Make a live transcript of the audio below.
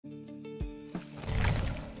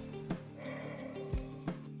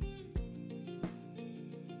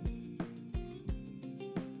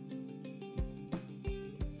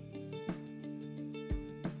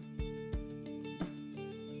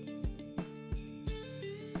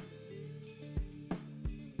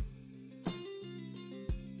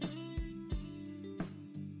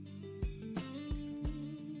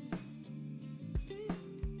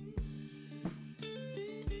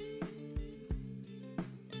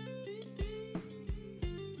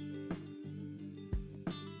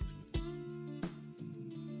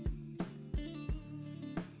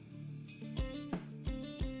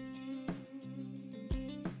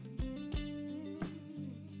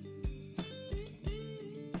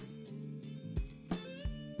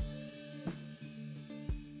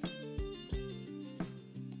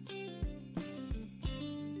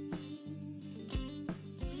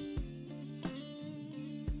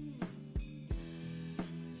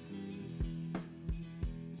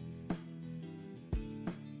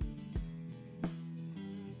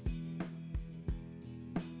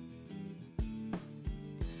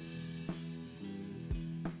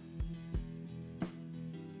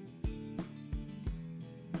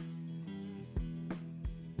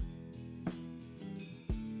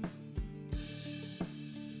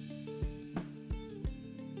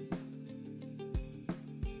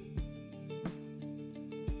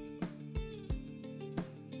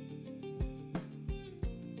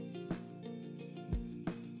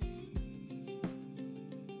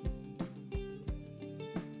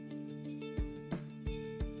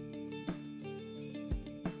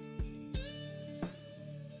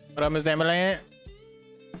What up, Miss Amalant?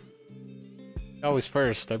 Always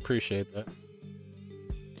first. I appreciate that.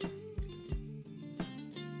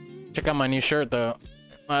 Check out my new shirt, though.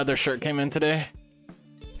 My other shirt came in today.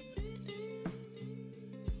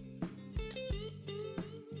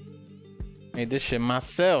 Made this shit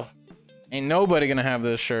myself. Ain't nobody gonna have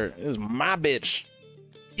this shirt. This is my bitch.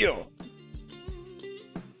 Yo.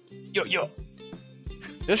 Yo, yo.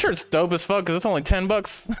 This shirt's dope as fuck because it's only 10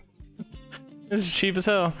 bucks. This is cheap as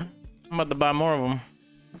hell. I'm about to buy more of them.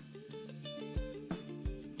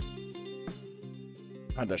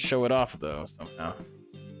 I had to show it off though, somehow.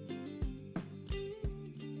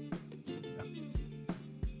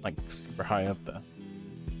 Like super high up though.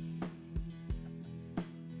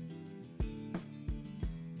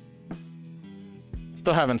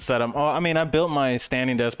 Still haven't set them. Oh, I mean, I built my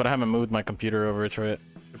standing desk, but I haven't moved my computer over to it.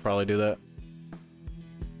 Should probably do that.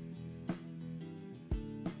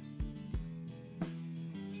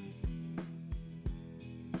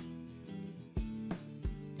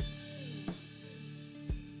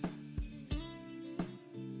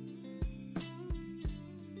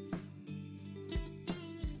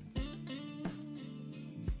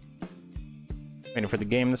 Waiting for the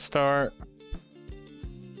game to start.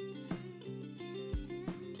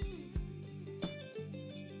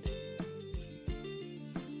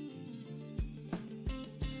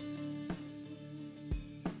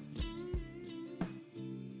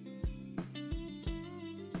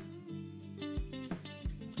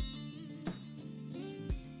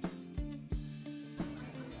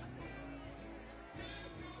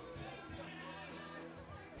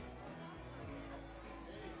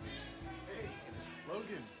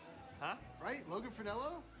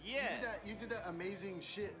 You did that amazing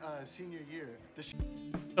shit senior year.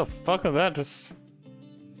 The fuck did that just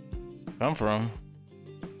come from?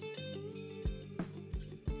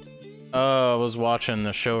 Oh, I was watching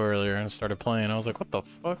the show earlier and started playing. I was like, what the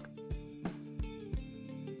fuck?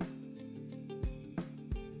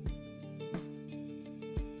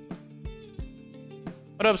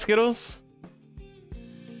 What up, Skittles?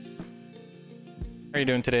 How are you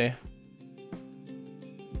doing today?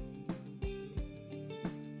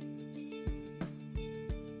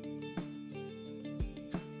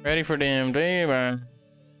 Ready for them demons.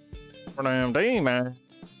 For them demons.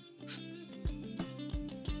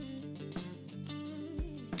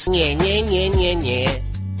 Yeah, yeah, yeah, yeah, yeah.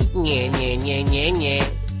 Yeah, yeah, yeah, yeah, yeah.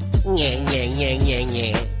 Yeah, yeah, yeah, yeah,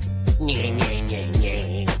 yeah. Yeah, yeah, yeah,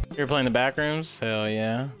 yeah. You're playing the back rooms? Hell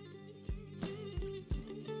yeah.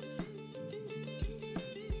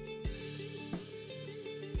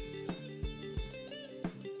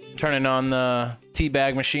 Turning on the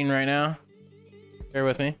teabag machine right now. Bear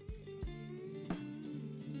with me.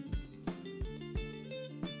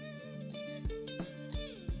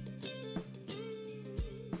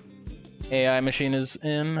 AI machine is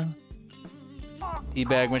in.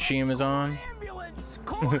 Teabag machine is on. Ambulance!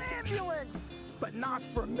 Call an ambulance! But not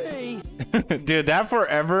for me. Dude, that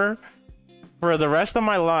forever, for the rest of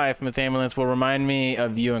my life, Miss Ambulance will remind me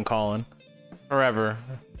of you and Colin. Forever.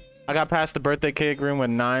 I got past the birthday cake room with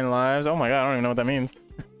 9 lives. Oh my god, I don't even know what that means.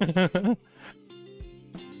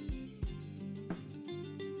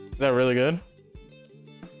 Is that really good?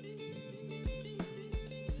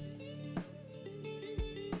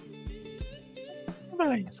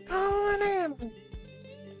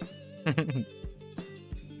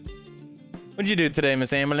 What'd you do today,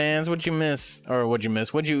 Miss Ambulance? What'd you miss? Or what'd you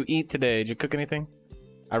miss? What'd you eat today? Did you cook anything?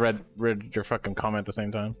 I read your fucking comment at the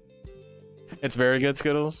same time. It's very good,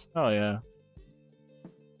 Skittles. Oh yeah.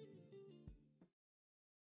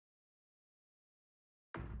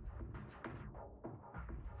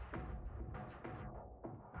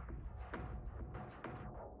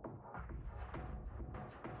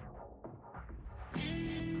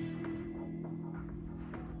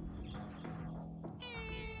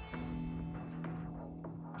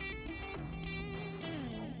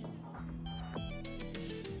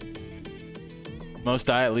 Most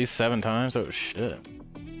die at least 7 times? Oh shit.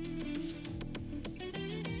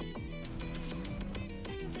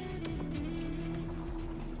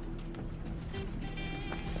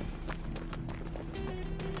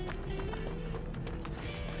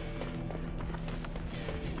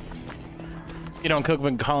 You don't cook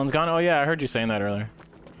when Colin's gone? Oh yeah, I heard you saying that earlier.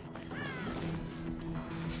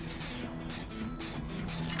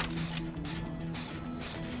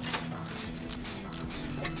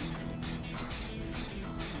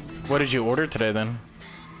 What did you order today then?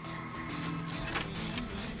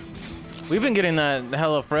 We've been getting that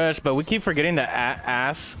HelloFresh, but we keep forgetting to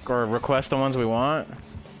ask or request the ones we want.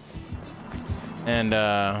 And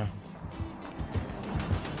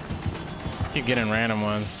keep getting random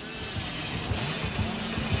ones.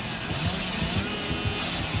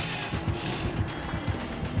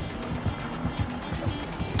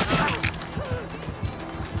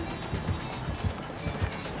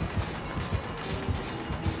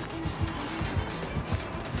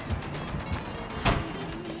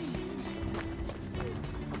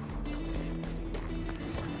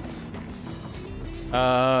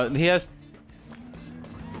 He has...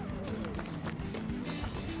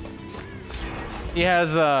 He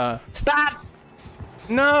has, Stop!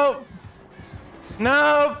 No!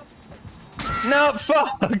 No! No,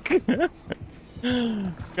 fuck!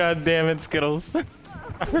 God damn it, Skittles.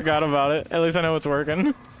 I forgot about it. At least I know it's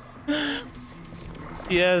working.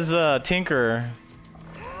 He has, Tinker.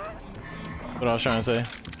 What I was trying to say.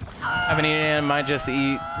 Haven't eaten it, might just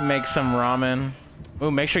make some ramen.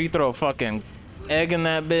 Ooh, make sure you throw a fucking egg in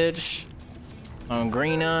that bitch.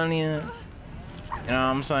 Green onion. You know what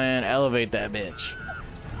I'm saying? Elevate that bitch.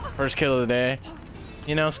 First kill of the day.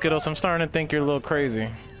 You know, Skittles, I'm starting to think you're a little crazy.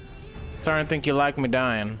 Starting to think you like me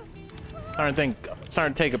dying. Starting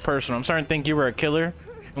to take it personal. I'm starting to think you were a killer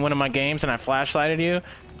in one of my games and I flashlighted you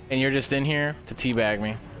and you're just in here to teabag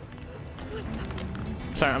me.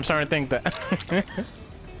 I'm starting to think that.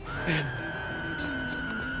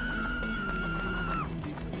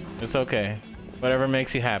 It's okay. Whatever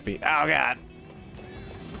makes you happy. Oh god.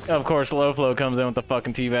 Of course, Low Flow comes in with the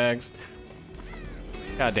fucking teabags.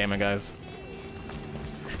 God damn it, guys.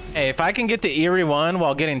 Hey, if I can get to Eerie 1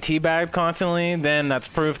 while getting teabagged constantly, then that's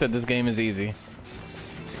proof that this game is easy.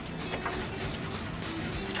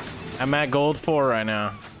 I'm at Gold 4 right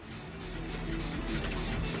now.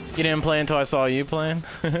 You didn't play until I saw you playing?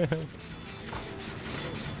 I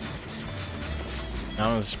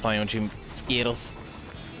was just playing with you, Skittles.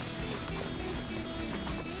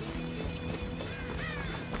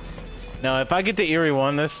 No, if I get to Eerie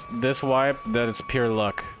 1 this wipe, that is pure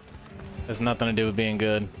luck. Has nothing to do with being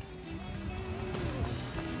good.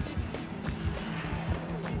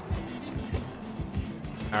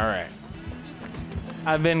 Alright.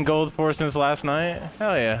 I've been Gold 4 since last night.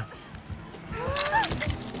 Hell yeah.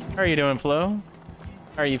 How are you doing, Flo?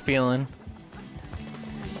 How are you feeling?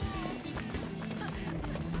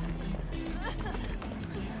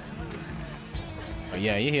 Oh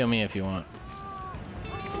yeah, you heal me if you want.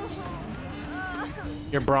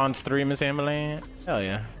 You're Bronze 3, Miss Amberland? Hell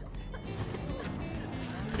yeah.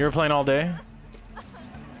 You were playing all day?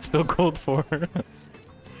 Still Gold 4.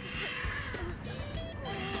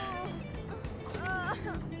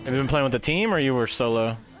 Have you been playing with the team or you were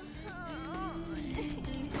solo?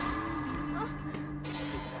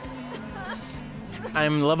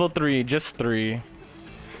 I'm level 3, just 3.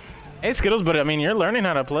 Hey Skittles, but I mean, you're learning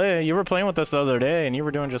how to play. You were playing with us the other day and you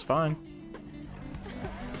were doing just fine.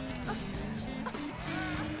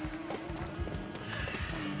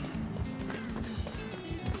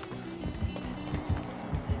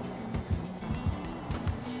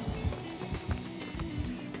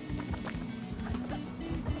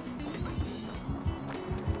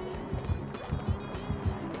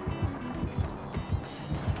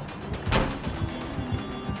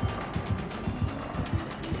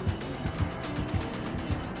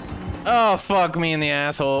 Oh, fuck me in the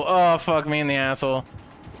asshole. Oh, fuck me in the asshole.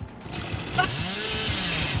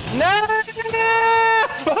 No!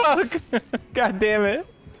 Fuck! God damn it.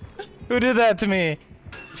 Who did that to me?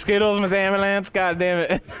 Skittles, Miss Ambulance? God damn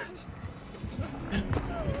it.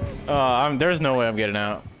 Oh, there's no way I'm getting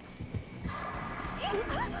out.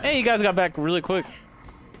 Hey, you guys got back really quick.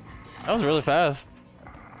 That was really fast.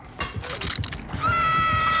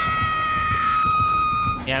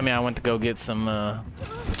 Yeah, I mean, I went to go get some,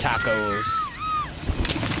 tacos.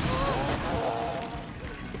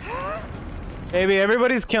 Baby,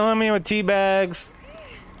 everybody's killing me with tea bags.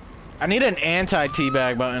 I need an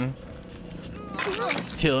anti-teabag button.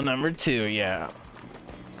 Kill number 2, yeah.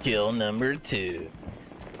 Kill number 2.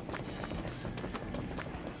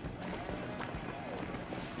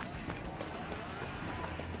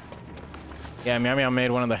 Yeah, Meow made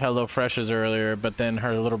one of the Hello Freshes earlier, but then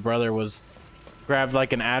her little brother grabbed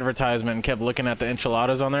like an advertisement and kept looking at the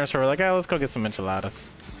enchiladas on there, so we're like, let's go get some enchiladas.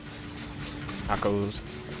 Tacos.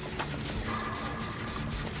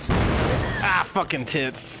 Ah, fucking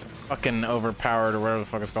tits. Fucking overpowered or whatever the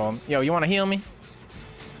fuck it's called. Yo, you wanna heal me?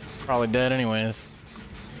 Probably dead anyways.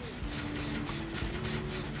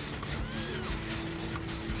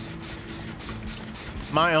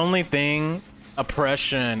 My only thing,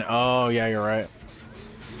 oppression. Oh, yeah, you're right.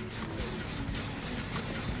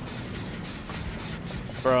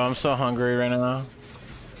 Bro, I'm so hungry right now.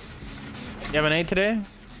 You haven't ate today?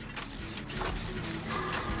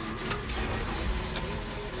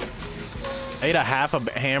 I ate a half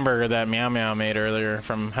a hamburger that Meow made earlier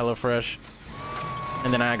from HelloFresh.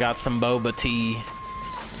 And then I got some boba tea.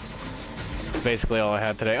 That's basically all I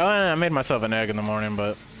had today. Oh, I made myself an egg in the morning,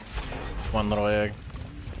 but one little egg.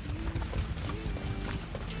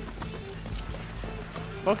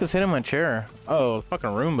 Fuck is hitting my chair? Oh,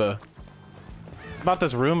 fucking Roomba. I bought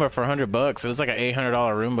this Roomba for $100. It was like an $800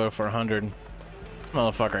 Roomba for $100. It's This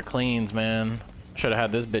motherfucker cleans, man. Should have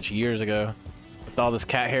had this bitch years ago. With all this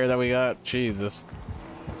cat hair that we got. Jesus.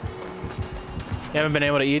 You haven't been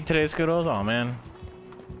able to eat today, Scoodles? Oh, man.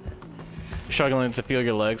 You're struggling to feel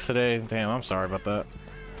your legs today? Damn, I'm sorry about that.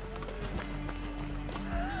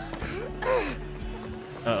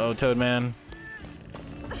 Uh-oh, Toad Man.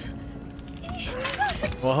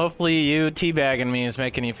 Well, hopefully you teabagging me is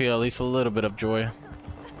making you feel at least a little bit of joy.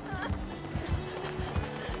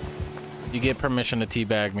 You get permission to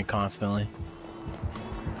teabag me constantly.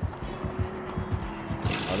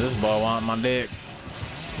 Oh, this ball want my dick.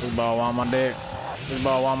 This ball want my dick. This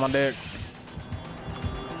ball want my dick.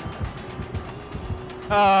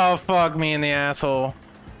 Oh, fuck me in the asshole.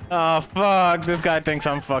 Oh, fuck. This guy thinks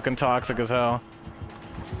I'm fucking toxic as hell.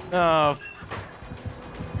 Oh.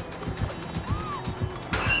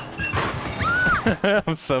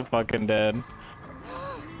 I'm so fucking dead.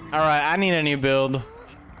 Alright, I need a new build.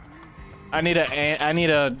 I need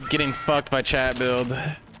a getting fucked by chat build.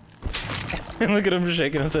 Look at him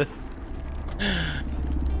shaking his head.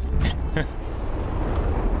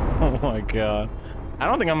 Oh my god. I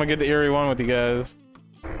don't think I'm gonna get the eerie one with you guys.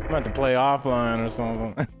 I'm about to play offline or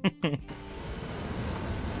something.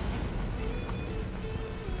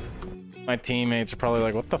 My teammates are probably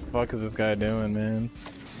like, what the fuck is this guy doing, man?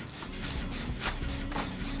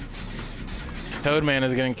 Toadman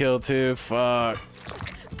is getting killed too. Fuck.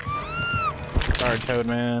 Sorry,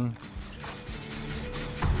 Toadman.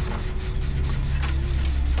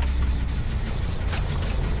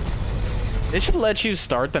 They should let you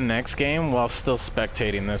start the next game while still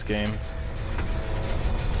spectating this game.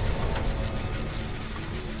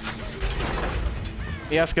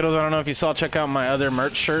 Yeah, Skittles, I don't know if you saw, check out my other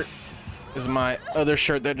merch shirt. This is my other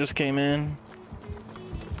shirt that just came in.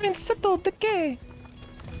 I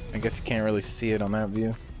guess you can't really see it on that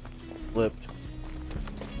view. Flipped.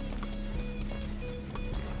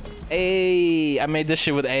 Hey, I made this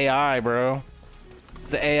shit with AI, bro.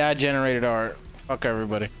 It's AI generated art. Fuck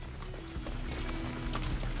everybody.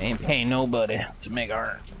 Ain't paying nobody to make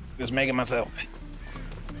art. Just make it myself.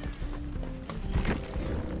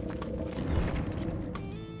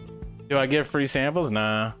 Do I give free samples?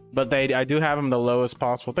 Nah. But I do have them the lowest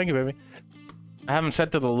possible. Thank you, baby. I have them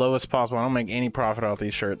set to the lowest possible. I don't make any profit off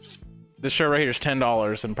these shirts. This shirt right here is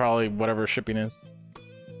 $10 and probably whatever shipping is.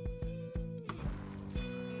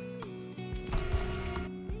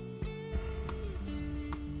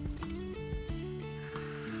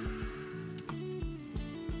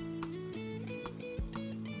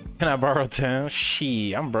 Can I borrow 10?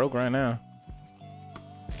 Shit, I'm broke right now.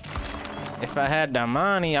 If I had the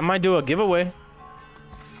money, I might do a giveaway.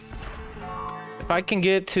 If I can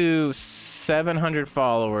get to 700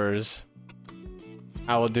 followers,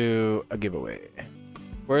 I will do a giveaway.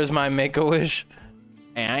 Where's my Make-A-Wish?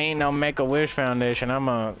 Hey, I ain't no Make-A-Wish foundation. I'm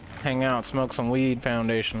a hang out, smoke some weed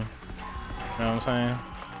foundation. You know what I'm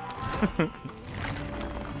saying?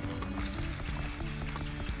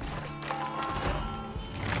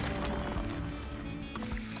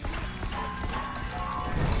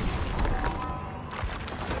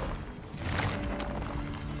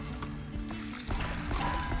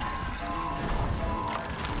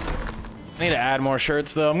 I need to add more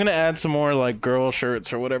shirts though. I'm gonna add some more like girl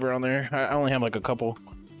shirts or whatever on there. I only have like a couple.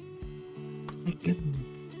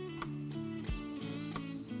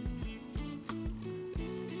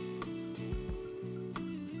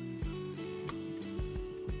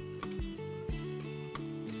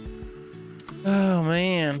 Oh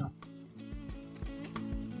man.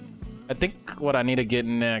 I think what I need to get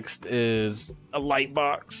next is a light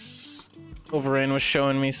box. Overrain was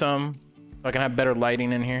showing me some, so I can have better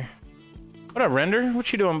lighting in here. What up, Render?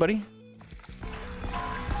 What you doing, buddy?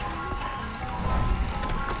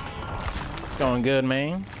 Going good,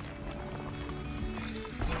 man.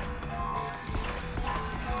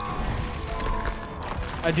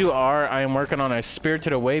 I do art. I am working on a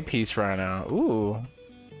Spirited Away piece right now. Ooh.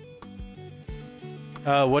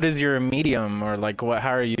 What is your medium, or like what? How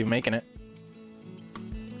are you making it?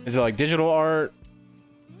 Is it like digital art?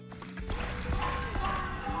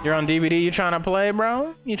 You're on DVD. You trying to play,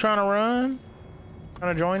 bro? You trying to run?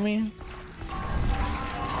 Trying to join me?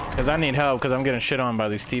 Cause I need help. Cause I'm getting shit on by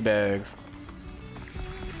these teabags.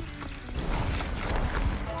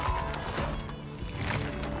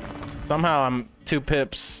 Somehow I'm 2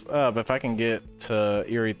 pips up. If I can get to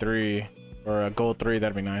Eerie 3 or a Gold 3,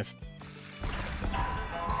 that'd be nice.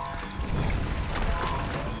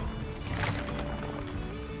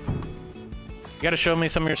 You gotta show me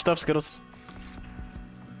some of your stuff, Skittles.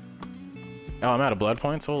 Oh, I'm out of blood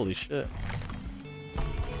points? Holy shit.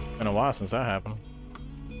 Been a while since that happened.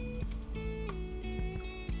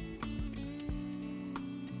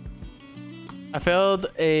 I failed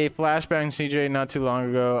a flashbang CJ not too long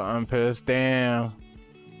ago. I'm pissed. Damn.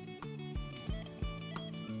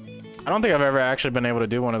 I don't think I've ever actually been able to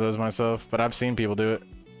do one of those myself, but I've seen people do it.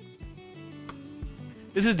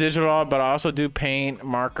 This is digital art, but I also do paint,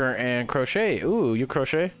 marker, and crochet. Ooh, you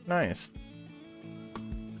crochet? Nice.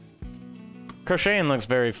 Crocheting looks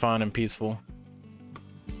very fun and peaceful.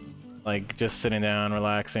 Like, just sitting down,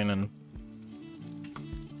 relaxing, and...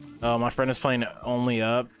 Oh, my friend is playing Only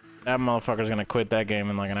Up. That motherfucker's gonna quit that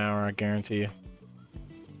game in like an hour, I guarantee you.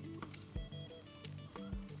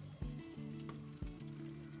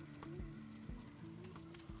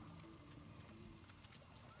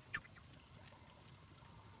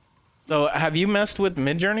 So, have you messed with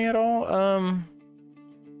Midjourney at all,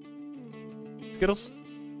 Skittles?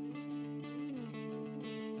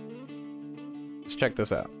 Let's check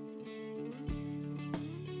this out.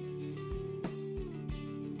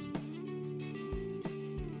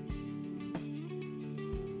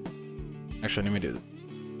 Actually, let me do this.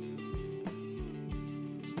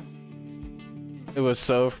 It was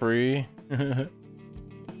so free.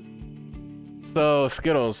 So,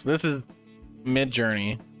 Skittles, this is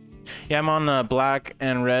Midjourney. Yeah, I'm on the black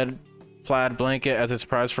and red plaid blanket as a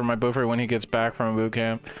surprise for my boyfriend when he gets back from boot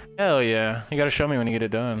camp. Hell yeah. You gotta show me when you get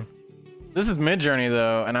it done. This is Midjourney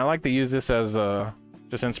though, and I like to use this as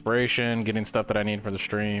just inspiration, getting stuff that I need for the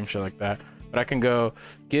stream, shit like that. But I can go,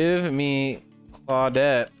 give me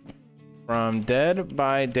Claudette from Dead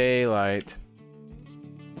by Daylight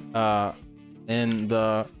in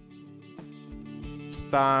the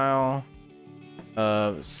style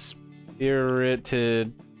of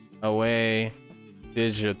Spirited Away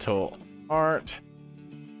digital art.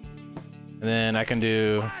 And then I can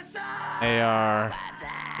do AR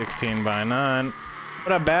 16 by 9.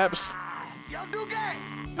 What up, Baps?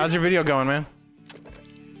 How's your video going, man?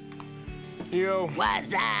 Yo.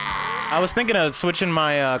 What's up? I was thinking of switching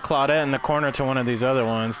my Claudette in the corner to one of these other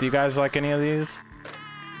ones. Do you guys like any of these?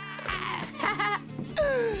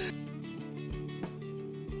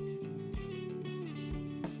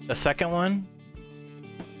 The second one?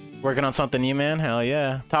 Working on something new, man? Hell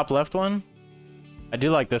yeah. Top left one? I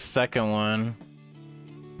do like this second one.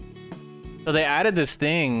 So they added this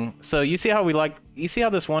thing. So you see how you see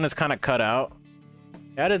how this one is kind of cut out?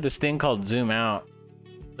 They added this thing called zoom out.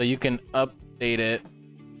 So you can update it.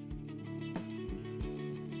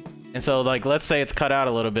 And so like, let's say it's cut out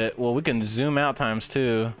a little bit. Well, we can zoom out times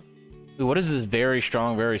 2. Ooh, what is this very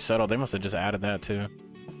strong, very subtle? They must have just added that too.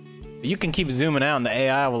 But you can keep zooming out and the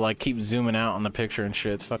AI will like keep zooming out on the picture and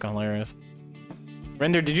shit. It's fucking hilarious.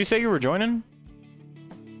 Render, did you say you were joining?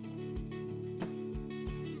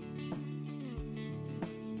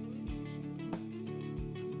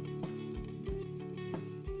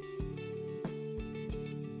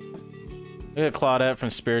 Look at Claudette from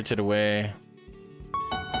Spirited Away.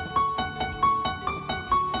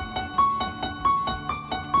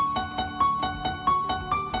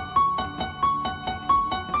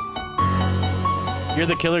 You're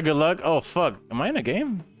the killer, good luck. Oh fuck, am I in a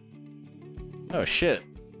game? Oh shit.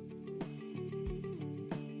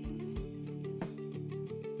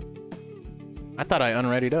 I thought I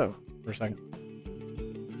unreadied up for a second.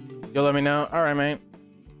 You'll let me know? Alright, mate.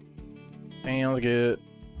 Sounds good.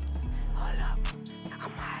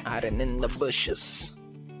 Hiding in the bushes.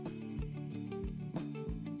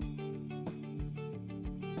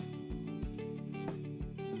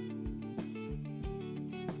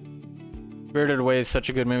 Spirited Away is such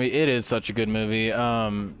a good movie. It is such a good movie.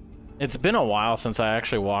 It's been a while since I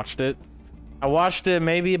actually watched it. I watched it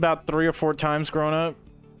maybe about 3 or 4 times growing up,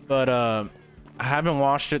 but I haven't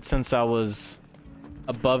watched it since I was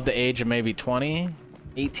above the age of maybe 20,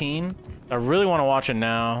 18. I really want to watch it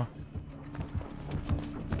now.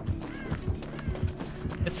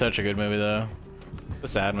 It's such a good movie though. It's a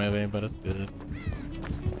sad movie, but it's good.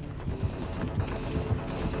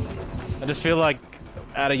 I just feel like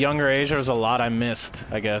at a younger age there was a lot I missed,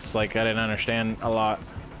 I guess. Like I didn't understand a lot.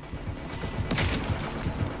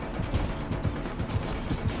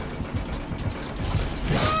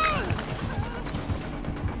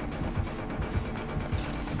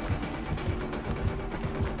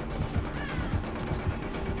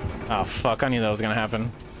 Oh fuck, I knew that was gonna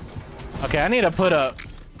happen. Okay, I'm gonna put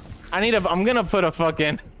a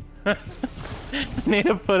fucking I need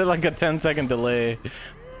to put it like a 10-second delay.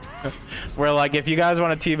 Where like if you guys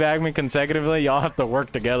want to teabag me consecutively, y'all have to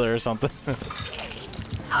work together or something.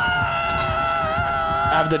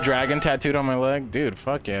 I have the dragon tattooed on my leg. Dude,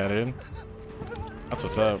 fuck yeah, dude. That's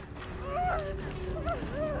what's up.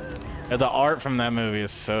 Yeah, the art from that movie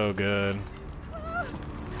is so good.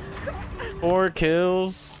 4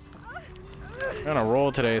 kills. We're gonna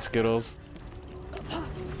roll today, Skittles.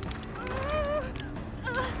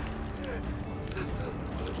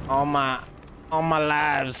 All my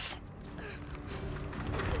lives.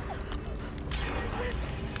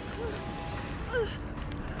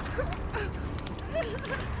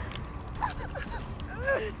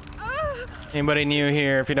 Anybody new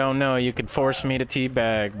here? If you don't know, you could force me to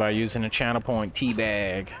teabag by using a channel point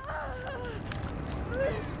teabag.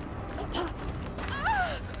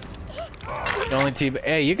 The only teabag.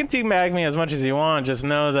 Hey, you can teabag me as much as you want. Just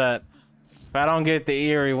know that if I don't get the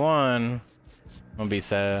eerie one, I'm gonna be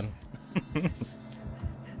sad.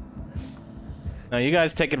 Now you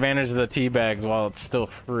guys take advantage of the teabags while it's still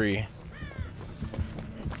free.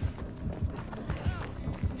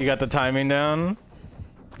 You got the timing down?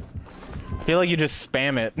 I feel like you just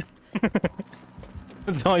spam it.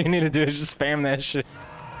 That's all you need to do is just spam that shit.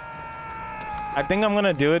 I think I'm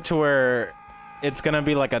gonna do it to where it's gonna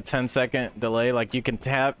be like a 10-second delay. Like you can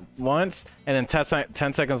tap once and then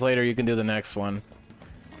 10 seconds later you can do the next one.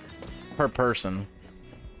 Per person.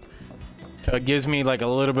 So it gives me like a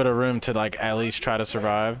little bit of room to like at least try to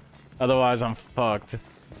survive. Otherwise I'm fucked.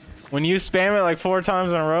 When you spam it like 4 times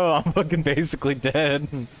in a row, I'm fucking basically dead.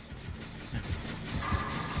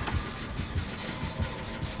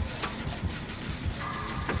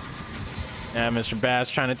 Yeah, Mr. Bass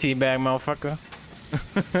trying to teabag, motherfucker.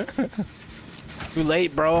 Too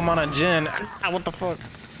late, bro. I'm on a gin. Ah, what the fuck?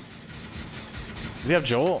 Does he have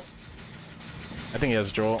Jolt? I think he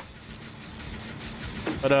has Jolt.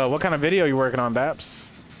 But what kind of video are you working on, Baps?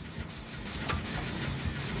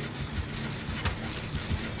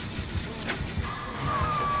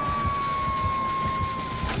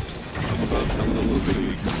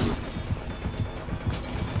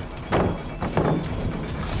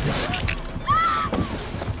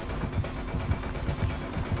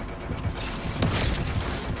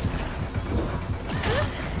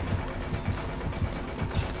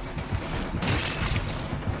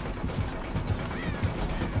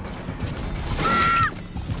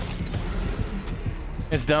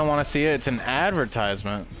 It's done. Want to see it? It's an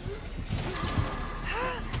advertisement.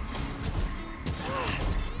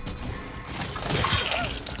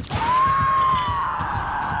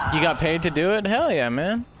 You got paid to do it? Hell yeah,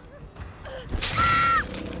 man.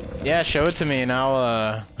 Yeah, show it to me and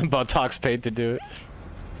I'll Buttocks paid to do it.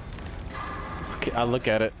 Okay, I'll look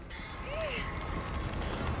at it.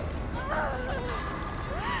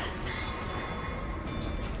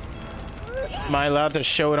 Am I allowed to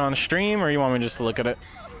show it on stream, or you want me just to look at it?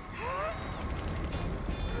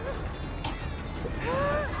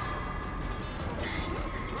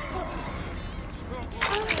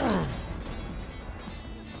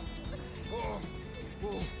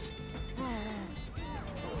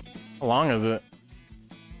 How long is it?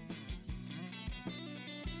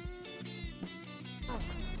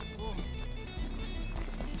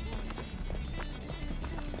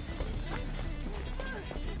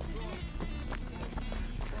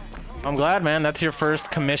 I'm glad, man. That's your first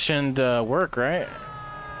commissioned work, right?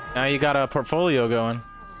 Now you got a portfolio going.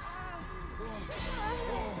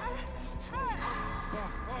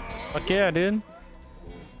 Fuck yeah, dude.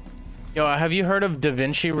 Yo, have you heard of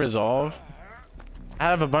DaVinci Resolve? I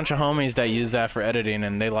have a bunch of homies that use that for editing,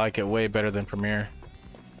 and they like it way better than Premiere.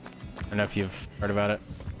 I don't know if you've heard about it.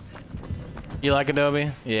 You like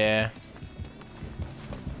Adobe? Yeah.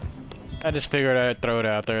 I just figured I'd throw it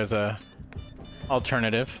out there as a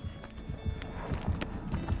alternative.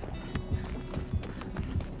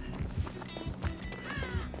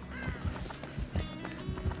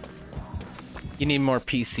 You need more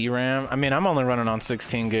PC RAM? I mean, I'm only running on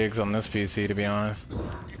 16 gigs on this PC, to be honest.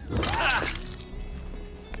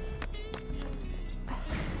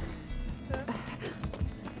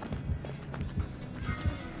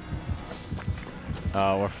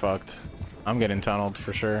 Oh, we're fucked. I'm getting tunneled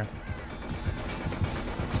for sure.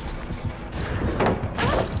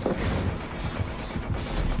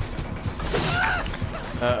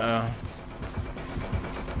 Uh-oh.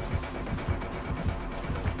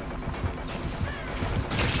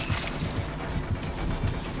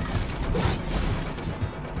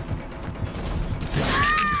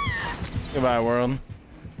 Goodbye, world.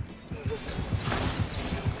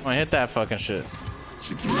 Oh, I hit that fucking shit.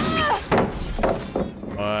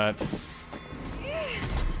 What?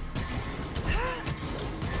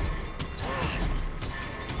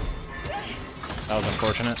 That was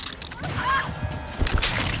unfortunate.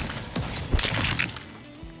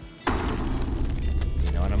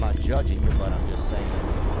 You know, and I'm not judging you, but I'm just saying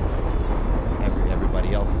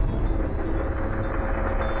everybody else is going.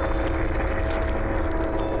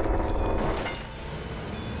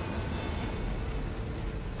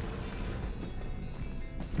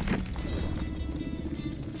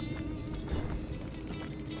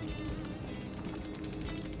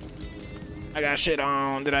 I got shit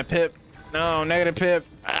on. Did I pip? No, negative pip.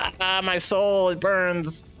 Ah, my soul, it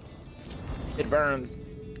burns. It burns.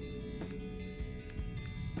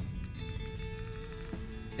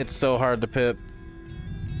 It's so hard to pip.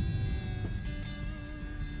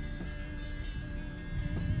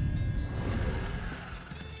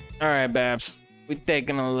 All right, Babs. We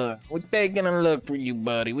taking a look. We taking a look for you,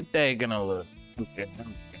 buddy. We taking a look. Okay.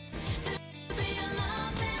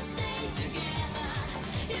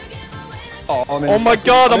 Oh my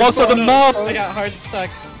god, I'm outside the map! I got hard stuck.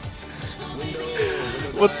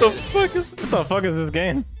 What the fuck is This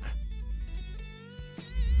game?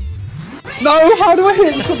 No, how do I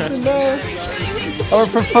hit something there? I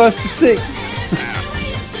went from first to sixth.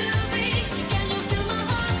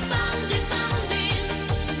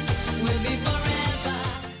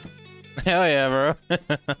 Hell yeah, bro.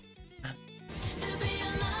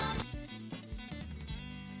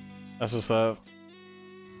 That's what's up.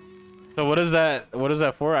 So what is that? What is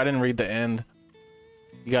that for? I didn't read the end.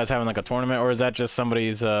 You guys having like a tournament, or is that just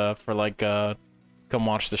somebody's for like come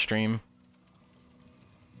watch the stream?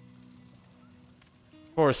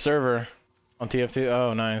 For a server on TF2.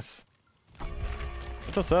 Oh, nice.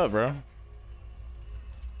 What's up, bro?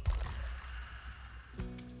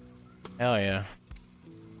 Hell yeah.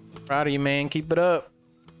 Proud of you, man. Keep it up.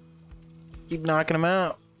 Keep knocking them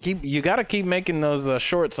out. You gotta keep making those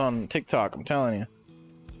shorts on TikTok. I'm telling you.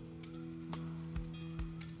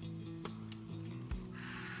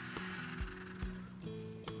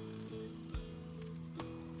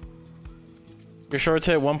 Your shorts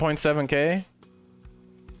hit 1.7K?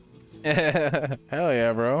 Hell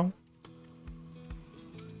yeah, bro.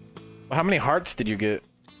 Well, how many hearts did you get?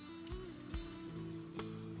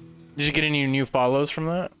 Did you get any new follows from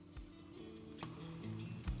that?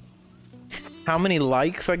 How many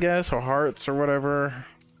likes, I guess, or hearts or whatever?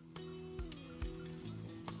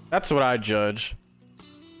 That's what I judge.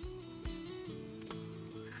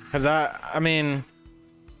 Cause I mean,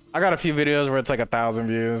 I got a few videos where it's like 1,000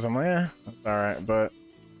 views. I'm like, yeah, that's all right. But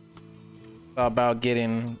it's all about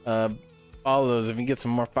getting follows. If you get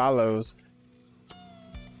some more follows,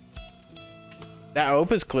 that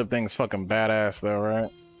Opus clip thing's fucking badass, though,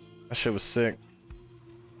 right? That shit was sick.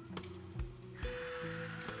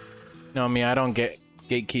 You know me, I don't get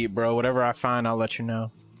gatekeep, bro. Whatever I find, I'll let you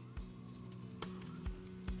know.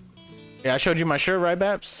 Yeah, I showed you my shirt, right,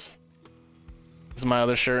 Baps? This is my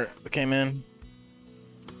other shirt that came in.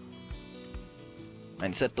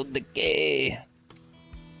 Mindset to decay.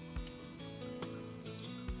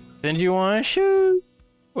 Send you one? Shoot.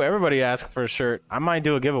 Ooh, everybody asked for a shirt. I might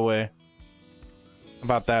do a giveaway.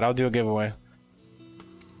 About that, I'll do a giveaway.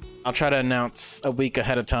 I'll try to announce a week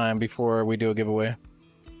ahead of time before we do a giveaway.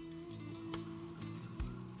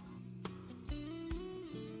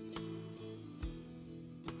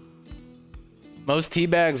 Most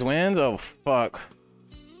teabags wins? Oh, fuck.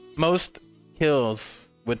 Most kills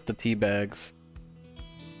with the teabags.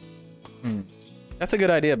 That's a good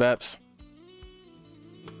idea, Beps.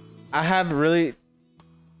 I have really...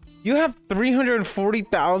 You have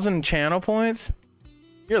 340,000 channel points?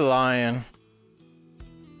 You're lying.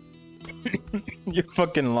 You're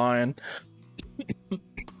fucking lying.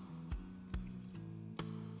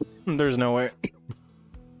 There's no way.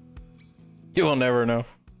 You will never know.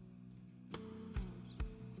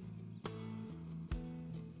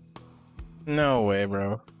 No way,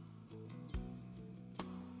 bro.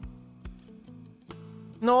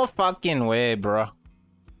 No fucking way, bro.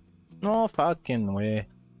 No fucking way.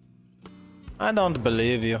 I don't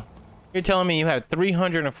believe you. You're telling me you have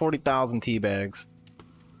 340,000 teabags.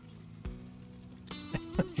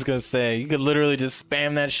 I was gonna say, you could literally just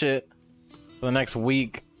spam that shit for the next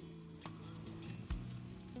week.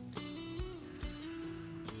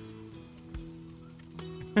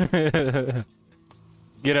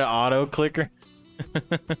 Get an auto clicker.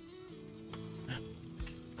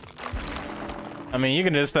 I mean, you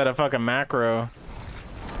can just set a fucking macro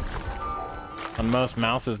on most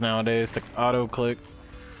mouses nowadays to auto click.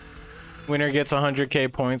 Winner gets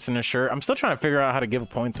 100k points in a shirt. I'm still trying to figure out how to give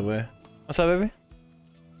points away. What's up, baby?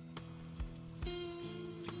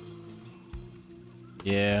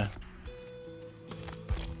 Yeah.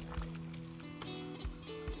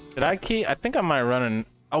 Did I keep? I think I might run an...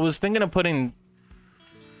 I was thinking of putting...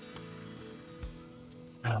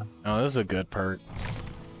 Oh, this is a good perk.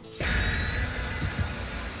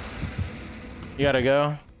 You gotta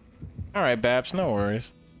go? Alright, Babs, no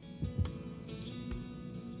worries.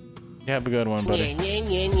 You have a good one, buddy.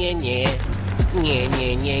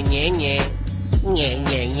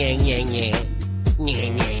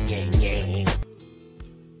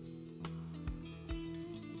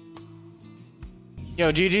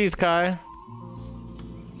 Yo, GG's, Kai.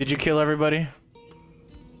 Did you kill everybody?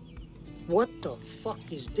 What the fuck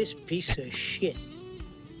is this piece of shit?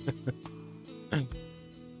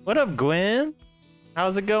 What up, Gwen?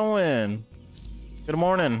 How's it going? Good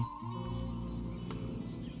morning.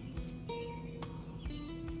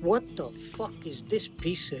 What the fuck is this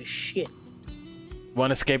piece of shit?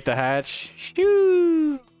 One escaped the hatch.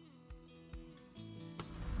 Shoo!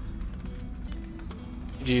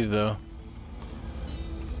 Jeez, though.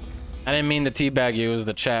 I didn't mean to teabag you. It was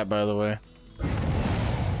the chat, by the way.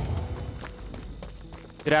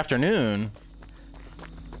 Good afternoon.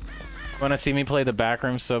 Want to see me play the back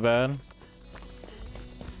room so bad?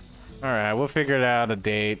 Alright, we'll figure out a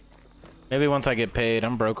date. Maybe once I get paid.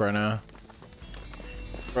 I'm broke right now.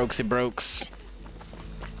 Brokesy brokes.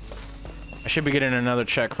 I should be getting another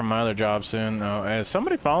check from my other job soon. Oh, is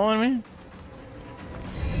somebody following me?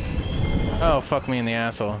 Oh, fuck me in the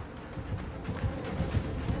asshole.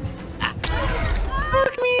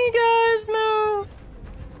 Fuck me, guys, no!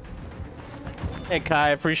 Hey,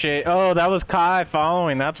 Kai, appreciate... Oh, that was Kai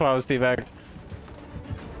following. That's why I was teabagged.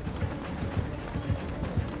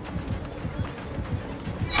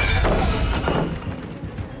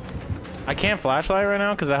 I can't flashlight right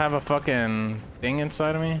now because I have a fucking thing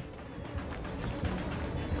inside of me.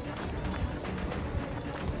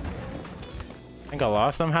 I think I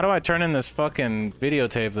lost them. How do I turn in this fucking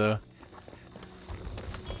videotape though?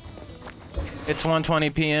 It's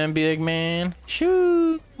 1:20 p.m. big man.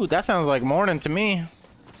 Shoot, that sounds like morning to me.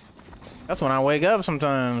 That's when I wake up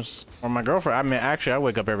sometimes. Or my girlfriend. I mean, actually, I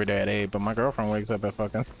wake up every day at 8, but my girlfriend wakes up at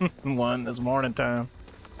fucking 1. It's morning time.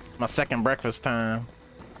 My second breakfast time.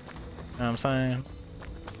 Know what I'm saying?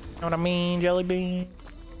 Know what I mean, Jelly Bean?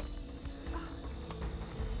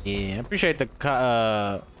 Yeah, appreciate the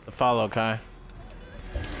follow, Kai.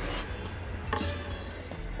 Good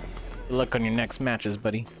luck on your next matches,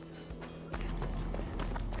 buddy.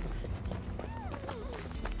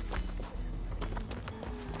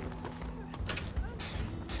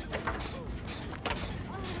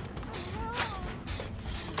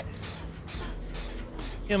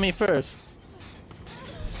 Kill me first.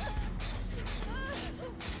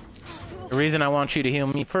 The reason I want you to heal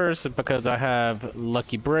me first is because I have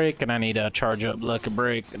Lucky Break and I need to charge up Lucky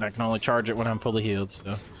Break and I can only charge it when I'm fully healed,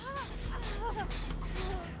 so.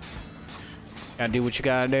 Gotta do what you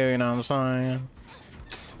gotta do, you know what I'm saying?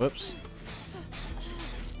 Whoops.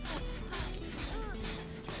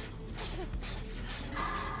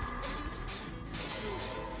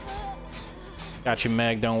 Got you,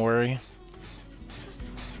 Meg, don't worry.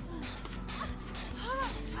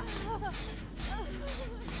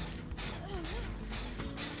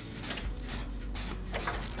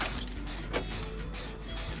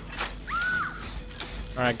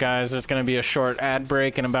 Alright guys, there's gonna be a short ad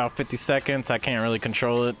break in about 50 seconds. I can't really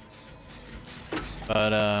control it.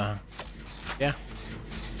 But yeah.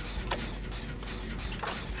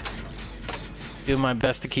 Do my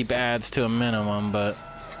best to keep ads to a minimum, but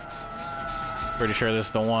pretty sure this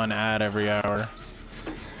is the one ad every hour.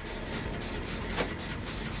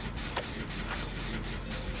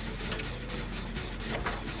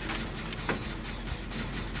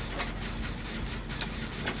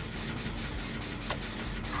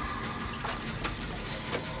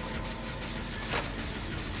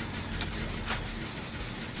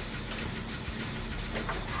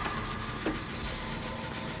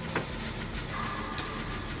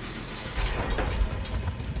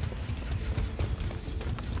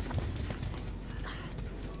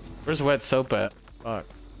 Where's wet soap at? Fuck.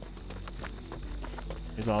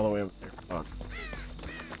 He's all the way up there. Fuck.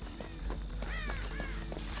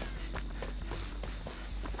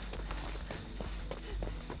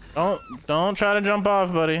 Don't try to jump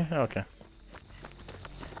off, buddy. Okay.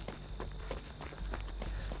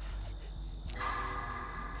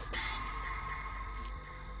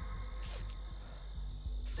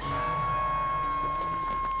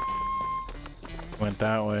 Went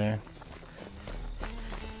that way.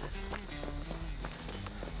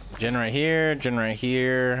 Gen right here, gen right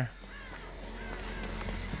here.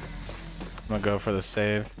 I'm gonna go for the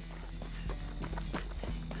save.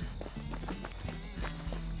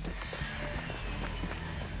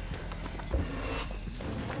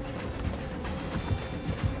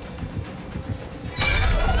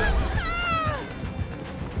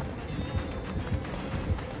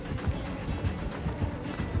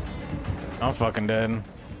 I'm fucking dead.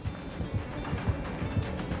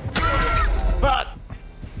 Fuck!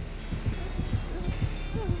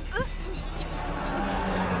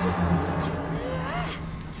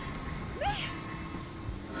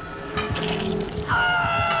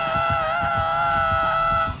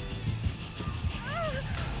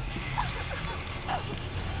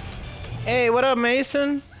 Hey, what up,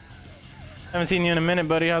 Mason? Haven't seen you in a minute,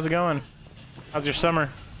 buddy. How's it going? How's your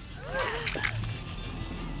summer?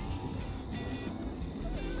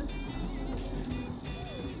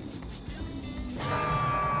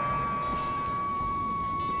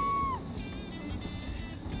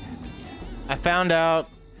 I found out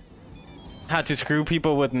how to screw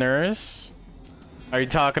people with Nurse. Are you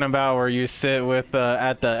talking about where you sit with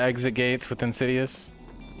at the exit gates with Insidious?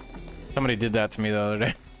 Somebody did that to me the other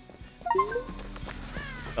day.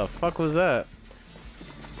 The fuck was that?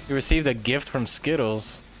 You received a gift from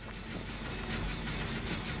Skittles.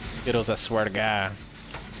 Skittles, I swear to God.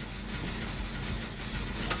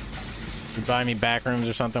 You buy me back rooms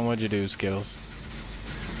or something? What'd you do, Skittles?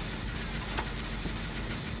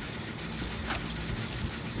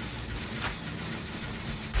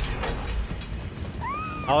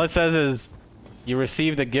 All it says is you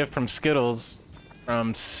received a gift from Skittles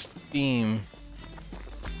from Steam.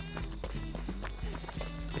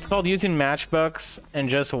 It's called using matchbooks and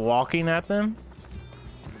just walking at them.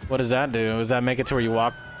 What does that do? Does that make it to where you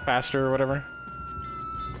walk faster or whatever?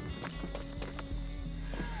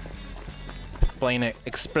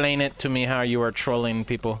 Explain it to me how you are trolling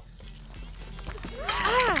people.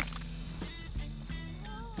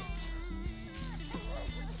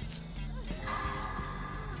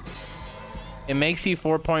 It makes you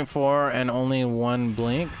 4.4 and only 1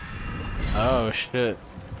 blink. Oh shit.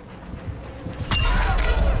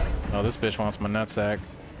 Oh, this bitch wants my nutsack.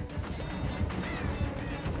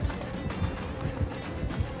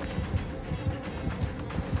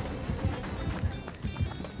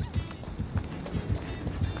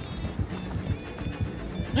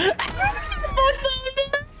 I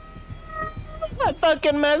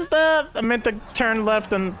fucking messed up. I meant to turn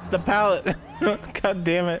left on the pallet. God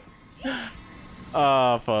damn it.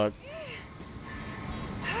 Oh, fuck.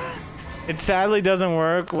 It sadly doesn't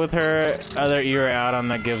work with her other ear out on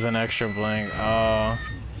that gives an extra blink. Oh.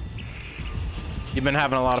 You've been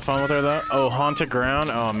having a lot of fun with her, though? Oh, Haunted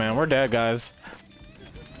Ground? Oh, man. We're dead, guys.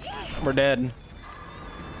 We're dead.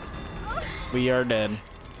 We are dead.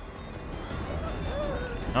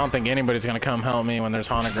 I don't think anybody's gonna come help me when there's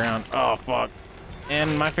Haunted Ground. Oh, fuck.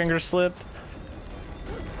 And my finger slipped.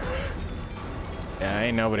 Yeah,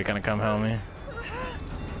 ain't nobody gonna come help me.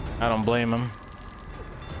 I don't blame him.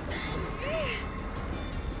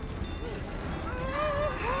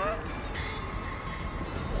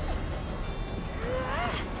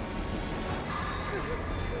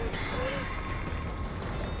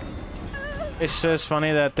 It's just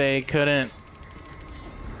funny that they couldn't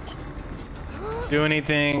do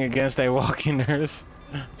anything against a walking nurse.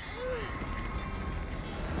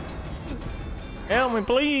 Help me,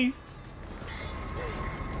 please.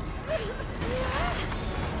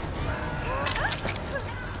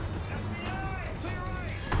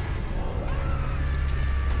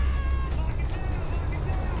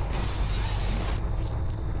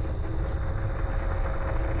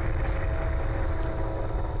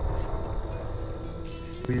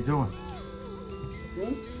 What are you doing?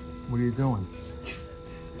 What are you doing?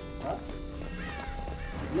 What?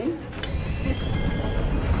 Me?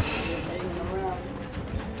 Hanging around.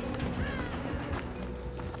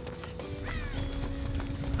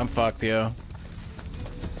 I'm fucked, yo.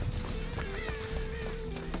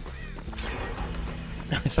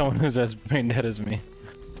 Someone who's as brain dead as me.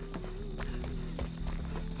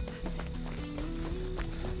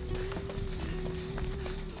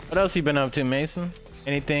 What else you been up to, Mason?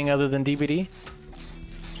 Anything other than DBD?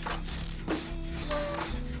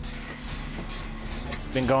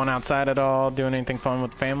 Been going outside at all? Doing anything fun with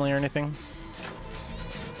the family or anything?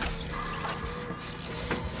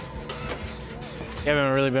 You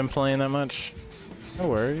haven't really been playing that much? No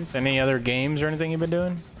worries. Any other games or anything you've been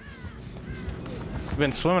doing? You've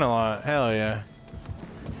been swimming a lot. Hell yeah.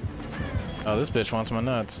 Oh, this bitch wants my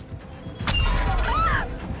nuts.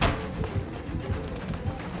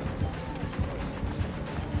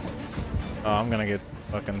 Oh, I'm gonna get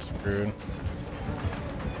fucking screwed.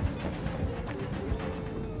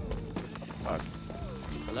 Fuck.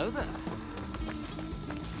 Hello there.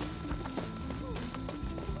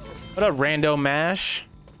 What up, Rando Mash?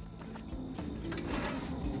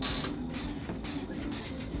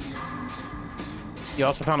 You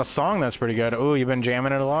also found a song that's pretty good. Ooh, you've been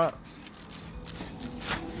jamming it a lot?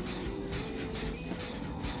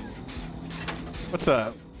 What's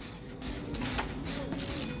up?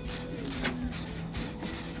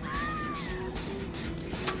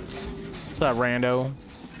 What's up, Rando?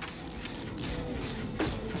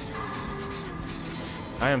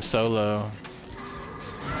 I am solo.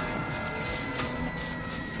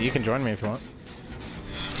 You can join me if you want.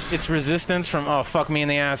 It's resistance from, oh, fuck me in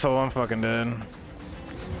the asshole, I'm fucking dead.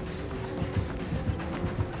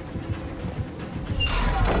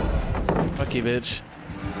 Fuck you, bitch.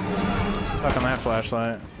 Fuck on that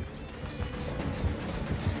flashlight.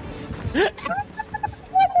 Oh my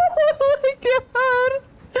god!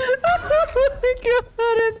 Oh my god,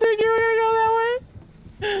 I didn't think you were gonna go that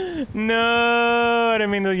way! No, I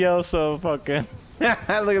didn't mean to yell so fucking. Look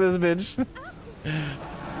at this bitch.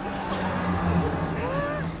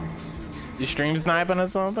 You stream sniping or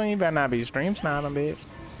something? You better not be stream sniping, bitch.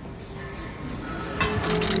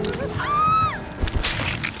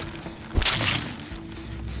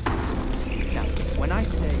 Now, when I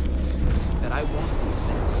say that I want these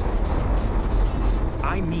things,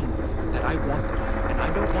 I mean that I want them, and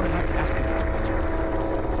I don't want to have to ask again.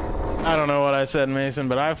 I don't know what I said, Mason,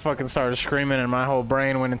 but I fucking started screaming and my whole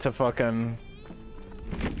brain went into fucking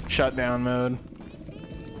shutdown mode.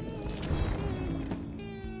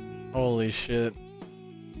 Holy shit.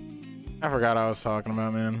 I forgot what I was talking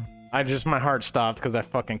about, man. My heart stopped because that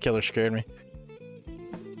fucking killer scared me.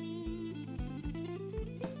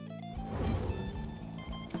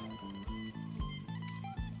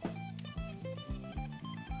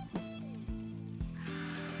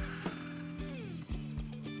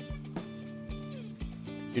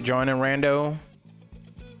 You joining, Rando?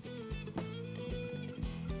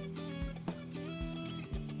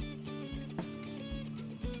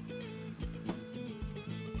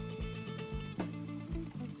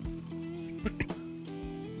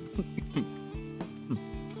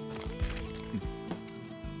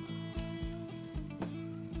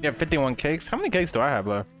 You have 51 cakes? How many cakes do I have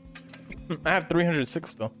left? I have 306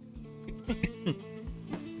 still.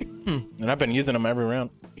 And I've been using them every round.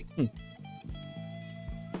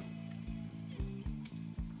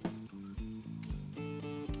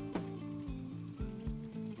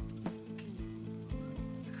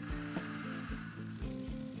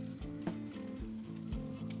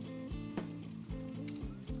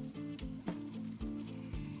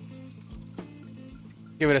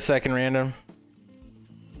 Give it a second, random.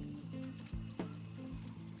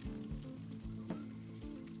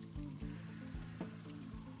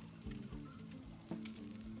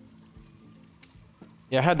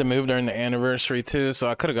 Yeah, I had to move during the anniversary too, so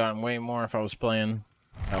I could have gotten way more if I was playing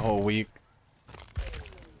that whole week.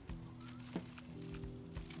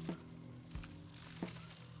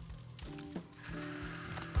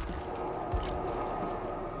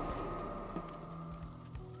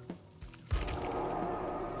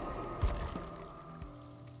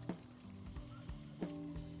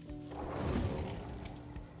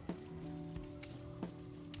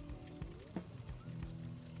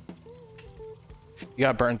 You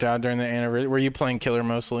got burnt out during the anniversary. Were you playing killer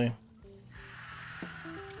mostly?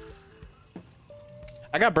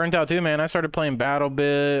 I got burnt out too, man. I started playing Battle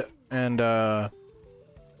Bit and I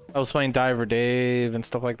was playing Diver Dave and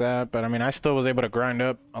stuff like that. But I mean, I still was able to grind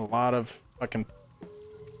up a lot of fucking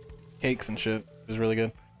cakes and shit. It was really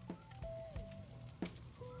good.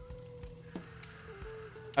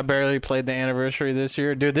 I barely played the anniversary this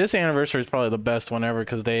year. Dude, this anniversary is probably the best one ever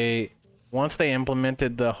because once they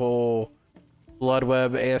implemented the whole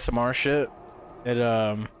Bloodweb ASMR shit,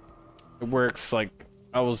 it works. Like,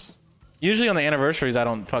 usually on the anniversaries I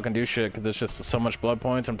don't fucking do shit because it's just so much blood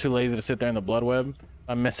points. I'm too lazy to sit there in the Bloodweb.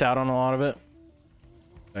 I miss out on a lot of it.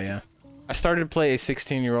 But yeah, I started to play a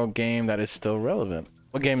 16-year-old game that is still relevant.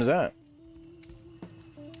 What game is that?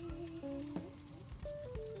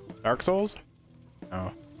 Dark Souls?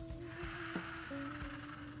 Oh.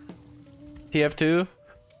 TF2?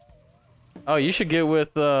 Oh, you should get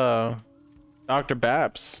with Dr.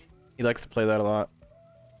 Baps. He likes to play that a lot.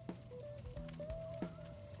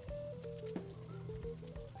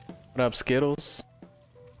 What up, Skittles?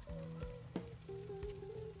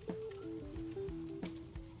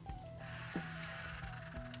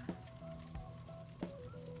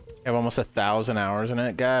 You have almost 1,000 hours in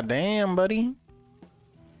it. God damn, buddy.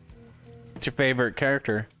 What's your favorite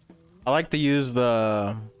character? I like to use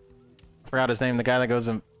I forgot his name. The guy that goes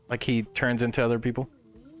and like he turns into other people.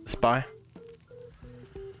 The spy.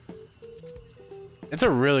 It's a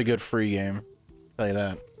really good free game. I'll tell you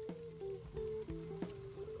that.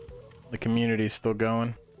 The community's still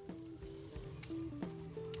going.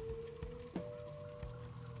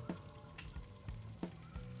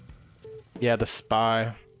 Yeah, the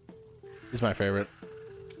spy. He's my favorite.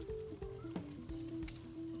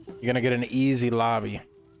 You're gonna get an easy lobby.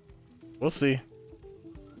 We'll see.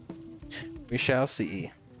 We shall see.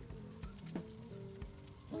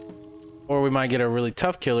 Or we might get a really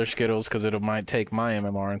tough killer Skittles because it might take my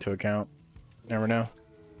MMR into account. Never know.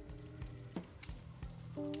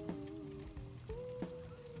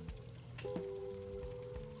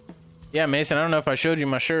 Yeah, Mason, I don't know if I showed you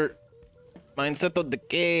my shirt. Mindset de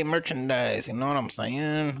que merchandise, you know what I'm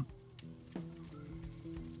saying?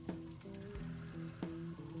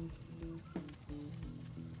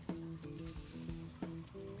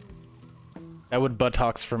 That would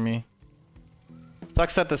buttocks for me.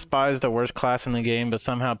 Sucks that the spy is the worst class in the game, but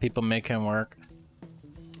somehow people make him work.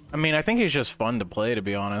 I mean, I think he's just fun to play, to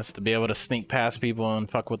be honest. To be able to sneak past people and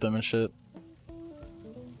fuck with them and shit.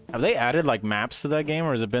 Have they added, like, maps to that game,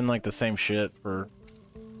 or has it been, like, the same shit for...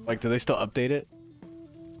 Like, do they still update it?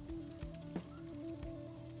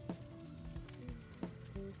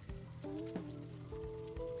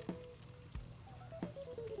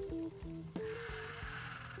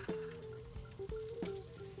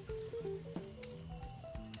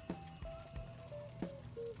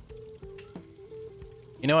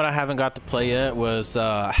 You know what I haven't got to play yet was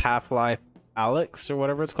Half-Life Alyx or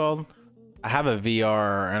whatever it's called. I have a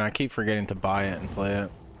VR and I keep forgetting to buy it and play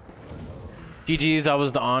it. GG's, I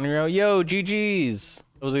was the Onryo. Yo, GG's.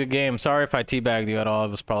 It was a good game. Sorry if I teabagged you at all.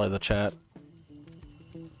 It was probably the chat.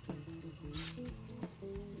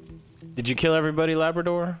 Did you kill everybody,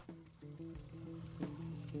 Labrador?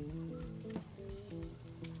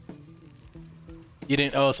 You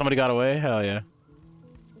didn't? Oh, somebody got away? Hell yeah.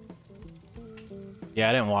 Yeah,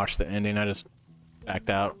 I didn't watch the ending. I just backed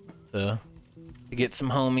out to get some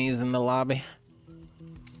homies in the lobby.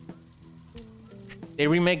 They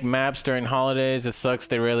remake maps during holidays. It sucks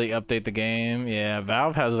they rarely update the game. Yeah,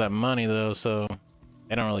 Valve has that money though, so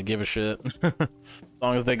they don't really give a shit. As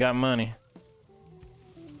long as they got money.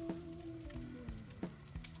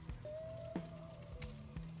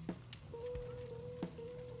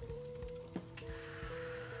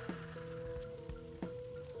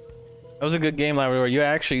 That was a good game, Labrador. You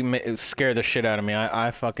actually scared the shit out of me.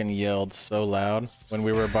 I fucking yelled so loud when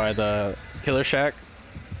we were by the Killer Shack.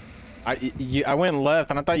 I went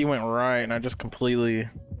left and I thought you went right and I just completely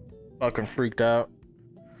fucking freaked out.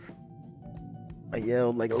 I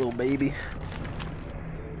yelled like a little baby.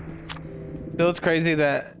 Still, it's crazy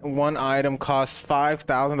that one item costs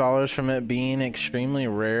 $5,000 from it being extremely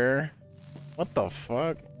rare. What the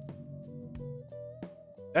fuck?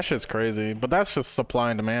 That shit's crazy, but that's just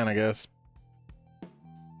supply and demand, I guess.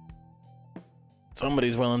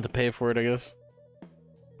 Somebody's willing to pay for it, I guess.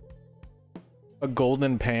 A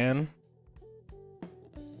golden pan?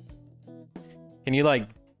 Can you, like,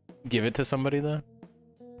 give it to somebody, though?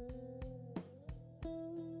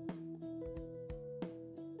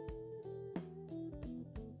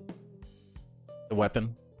 The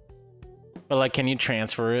weapon? But, like, can you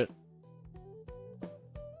transfer it?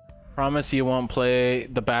 Promise you won't play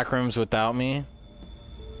the backrooms without me.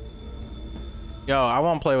 Yo, I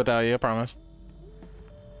won't play without you, I promise.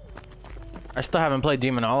 I still haven't played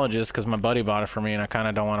Demonologist because my buddy bought it for me and I kind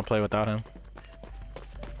of don't want to play without him.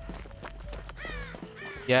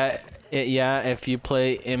 Yeah, yeah, if you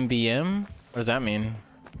play MBM? What does that mean?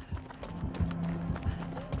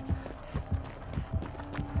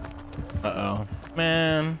 Uh-oh.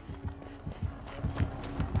 Man.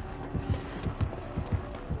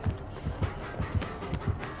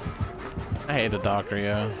 I hate the doctor,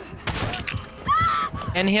 yo.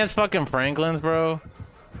 And he has fucking Franklin's, bro.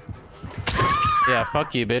 Yeah,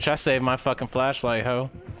 fuck you, bitch. I saved my fucking flashlight, ho.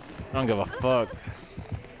 I don't give a fuck.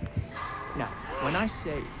 Now, when I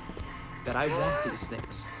say that I want these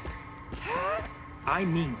things, I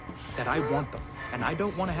mean that I want them, and I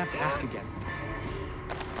don't want to have to ask again.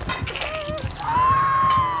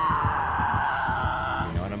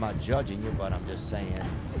 You know, and I'm not judging you, but I'm just saying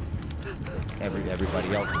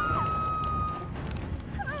everybody else is.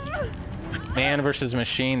 Man versus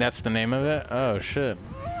Machine, that's the name of it? Oh, shit.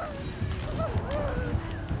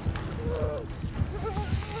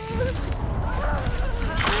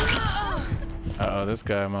 Uh-oh, this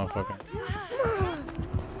guy, motherfucker.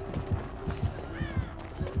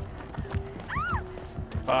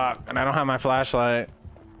 Fuck, and I don't have my flashlight.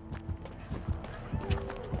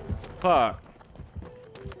 Fuck.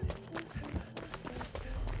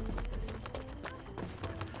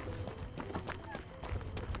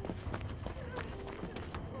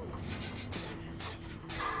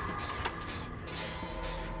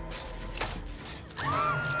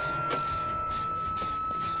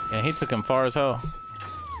 Yeah, he took him far as hell.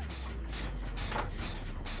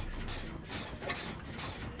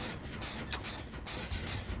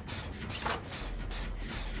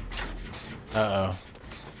 Uh-oh.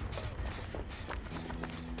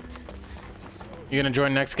 You gonna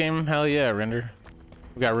join next game? Hell yeah, Render.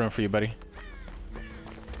 We got room for you, buddy.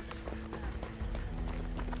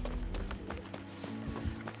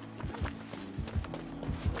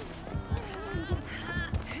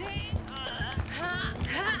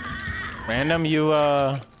 Random, you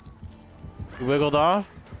wiggled off?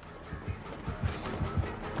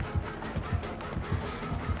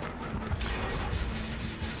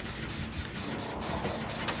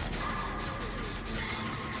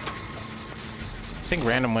 I think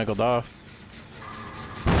random wiggled off.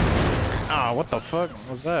 Ah, what the fuck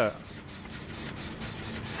was that?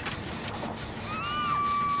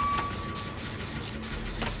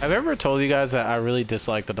 Have I ever told you guys that I really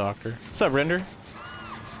dislike the doctor? What's up, Render?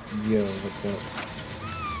 Yo, what's up?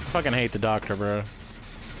 Fucking hate the doctor, bro.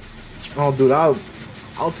 Oh, dude, I'll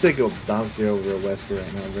take a doctor over a Wesker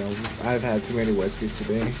right now, bro. I've had too many Weskers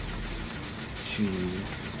today.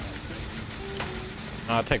 Jeez.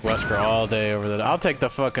 I'll take Wesker all day over the. I'll take the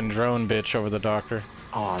fucking drone bitch over the doctor.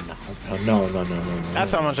 Oh no, no.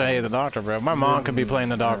 That's how much I hate the doctor, bro. My mom could be playing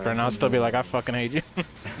the doctor, and I'll still be like, I fucking hate you.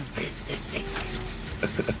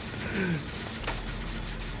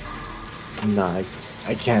 Nah,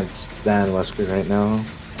 I can't stand Wesker right now.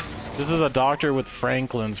 This is a doctor with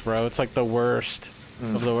Franklin's, bro. It's like the worst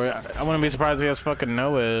of the worst. I wouldn't be surprised if he has fucking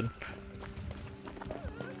NOED.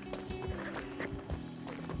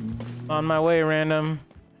 On my way, random.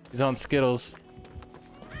 He's on Skittles.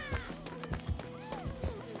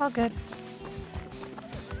 All good.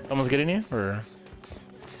 Someone's getting you, or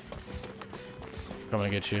I'm gonna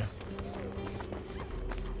get you.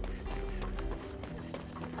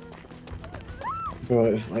 Bro,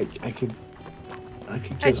 if like I could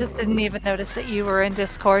get I just didn't even notice that you were in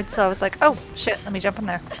Discord, so I was like, oh shit, let me jump in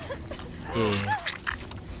there. Yeah.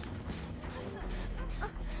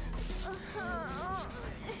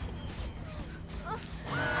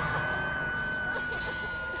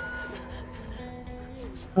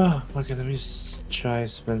 Oh, okay, let me just try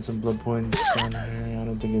spend some blood points on here. I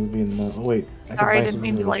don't think it'll be enough. Oh, wait. I Sorry, I didn't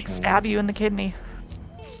mean to like stab you in the kidney.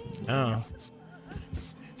 No.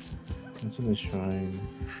 What's in the shrine?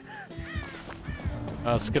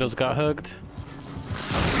 Oh, Skittles got hooked.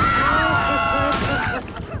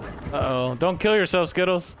 Uh-oh. Don't kill yourself,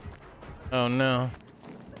 Skittles. Oh, no.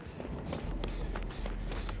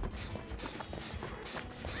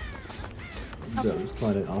 Bro, this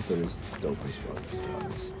planet offer is dope as fuck, to be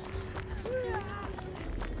honest.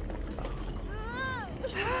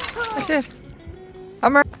 Oh shit.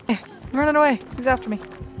 I'm running away. He's after me.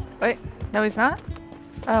 Wait, no he's not?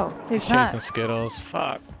 Oh, he's not. Chasing Skittles.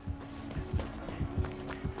 Fuck.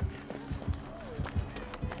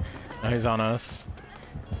 No, he's on us.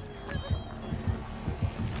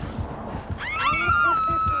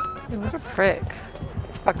 Dude, what a prick.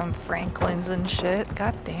 Fucking Franklin's and shit.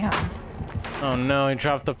 God damn. Oh no, he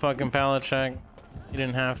dropped the fucking pallet check. He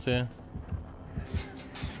didn't have to.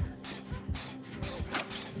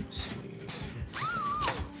 Let's see.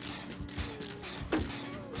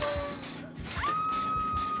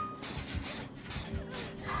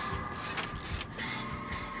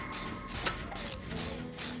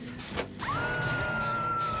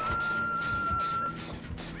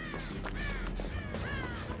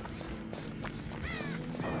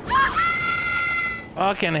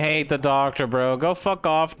 Fucking hate the doctor, bro. Go fuck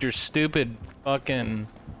off with your stupid fucking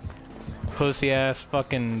pussy ass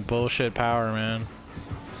fucking bullshit power, man.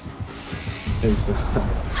 It's,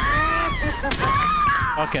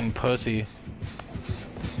 Fucking pussy.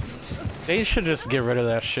 They should just get rid of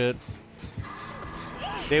that shit.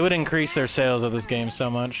 They would increase their sales of this game so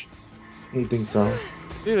much. you think so?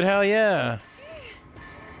 Dude, hell yeah.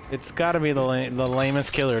 It's gotta be the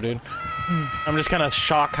lamest killer, dude. I'm just gonna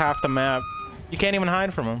shock half the map. You can't even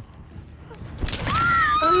hide from him.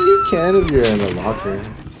 You can if you're in a locker,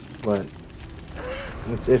 but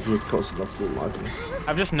it's if you're close enough to the locker.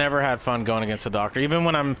 I've just never had fun going against the doctor, even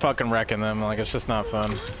when I'm fucking wrecking them. Like, it's just not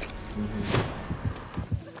fun.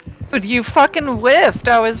 Dude, you fucking whiffed.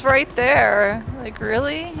 I was right there. Like,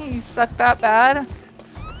 really? You suck that bad?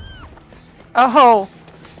 Oh.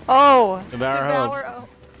 Oh. Devour hope. Oh.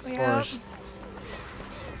 Of Yeah. course.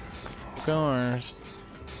 Of course.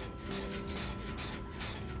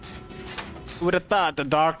 Who would have thought the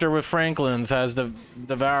doctor with Franklin's has the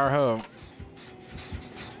Devour Hope?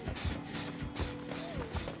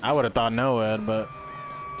 I would have thought NOED, but...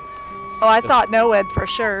 Oh, I thought NOED for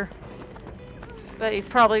sure. But he's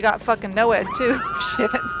probably got fucking NOED too.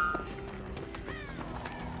 Shit.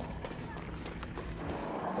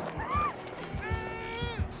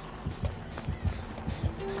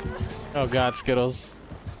 Oh god, Skittles.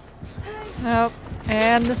 Nope.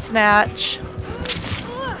 And the snatch.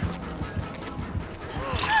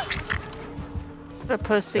 What a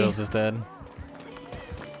pussy. Skittles is dead.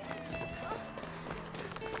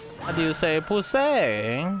 How do you say pussy?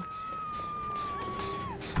 I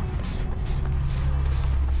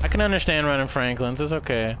can understand running Franklin's, it's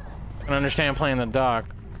okay. can understand playing the doc.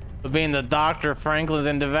 But being the Dr. Franklin's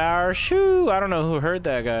and Devour, shoo, I don't know who hurt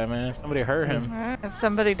that guy, man. Somebody hurt him.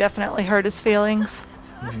 Somebody definitely hurt his feelings.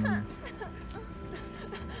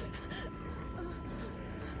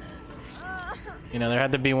 You know, there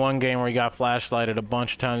had to be one game where he got flashlighted a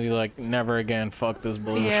bunch of times. He's like, never again, fuck this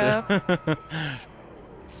bullshit. Yeah.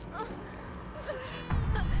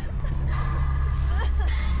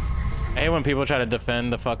 I hate when people try to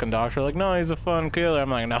defend the fucking doctor, like, no, he's a fun killer.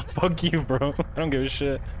 I'm like, no, fuck you, bro. I don't give a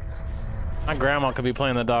shit. My grandma could be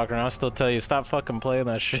playing the doctor, and I'll still tell you, stop fucking playing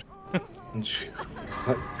that shit.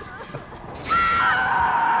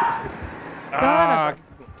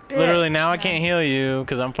 Literally, now I can't heal you,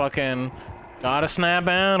 because I'm fucking gotta snap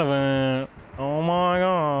out of it. Oh my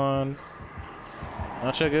god.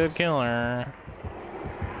 Such a good killer.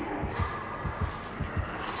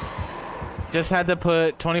 Just had to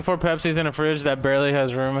put 24 Pepsis in a fridge that barely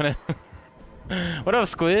has room in it. What up,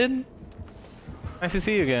 Squid? Nice to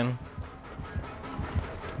see you again.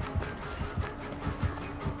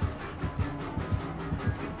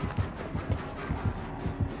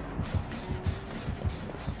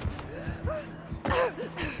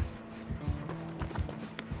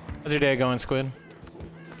 How's your day going, Squid?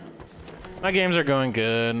 My games are going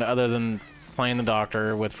good, other than playing the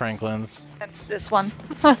doctor with Franklin's. And this one.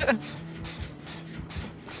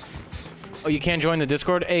 Oh, you can't join the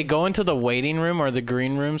Discord? Hey, go into the waiting room or the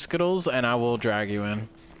green room, Skittles, and I will drag you in.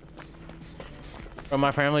 But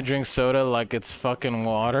my family drinks soda like it's fucking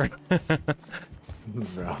water.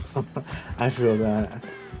 Bro, I feel that.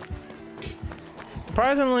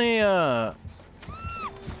 Surprisingly,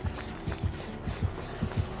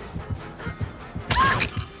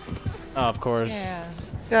 Oh, of course. Yeah.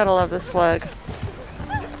 Gotta love the slug.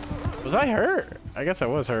 Was I hurt? I guess I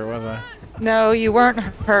was hurt, was I? No, you weren't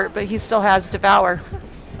hurt, but he still has Devour.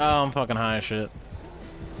 Oh, I'm fucking high as shit.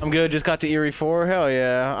 I'm good, just got to Eerie 4. Hell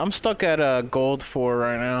yeah. I'm stuck at Gold 4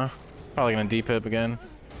 right now. Probably gonna D-pip again.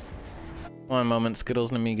 One moment,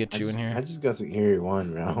 Skittles, let me get you in here. I just got to Eerie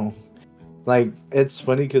 1, bro. Like, it's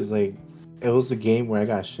funny because, like, it was the game where I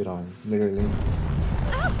got shit on, literally.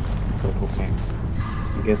 But okay.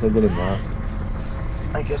 I guess I did it well.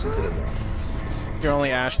 I guess I did it well. You're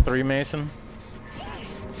only Ash 3, Mason?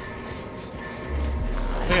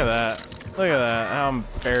 Look at that. Look at that. How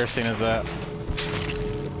embarrassing is that?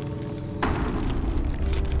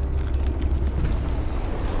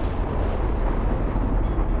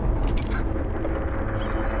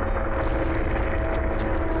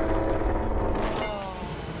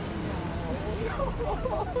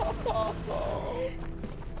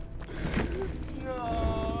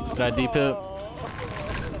 Did I D-pip?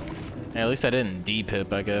 Yeah, at least I didn't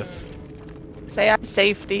D-pip, I guess. Say I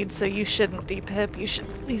safetied, so you shouldn't D-pip. You should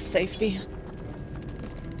at least safety.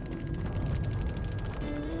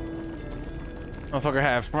 Motherfucker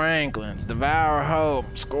had Franklin's, Devour Hope,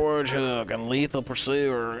 Scourge Hook, and Lethal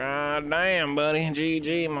Pursuer. God damn, buddy.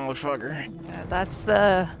 GG, motherfucker. Yeah, that's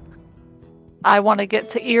the... I want to get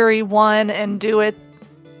to Eerie 1 and do it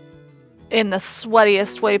in the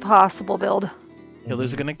sweatiest way possible build.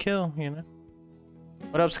 Killer's gonna kill, you know?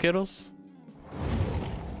 What up, Skittles?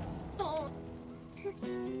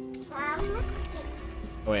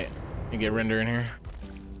 Wait, you get Render in here.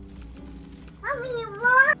 Are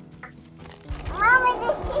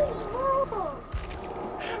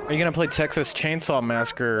you gonna play Texas Chainsaw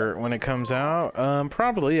Massacre when it comes out?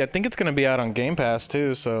 Probably. I think it's gonna be out on Game Pass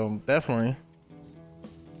too, so definitely.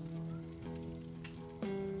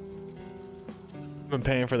 I've been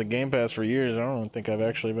paying for the Game Pass for years. I don't think I've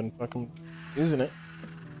actually been fucking using it.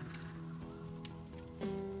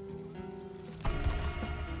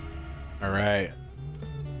 All right.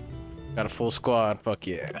 Got a full squad. Fuck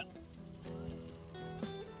yeah.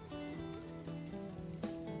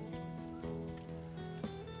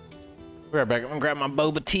 Be right back. I'm gonna grab my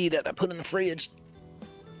boba tea that I put in the fridge.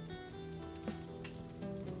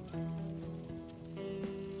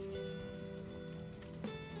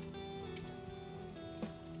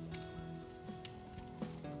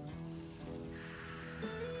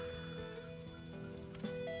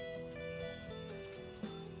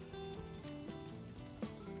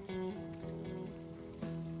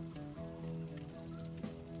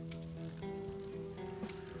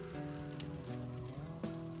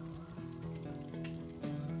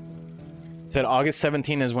 Said August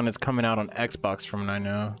 17 is when it's coming out on Xbox from what I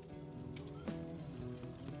know.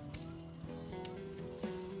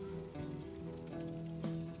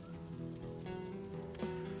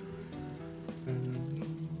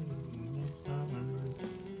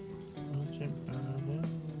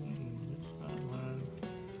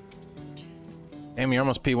 Damn, you're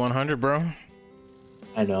almost P100, bro.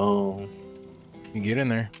 I know. You get in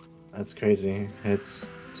there. That's crazy. It's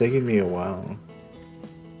taking me a while,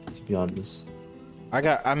 to be honest.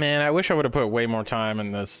 I mean, I wish I would have put way more time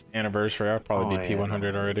in this anniversary. I'd probably be yeah,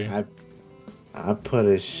 P100 already. I put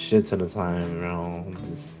a shit ton of time, bro.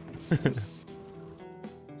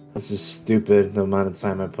 That's just stupid, the amount of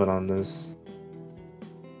time I put on this.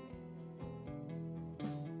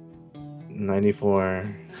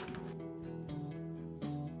 94.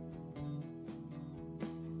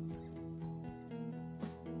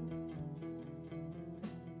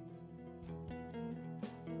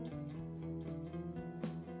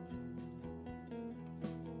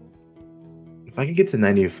 If I could get to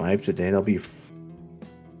 95 today, that'll be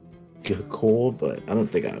cool, but I don't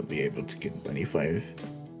think I'll be able to get 95,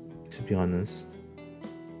 to be honest.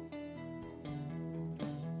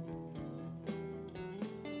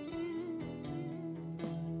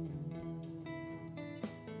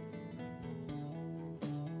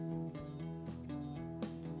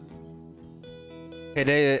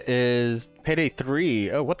 Payday is Payday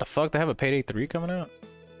 3. Oh, what the fuck? They have a Payday 3 coming out?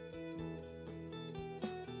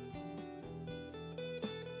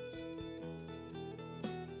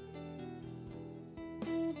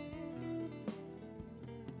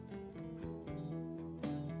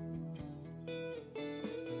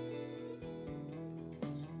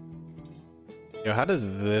 Yo, how does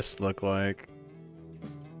this look like?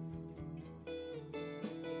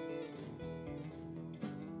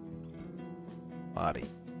 Body.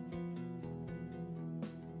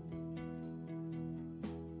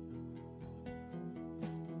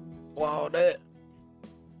 Wow, that.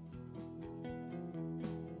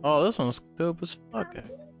 Oh, this one's dope as fuck.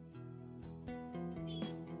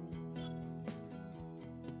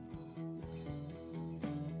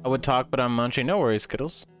 I would talk, but I'm munching. No worries,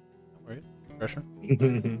 Skittles. No worries. Pressure.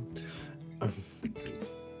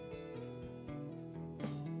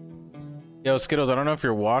 Yo, Skittles, I don't know if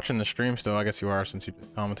you're watching the stream still. I guess you are since you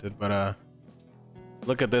just commented, but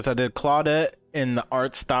look at this. I did Claudette in the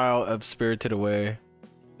art style of Spirited Away.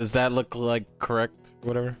 Does that look like correct?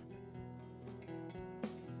 Whatever.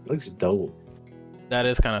 Looks dope. That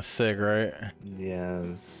is kind of sick, right?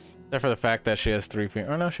 Yes. Except for the fact that she has 3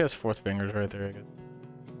 fingers. Oh no, she has 4 fingers right there, I guess.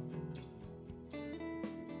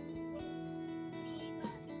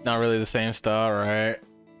 Not really the same style, right?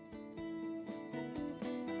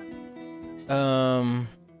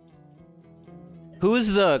 Who's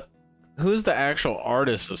the actual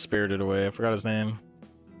artist of Spirited Away? I forgot his name.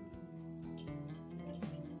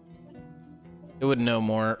 It would know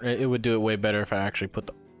more. It would do it way better if I actually put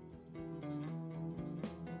the.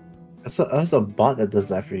 That's a bot that does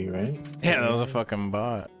that for you, right? Yeah, that was a fucking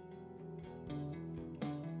bot.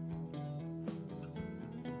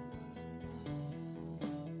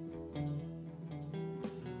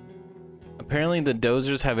 Apparently the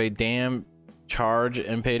dozers have a damn charge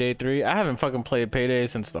in Payday 3. I haven't fucking played Payday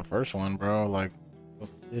since the first one, bro. Like,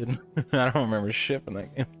 I don't remember shit from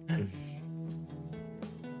that game.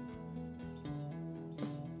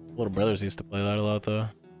 Little brothers used to play that a lot, though.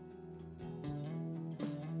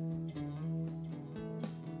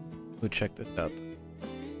 Ooh, check this out.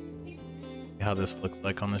 See how this looks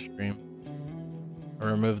like on the stream. I'll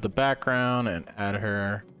remove the background and add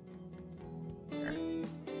her.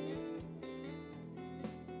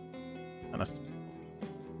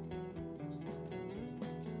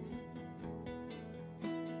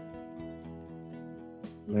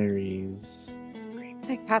 Larry's.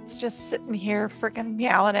 The cat's just sitting here freaking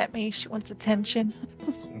meowing at me. She wants attention.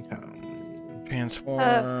 Transform.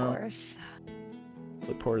 Of course.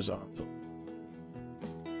 Flip horizontal.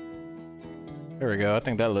 There we go. I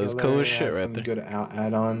think that looks cool as shit right there. Good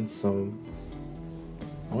add-on. So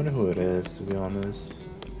I wonder who it is, to be honest.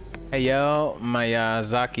 Hey yo,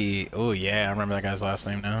 Miyazaki. Oh yeah, I remember that guy's last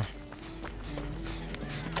name now.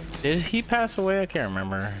 Did he pass away? I can't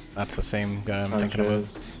remember. That's the same guy I'm thinking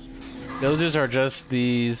of. Those are just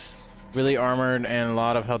these really armored and a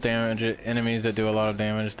lot of health damage enemies that do a lot of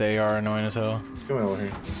damage. They are annoying as hell. Come on over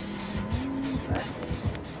here.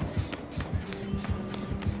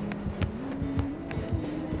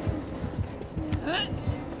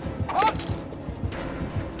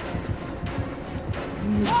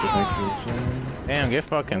 Damn, get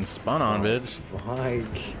fucking spun on, bitch.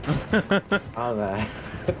 Fuck. Saw that.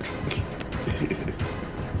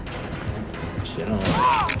 Shit on.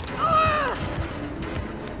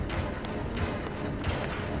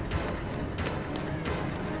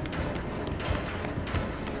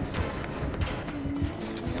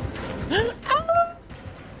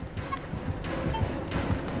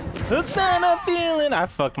 It's not a feeling. I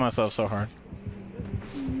fucked myself so hard.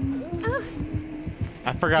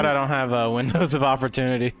 I forgot I don't have windows of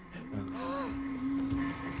opportunity.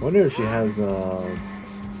 I wonder if she has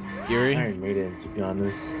Eerie? Iron Maiden, to be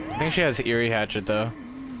honest. I think she has Eerie Hatchet though.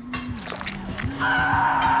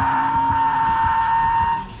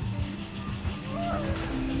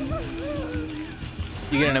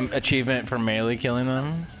 You get an achievement for melee killing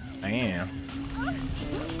them? Damn.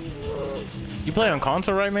 You play on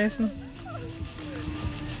console, right, Mason?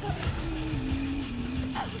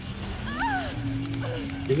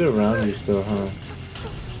 She's around you still, huh?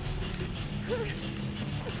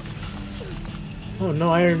 Oh, no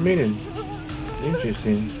Iron Maiden.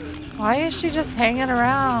 Interesting. Why is she just hanging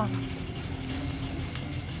around?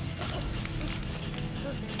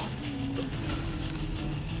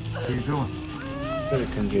 What are you doing? Better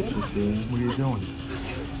come get you, too. What are you doing?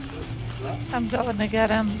 I'm going to get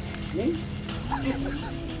him.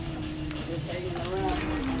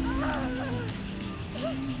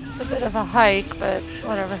 It's a bit of a hike, but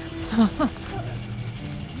whatever.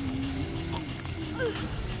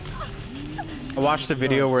 I watched a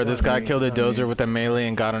video where this guy killed a dozer with a melee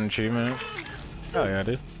and got an achievement. Oh yeah,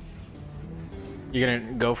 dude. You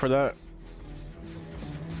gonna go for that?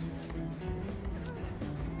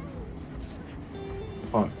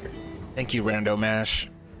 Fuck. Thank you, Rando Mash.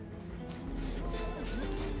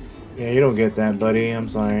 Yeah, you don't get that, buddy. I'm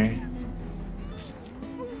sorry.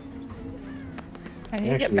 I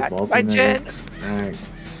need to get Actually, back to Bolton my there. gin. Alright.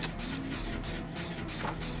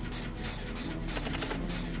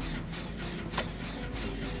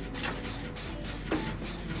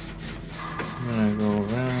 I'm gonna go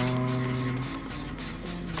around.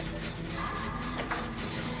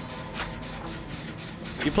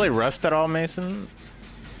 You play Rust at all, Mason?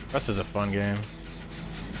 Rust is a fun game.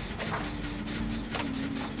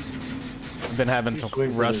 I've been having some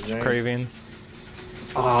swing for Rust this, right? cravings.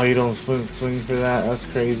 Oh, you don't swing for that? That's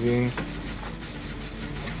crazy. I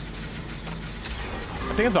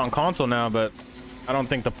think it's on console now, but I don't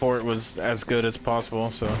think the port was as good as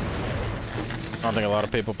possible, so I don't think a lot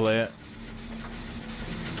of people play it.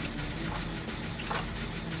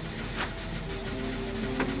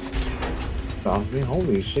 Off me?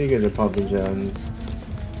 Holy shit, you get the puppy gens.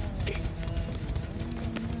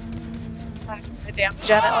 The damn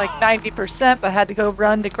gen at like 90%, but had to go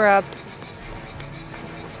run to grab.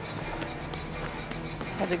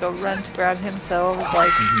 Had to go run to grab him, so I was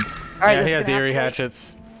like, all right. Yeah, he that's has gonna Eerie have to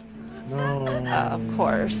Hatchets. No. wait. Of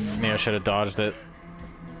course. Yeah, I should have dodged it.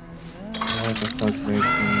 What the fuck makes me?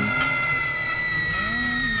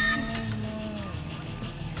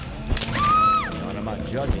 You know, and I'm not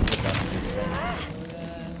judging you, but I'm just saying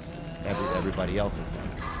everybody else is going.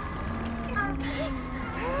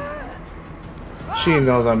 She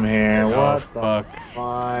knows I'm here. Oh, What the fuck.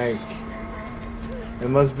 fuck? It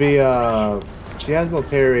must be, she has no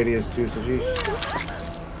terror radius too, so she...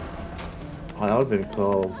 Oh, that would've been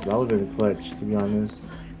close. That would've been clutch, to be honest.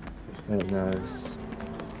 That was...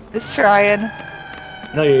 Just trying.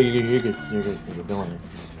 No, you're good. You're good. Don't worry.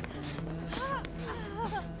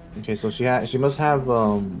 Okay, so she must have,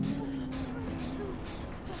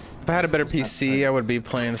 If I had a better PC, I would be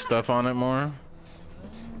playing stuff on it more.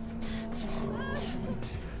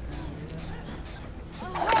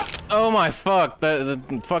 Oh my fuck! The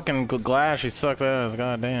fucking glass, she sucks ass.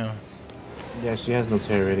 God damn. Yeah, she has no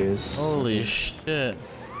terror radius. Holy shit.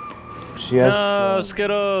 She has... No,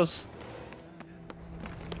 Skittles!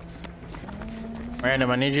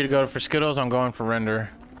 Random, I need you to go for Skittles. I'm going for Render.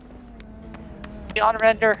 Be on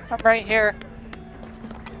render. I'm right here.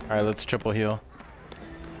 Alright, let's triple heal.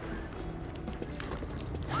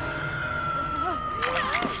 Yeah,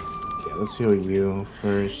 let's heal you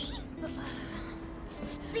first.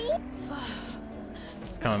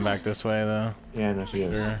 It's coming back this way though. Yeah, no, she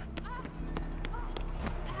is. Sure.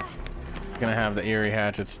 Gonna have the Eerie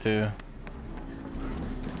Hatchets too.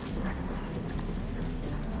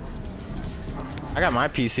 I got my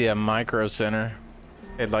PC at Micro Center.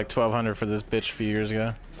 Paid like $1,200 for this bitch a few years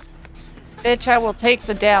ago. Bitch, I will take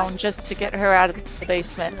the down just to get her out of the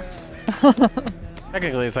basement.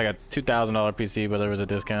 Technically, it's like a $2,000 PC, but there was a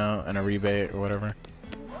discount and a rebate or whatever.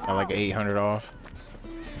 Got like $800 off.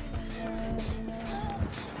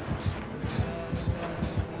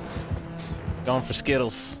 Going for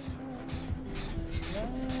Skittles.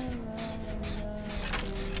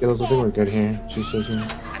 Skittles, I think we're good here. She's switching.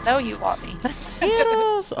 I know you want me.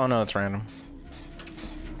 Skittles! Oh no, it's random.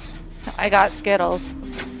 I got Skittles.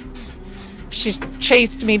 She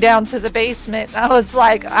chased me down to the basement. And I was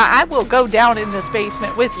like, I will go down in this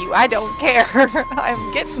basement with you. I don't care.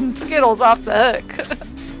 I'm getting Skittles off the hook.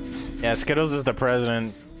 Yeah, Skittles is the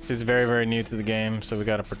president. She's very, very new to the game, so we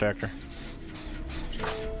gotta protect her.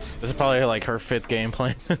 This is probably like her 5th game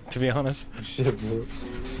playing, to be honest. Shit, bro.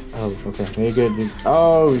 Oh, okay. You're good.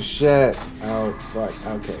 Oh, shit. Oh, fuck.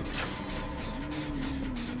 Okay.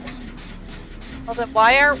 Well, then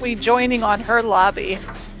why aren't we joining on her lobby?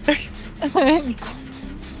 That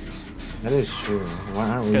is true. Why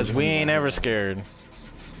aren't we? Because we ain't ever scared.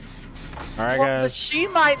 All right, Well, guys. she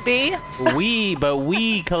might be. But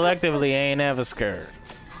we collectively ain't ever scared.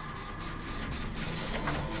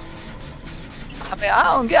 I mean, I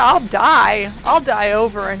don't get. I'll die. I'll die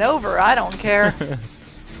over and over. I don't care.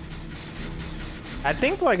 I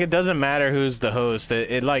think like it doesn't matter who's the host.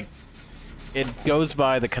 It like it goes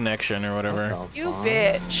by the connection or whatever. You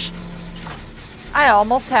bitch. I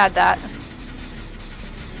almost had that.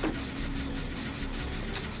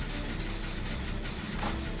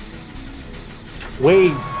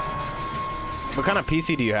 Wait. What kind of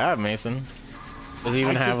PC do you have, Mason? Does he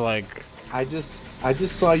even have like? I just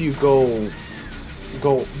saw you go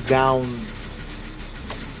down.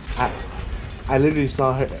 I literally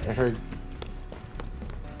saw her.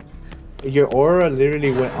 Your aura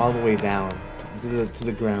literally went all the way down to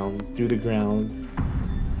the ground, through the ground.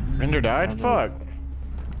 Render died? Fuck.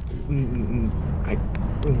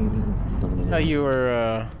 Thought you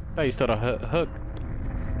were thought you still had a hook.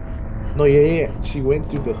 No, yeah. She went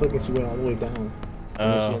through the hook and she went all the way down.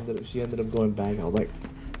 Oh. And she ended up going back. I was like,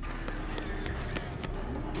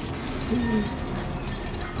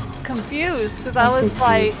 Confused because I was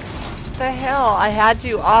like, the hell? I had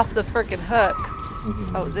you off the freaking hook.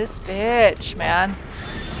 Oh, this bitch, man.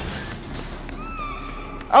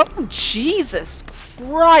 Oh, Jesus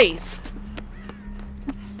Christ.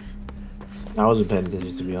 I wasn't paying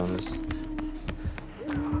attention, to be honest.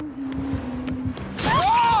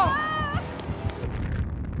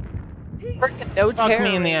 Freaking no Fuck terror.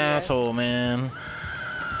 me in the asshole, man.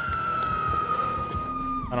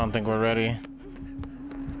 I don't think we're ready.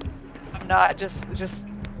 I'm not. Just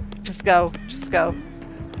go. Just go.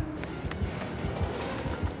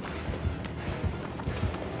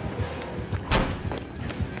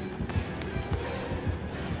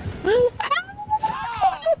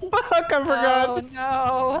 Fuck, I forgot. Oh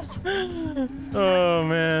no. Oh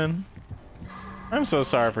man. I'm so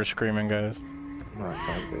sorry for screaming, guys. No, it's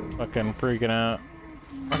all good. Fucking freaking out.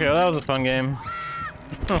 Okay, well, that was a fun game.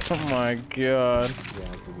 Oh my god. Yeah, to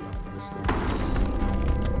be honest.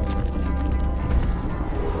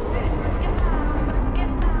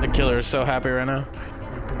 The killer is so happy right now. Oh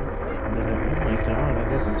my god, I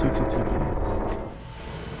got the 222 games.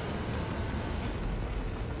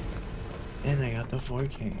 And I got the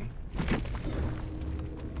 4K.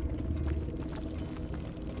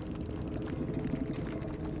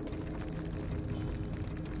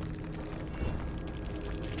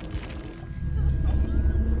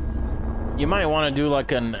 You might want to do like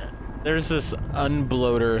there's this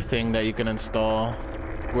unbloater thing that you can install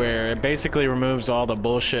where it basically removes all the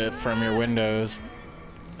bullshit from your Windows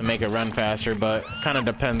to make it run faster, but kind of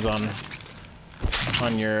depends on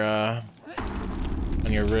your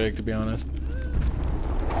rig, to be honest.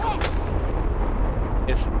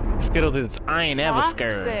 It's Skittle dudes. I ain't ever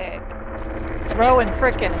scared. Throwing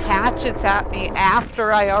frickin' hatchets at me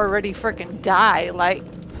after I already frickin' die. Like,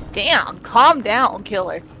 damn, calm down,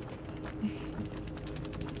 killer.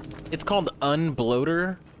 It's called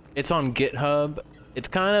Unbloater. It's on GitHub. It's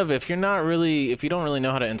kind of, if you don't really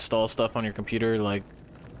know how to install stuff on your computer, like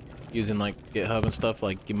using like GitHub and stuff,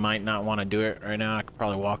 like you might not want to do it right now. I could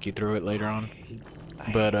probably walk you through it later on.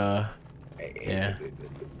 But yeah.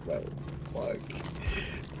 Fuck.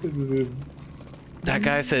 That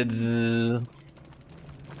guy said zzz.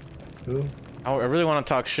 Who? I really want to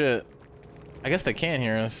talk shit. I guess they can't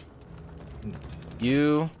hear us.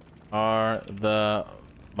 You are the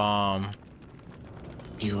bomb.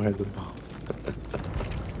 You are the bomb.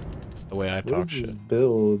 That's the way I What talk is shit. this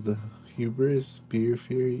build? Hubris, Spear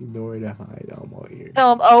Fury, nowhere to hide. I'm all here.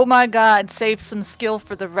 Tell 'em, oh my god, save some skill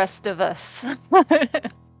for the rest of us.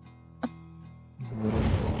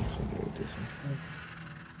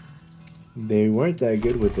 They weren't that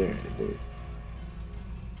good with their.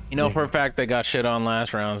 You know for a fact they got shit on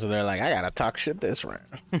last round, so they're like, I gotta talk shit this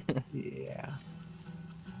round. Yeah.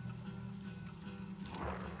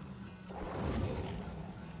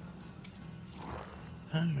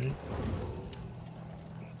 Alright.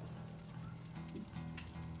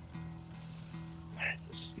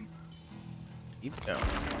 Let's see. Keep going.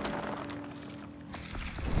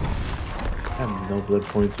 I have no blood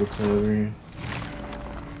points whatsoever.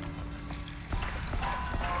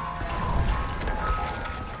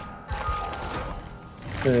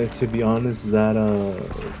 To be honest, that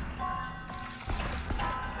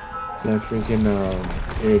That freaking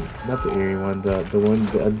not the eerie one, the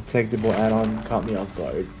undetectable add-on caught me off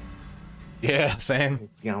guard. Yeah, same.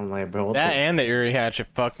 Yeah, I'm like, bro. That and the eerie hatchet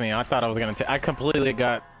fucked me. I thought I was gonna. I completely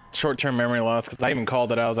got short-term memory loss because I even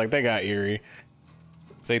called it out. I was like, they got eerie.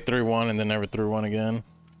 They threw one and then never threw one again.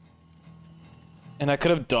 And I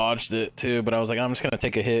could have dodged it too, but I was like, I'm just gonna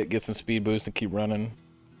take a hit, get some speed boost, and keep running.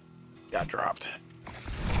 Got dropped.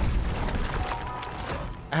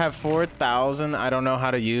 I have 4,000 I don't know how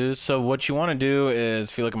to use. So what you want to do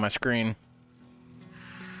is, if you look at my screen,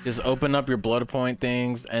 just open up your blood point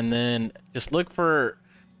things and then just look for,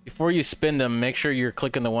 before you spin them, make sure you're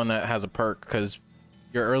clicking the one that has a perk, because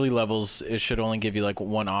your early levels, it should only give you like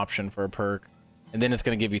one option for a perk. And then it's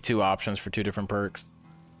going to give you 2 options for 2 different perks.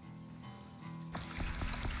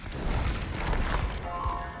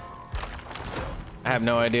 I have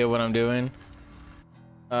no idea what I'm doing.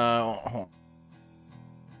 Hold on.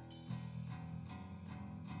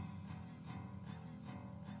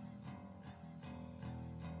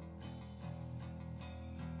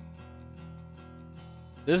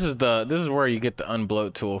 This is where you get the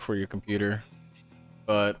unbloat tool for your computer.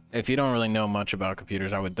 But if you don't really know much about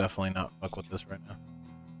computers, I would definitely not fuck with this right now.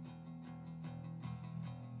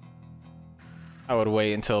 I would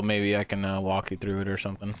wait until maybe I can walk you through it or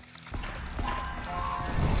something.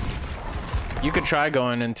 You could try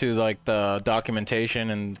going into like the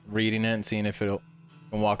documentation and reading it and seeing if you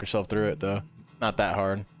can walk yourself through it though. Not that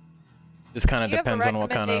hard. Just kind of depends on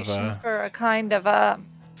what kind of for a kind of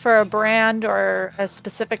for a brand or a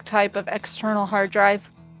specific type of external hard drive.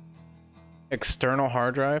 External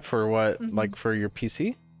hard drive for what? Mm-hmm. Like for your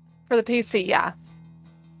PC? For the PC, yeah.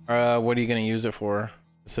 What are you gonna use it for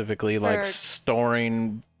specifically? Like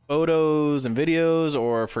storing photos and videos,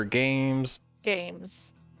 or for games?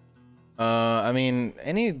 Games. I mean,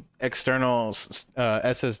 any external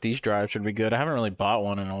SSD drive should be good. I haven't really bought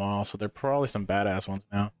one in a while, so there are probably some badass ones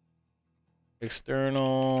now.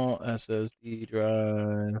 External SSD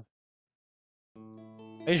drive.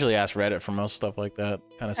 I usually ask Reddit for most stuff like that.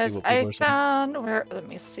 Kind of see what people are saying. Let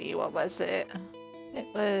me see, what was it? It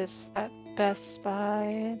was at Best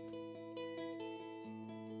Buy.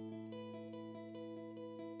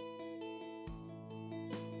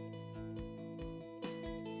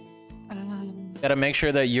 Gotta make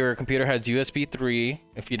sure that your computer has USB 3.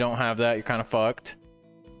 If you don't have that, you're kind of fucked.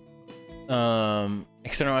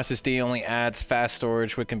 External SSD only adds fast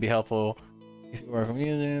storage, which can be helpful if you are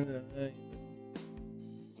using.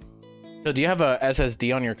 So do you have a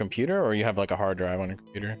SSD on your computer, or you have like a hard drive on your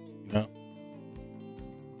computer? No.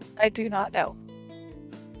 I do not know.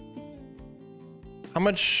 How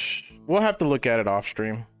much? We'll have to look at it off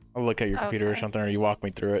stream. I'll look at your computer or something, or you walk me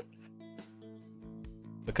through it.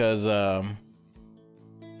 Because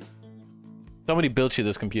somebody built you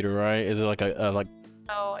this computer, right? Is it like a like?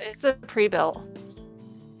 Oh, it's a pre-built.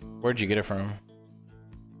 Where'd you get it from?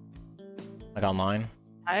 Like online?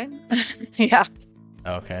 Yeah.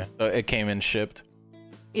 Okay, so it came in shipped.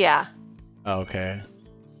 Yeah. Okay.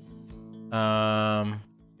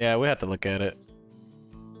 Yeah, we have to look at it.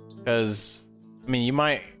 Because I mean, you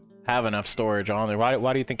might have enough storage on there.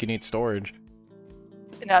 Why do you think you need storage?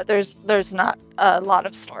 No, there's not a lot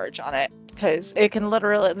of storage on it, because it can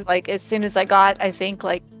literally, like, as soon as I got, I think,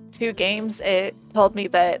 like 2 games, it told me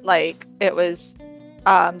that like it was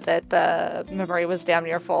that the memory was damn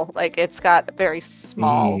near full. Like, it's got a very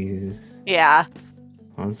small. Jeez. Yeah.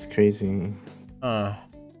 Oh, that's crazy.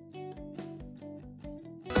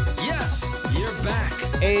 Yes, you're back.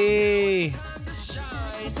 Hey.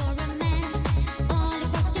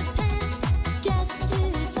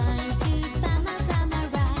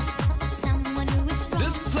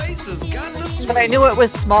 But I knew it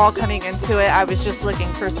was small coming into it. I was just looking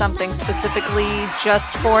for something specifically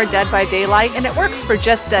just for Dead by Daylight, and it works for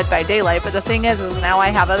just Dead by Daylight, but the thing is now I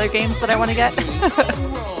have other games that I want to get.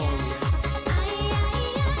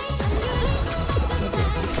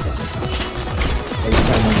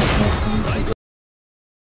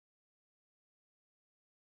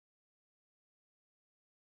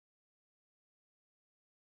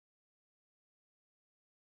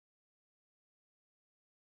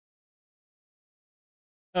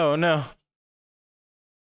 Oh no.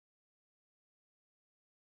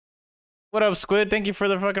 What up, Squid? Thank you for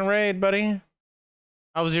the fucking raid, buddy.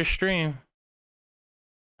 How was your stream?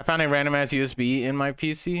 I found a random ass USB in my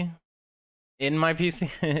PC. In my PC?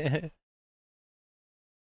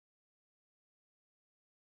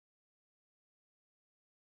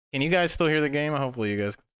 Can you guys still hear the game? Hopefully you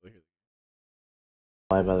guys can still hear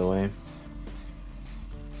the game. By the way.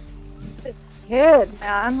 Kid,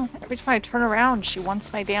 man. Every time I turn around, she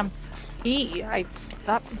wants my damn key. I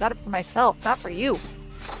got it for myself, not for you.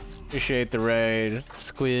 Appreciate the raid,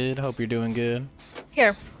 Squid. Hope you're doing good.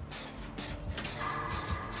 Here.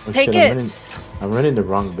 Oh, Take shit, it. I'm running the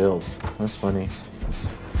wrong build. That's funny.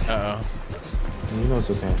 Uh oh. You know it's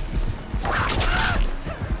okay.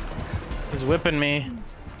 He's whipping me.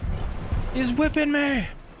 He's whipping me.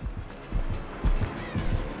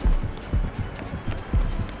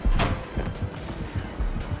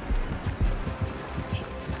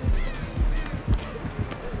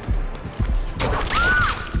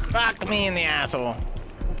 Fuck me in the asshole.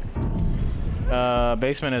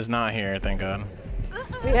 Basement is not here, thank God.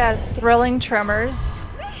 He has thrilling tremors.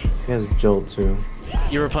 He has Jolt too.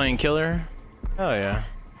 You were playing killer? Oh yeah.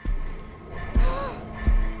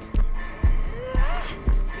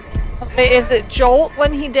 Wait, is it Jolt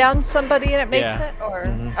when he downs somebody and it makes Yeah. it? Or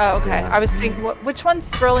oh, okay. Yeah. I was thinking, which one's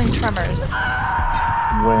thrilling tremors?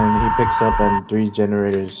 When he picks up and 3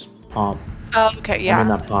 generators pop. Oh, okay, yeah. I mean,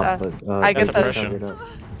 not pop, but I get those. depression. it up.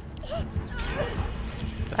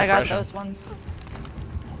 I got Depression. those ones.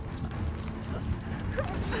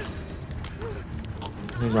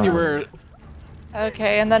 He's on You were.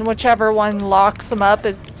 Okay, and then whichever one locks them up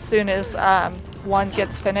as soon as one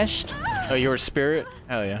gets finished. Oh, you were spirit?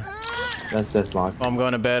 Hell yeah. That's Deathlock. Well, I'm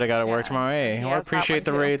going to bed. I gotta work tomorrow. Hey, He well, I has that appreciate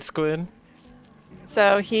the one, too. raid, Squid.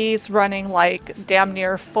 So he's running like damn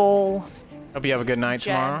near full. Hope you have a good night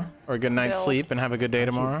Gen tomorrow, or a good night's build. sleep, and have a good day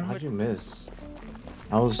tomorrow. How'd you miss?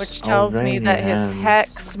 Which I was tells me raining that your his hands.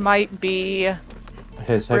 hex might be.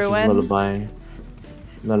 His hex ruin. is lullaby.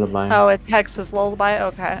 Lullaby. Oh, it's Hex's lullaby.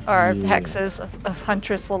 Okay, or Yeah. Hex's of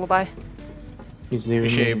Huntress lullaby. He's leaving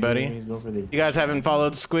Appreciate me, it, buddy. he's going for the- You guys haven't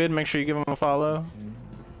followed Squid? Make sure you give him a follow.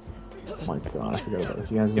 Oh my god, I forgot about it.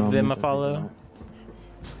 He has Give them zombies, a I follow. forgot.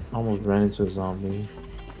 I almost ran into a zombie.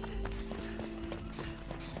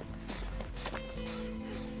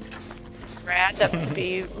 Random to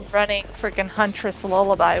be running freaking Huntress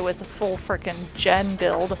lullaby with a full freaking gen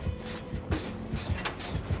build.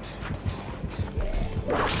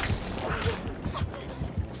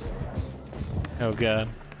 Oh god.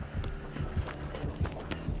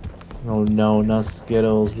 Oh no, not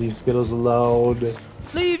Skittles. Leave Skittles alone.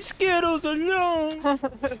 Leave Skittles alone.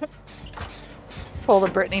 Pull the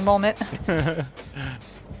Britney moment.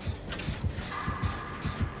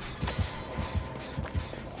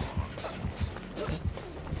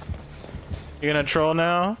 You gonna troll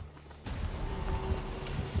now?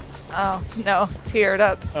 Oh no, teared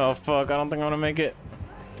up. Oh fuck, I don't think I'm gonna make it.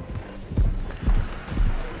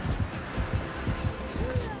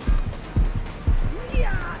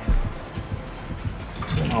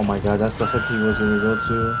 Oh my god, that's the hook he was gonna go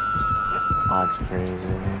to. Oh, that's crazy,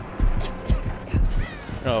 man.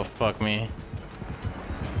 Oh fuck me.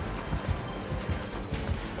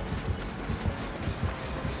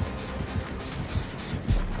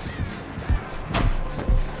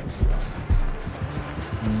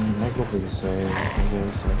 Might go for the save, I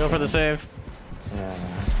guess. Go for the save. Yeah.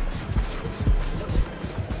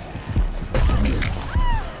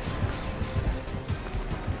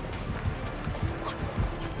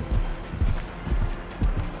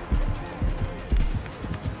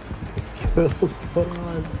 Skittles, hold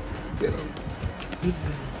on. Skittles.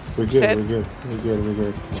 We're good, Good. we're good, we're good, we're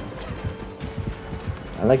good.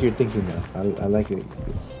 I like your thinking though. I like it.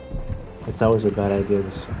 It's always a bad idea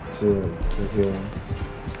to heal.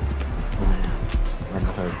 I'm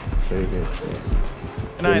hurt. Very good.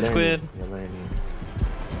 Good night, Squid. You're learning.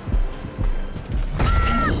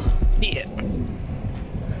 Yeah.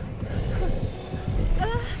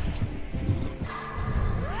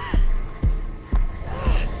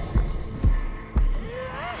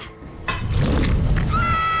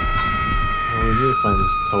 Oh, we need to find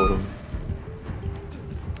this totem.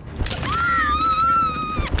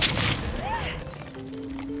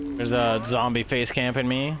 There's a zombie face camping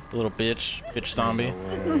me. A little bitch. Bitch zombie.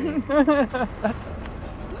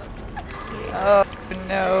 Oh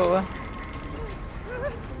no.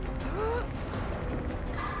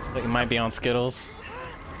 Like it might be on Skittles.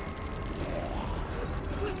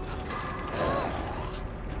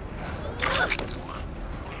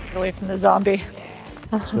 Get away from the zombie.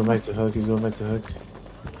 He's going back to hook. He's going back to hook.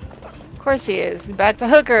 Of course he is. Back to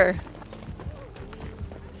Hooker.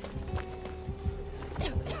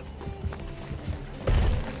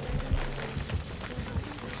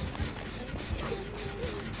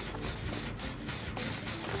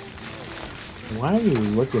 Why are you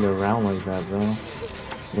looking around like that, bro?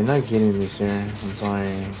 You're not getting me, sir. I'm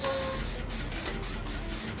sorry.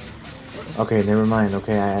 Okay, never mind.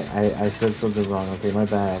 Okay, I said something wrong. Okay, my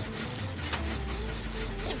bad.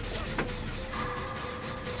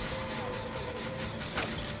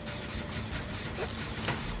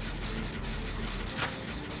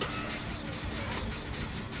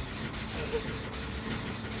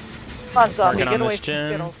 Come on, zombie, Working on get away this from gen.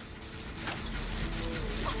 Skittles.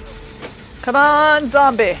 Come on,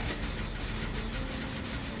 zombie.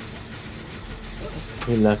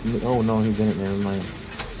 He left me. Oh no, he didn't. Never mind.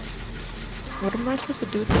 What am I supposed to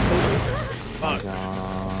do with the baby? Fuck.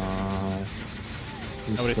 God.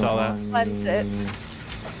 He's Nobody so saw that. on Cleanse it. me.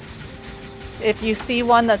 If you see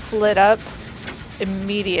one that's lit up,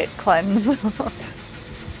 immediate cleanse. I'm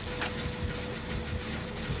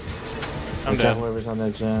Watch out dead. whoever's on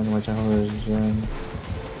that gen. Watch out whoever's gen.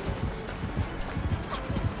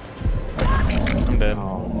 I'm dead.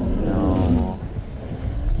 Oh no.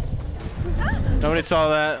 Nobody saw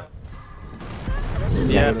that.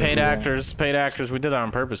 Yeah, Yeah, paid yeah. actors. Paid actors. We did that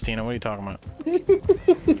on purpose, Tina. What are you talking about?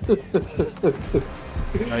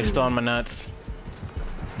 Oh, he's still on my nuts.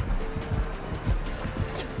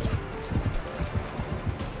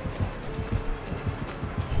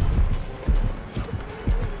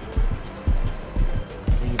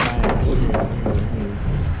 Where you buying?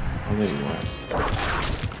 Oh, there you are.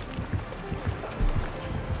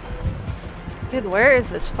 Dude, where is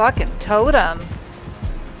this fucking totem?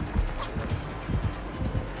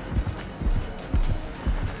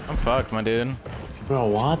 I'm fucked, my dude. Bro,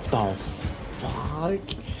 what the fuck?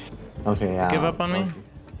 Okay, yeah. Give up on me?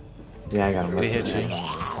 Yeah, I got him. Did he hit you?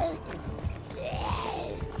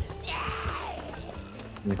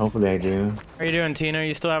 I mean, hopefully I do. How are you doing, Tina? Are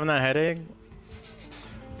you still having that headache?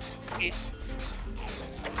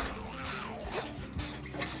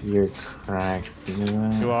 You're cracked. You know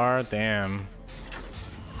that? You are? Damn.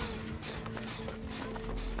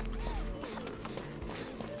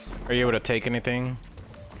 Are you able to take anything?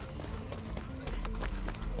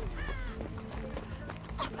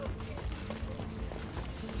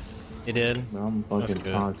 You did? Bro, I'm That's fucking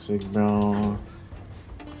good. toxic, bro.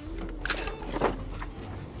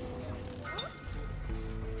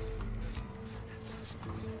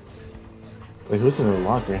 Wait, who's in the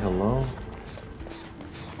locker? Hello?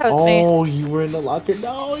 That was me. Oh, you were in the locker?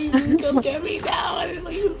 No, he's gonna come get me now. I didn't know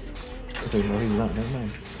you. Okay, no, he's not. Never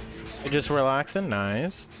mind. You're just relaxing?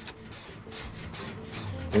 Nice.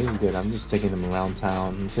 This is good. I'm just taking him around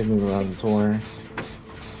town. I'm taking him around the tour.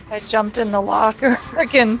 I jumped in the locker,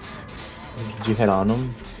 freaking Did you head on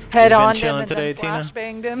him? head been on him chilling and today, then Tina?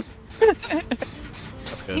 flashbanged him.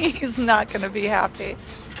 That's good. He's not gonna be happy.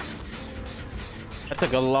 I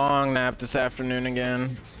took a long nap this afternoon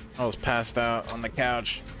again. I was passed out on the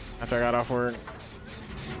couch after I got off work.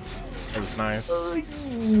 It was nice. I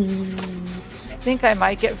think I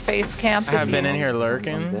might get face camped. I have been in here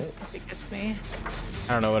lurking. If it gets me.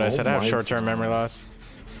 I don't know what I Oh said. I have my short-term memory loss.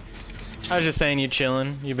 I was just saying you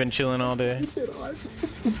chilling. You've been chilling all day.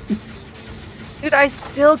 Dude, I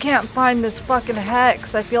still can't find this fucking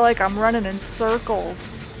hex. I feel like I'm running in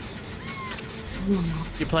circles.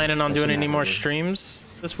 You planning on doing Doesn't any more matter. streams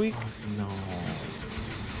this week? No.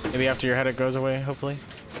 Maybe after your headache goes away, hopefully.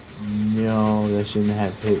 No, that shouldn't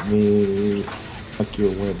have hit me. Fuck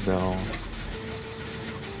your whip, bro.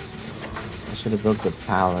 I should have broke the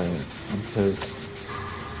pallet. I'm pissed.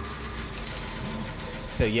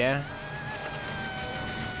 So, yeah.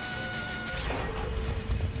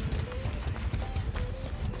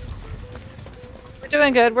 We're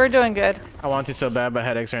doing good. We're doing good. I want to so bad, but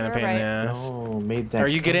headaches are in the pain in the Alright. ass. No, made that. Are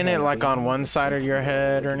you getting it comeback, like on baby. one side of your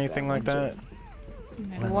head or anything like that?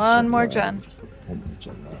 One more gen.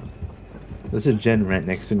 There's a gen rent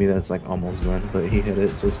next to me that's like almost done, but he hit it,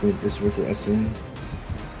 so it's regressing.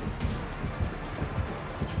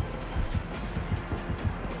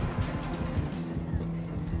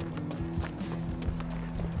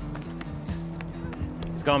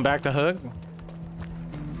 It's going back to hook.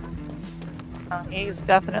 He's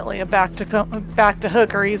definitely a back to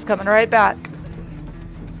hooker. He's coming right back.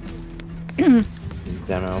 Damn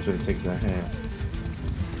it, I was gonna take that hit.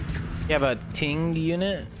 You have a ting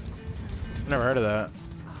unit? I've never heard of that.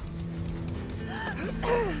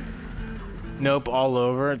 Nope, all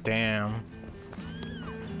over. Damn.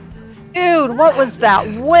 Dude, what was that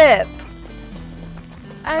whip?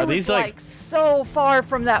 I Are was these, like- so far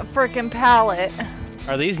from that frickin' pallet.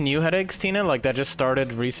 Are these new headaches, Tina? Like that just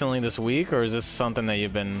started recently this week, or is this something that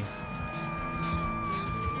you've been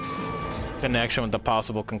connection with the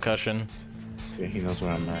possible concussion? Yeah, he knows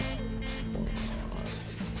where I'm at.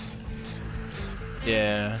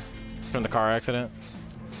 Yeah, from the car accident.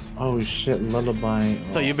 Oh shit, lullaby.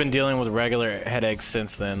 So you've been dealing with regular headaches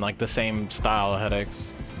since then, like the same style of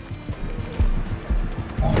headaches.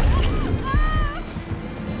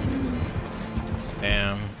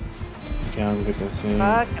 Damn. Yeah, look at this thing.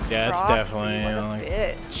 Fucking Yeah, it's Proxy, definitely, what a like-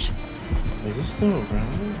 bitch. Is he still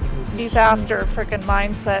around? He's after frickin'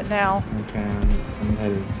 mindset now. Okay, I'm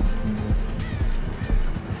heading.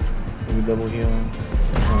 You double heal.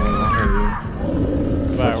 I'll hurt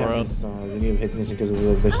you. Bye, Watch out, world. you need to pay attention because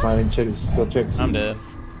of the sliding checks, skill checks. I'm dead.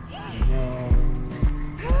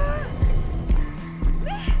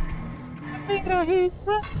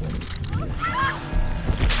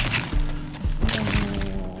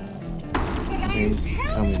 He's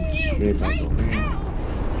coming straight back over here.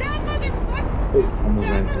 Wait, I'm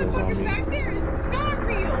gonna run into the zombie.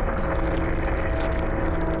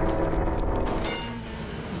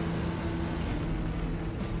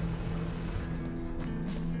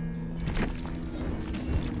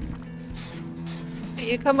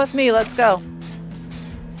 You come with me, let's go.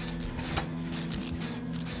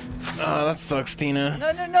 Oh, that sucks, Tina.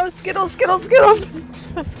 No, Skittles, Skittles, Skittles!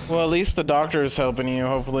 Well, at least the doctor is helping you,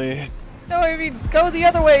 hopefully. No, I mean, go the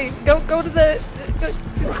other way. Go to the...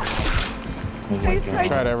 Oh my god.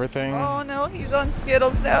 Tried everything. Oh no, he's on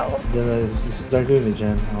Skittles now. Then start doing it,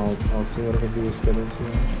 Jen. I'll see what I can do with Skittles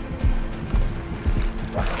here.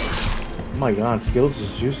 Oh my god, Skittles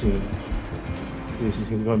is juicy.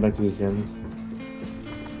 He's going back to his gems.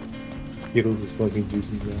 Skittles is fucking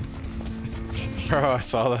juicy, bro. Bro, I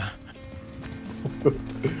saw that.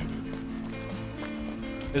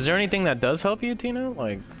 Is there anything that does help you, Tina?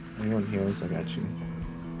 Like, anyone heals, I got you.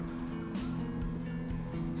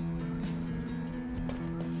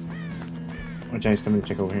 Oh, Johnny's coming to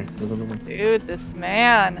check over here. Go. Dude, this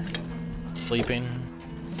man. sleeping.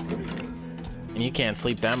 And you can't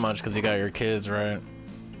sleep that much because you got your kids, right?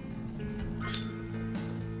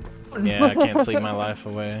 Yeah, I can't sleep my life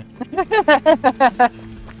away.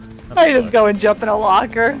 I just go and jump in a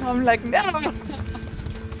locker. I'm like, no.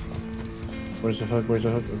 Where's the hook? Where's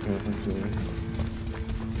the hook? Okay,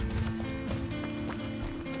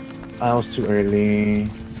 I was too early.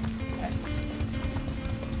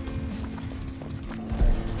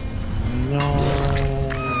 No.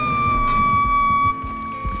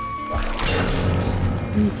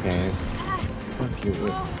 Okay. Fuck you.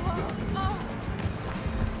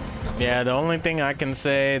 Yeah, the only thing I can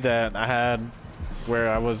say that I had where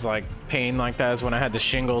I was like pain like that is when I had the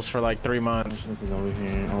shingles for like 3 months.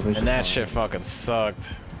 And that shit fucking sucked.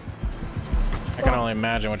 I can only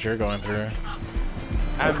imagine what you're going through.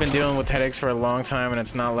 I've been dealing with headaches for a long time and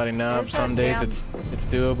it's not letting up. Some days it's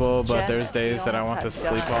doable, but there's days that I want to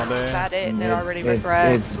sleep all day. That it, and it already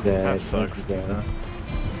regressed. That sucks.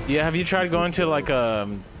 Yeah, have you tried going to like a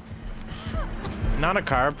not a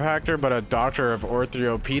chiropractor, but a doctor of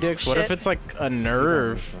orthopedics? What if it's like a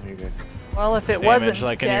nerve? Well, if it damage, wasn't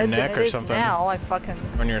like dead, in your neck then or it is something. now, I fucking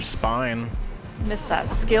On your spine. missed that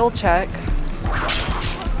skill check.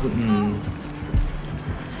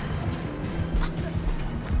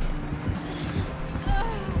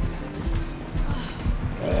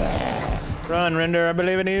 Run, Render, I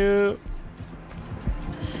believe in you.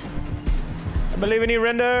 I believe in you,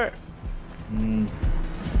 Render.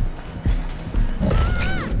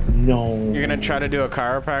 No. You're gonna try to do a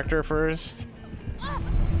chiropractor first?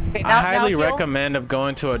 Okay, I highly heal, recommend of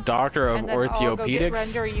going to a doctor of and then I'll go get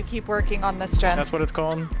orthopedics. Render, you keep working on this, Jen. That's what it's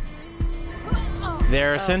called.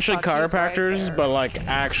 They're essentially chiropractors, but like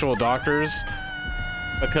actual doctors.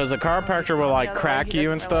 Because a chiropractor will like crack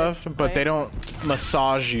you and stuff, but they don't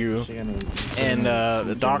massage you. And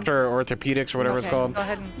the doctor orthopedics or whatever it's called,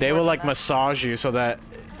 they will like massage you so that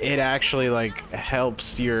it actually like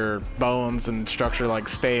helps your bones and structure like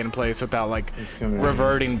stay in place without like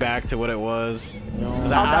reverting back to what it was.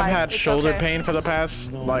 'Cause I've had shoulder pain for the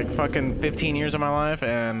past like fucking 15 years of my life,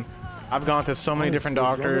 and I've gone to so many different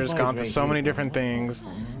doctors, gone to so many different things.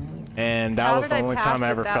 And that was the only time I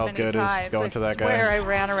ever felt good is going to that I swear guy. I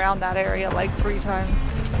ran around that area like 3 times.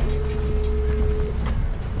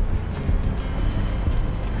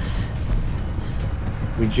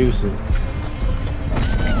 We juicing.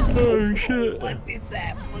 Oh shit. What is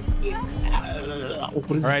that?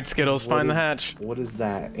 Alright, Skittles, find the hatch. What is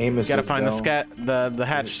that? Amos. You gotta find the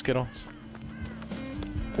hatch, Skittles.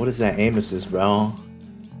 What is that Amos's, bro?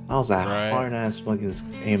 That was that Right. hard ass fucking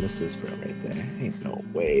Amos's, bro, right there. Ain't no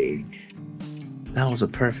way. That was a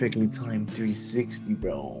perfectly timed 360,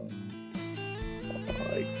 bro.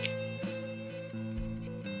 Like,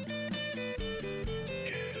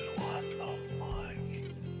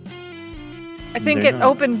 I think They're it not-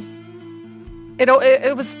 opened.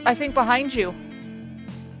 It was, I think, behind you.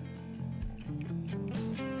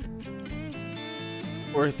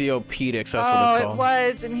 Orthopedics, that's oh, what it's it called.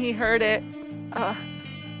 was, and he heard it.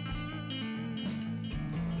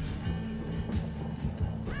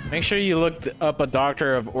 Make sure you look up a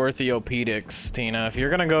doctor of orthopedics, Tina. If you're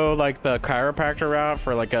gonna go like the chiropractor route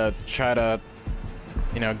for like a try to,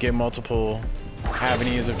 you know, get multiple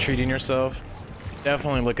avenues of treating yourself,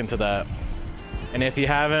 definitely look into that. And if you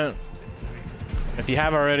haven't, If you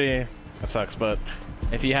have already, that sucks, but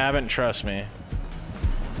if you haven't, trust me.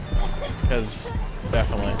 Because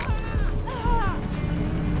definitely.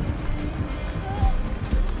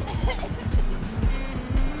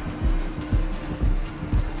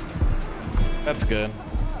 That's good.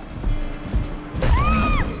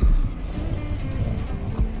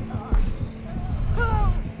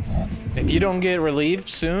 If you don't get relieved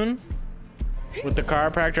soon with the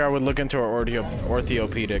chiropractor, I would look into our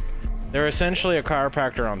orthopedic. They're essentially a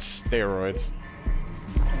chiropractor on steroids.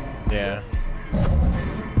 Yeah.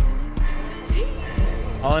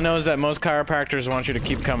 All I know is that most chiropractors want you to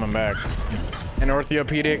keep coming back. And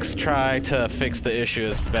orthopedics try to fix the issue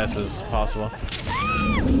as best as possible.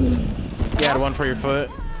 You had one for your foot.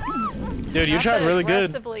 Dude, you tried really good.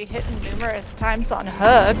 Aggressively hitting numerous times on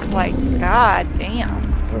hook. Like, god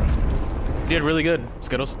damn. You did really good,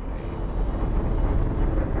 Skittles.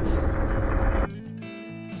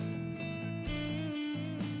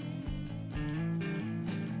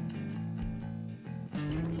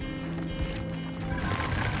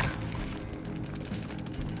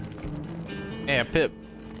 Hey, I pip.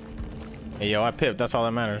 Hey, yo, I pip. That's all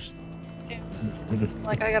that matters.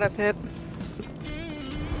 Like, I got a pip.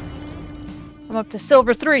 I'm up to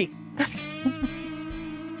silver 3. I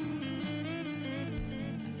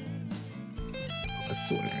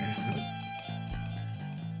swear.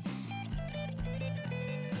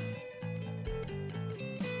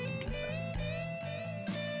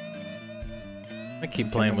 I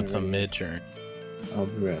keep playing with some mid turn. I'll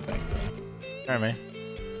be right back, bro. Alright, man.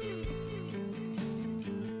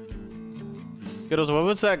 Skittles, what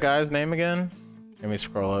was that guy's name again? Let me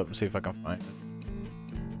scroll up and see if I can find it.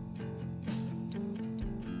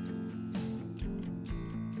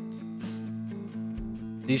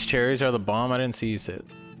 These cherries are the bomb. I didn't see you sit.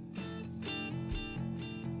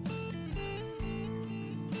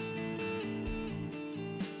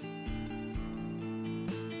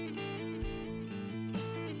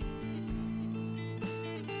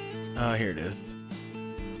 Oh, here it is.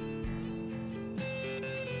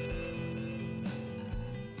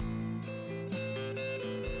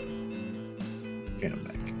 Get him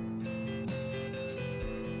back.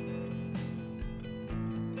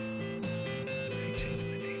 Change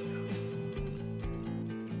my name now.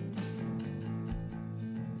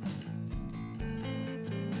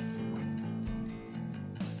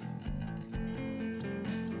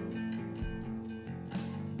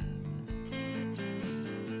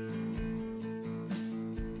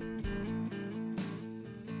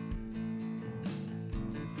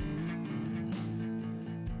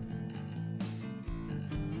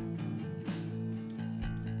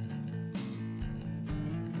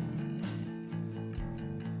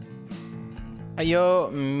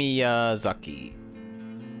 Hayao Miyazaki.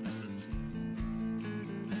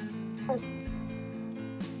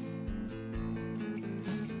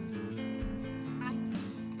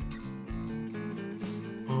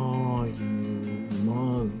 Oh, you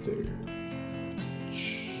mother.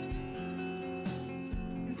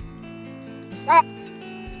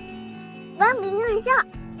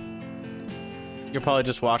 You'll probably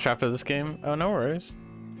just watch after this game. Oh, no worries.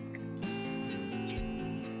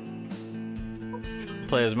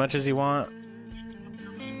 Play as much as you want,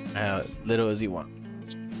 as little as you want.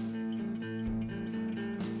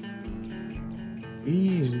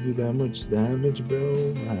 Jeez, you do that much damage,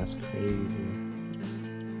 bro? That's crazy.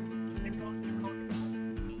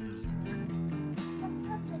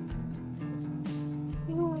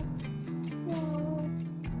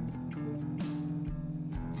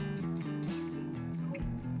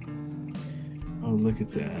 Oh, look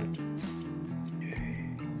at that.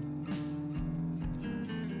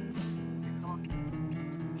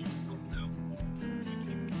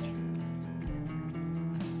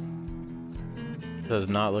 Does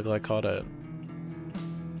not look like Claudette.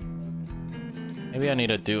 Maybe I need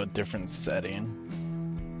to do a different setting.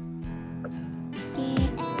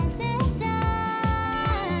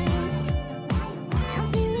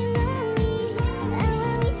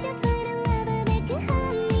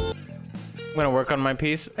 I'm gonna work on my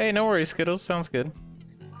piece. Hey, no worries, Skittles. Sounds good.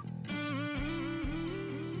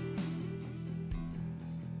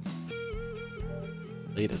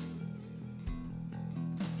 Latest.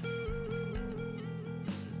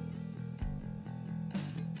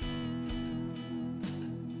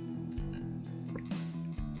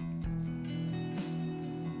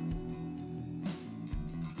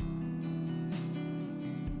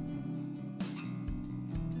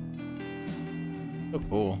 So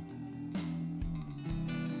cool.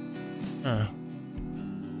 Huh.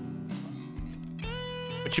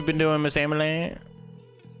 What you been doing, Miss Emily?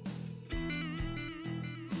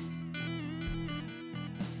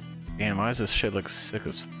 Damn, why does this shit look sick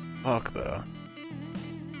as fuck though?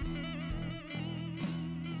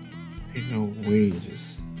 Ain't no way you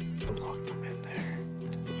just locked them in there.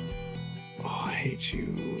 Oh, I hate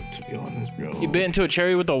you, to be honest, bro. You bit into a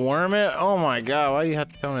cherry with a worm in it? Oh my god, why do you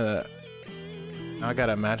have to tell me that? Now I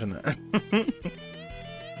gotta imagine that.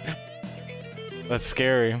 That's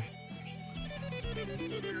scary.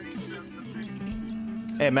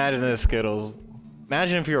 Hey, imagine this, Skittles.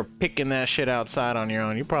 Imagine if you were picking that shit outside on your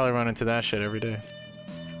own. You probably run into that shit every day.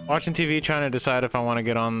 Watching TV, trying to decide if I want to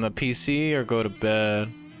get on the PC or go to bed.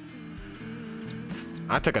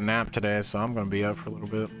 I took a nap today, so I'm gonna be up for a little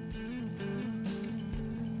bit.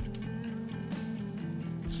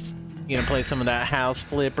 You gonna play some of that house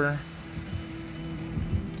flipper?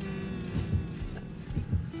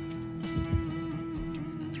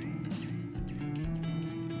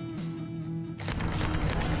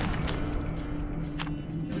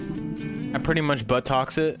 I pretty much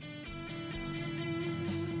butt-talks it.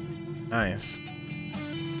 Nice.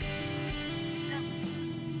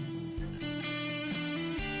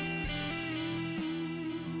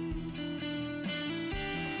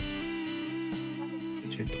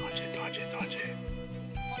 Dodge it.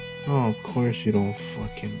 Oh, of course you don't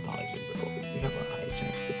fucking dodge it, bro. You have a high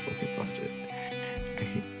chance to fucking dodge it.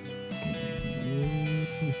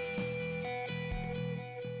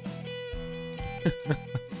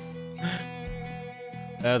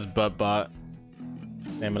 That's butt bot.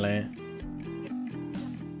 Family.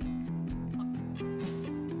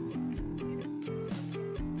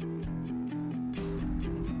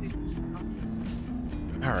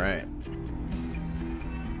 All right.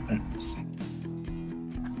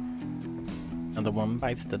 Another one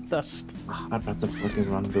bites the dust. I'm about to fucking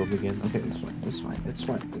run build again. Okay, it's fine.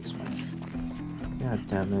 God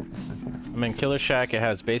damn it. Okay. I'm in Killer Shack. It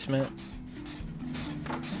has basement.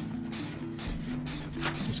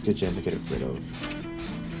 It's a good gem to get rid of.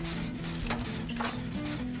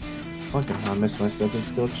 Fucking hell, I missed my second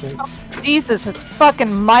skill check. Oh, Jesus, it's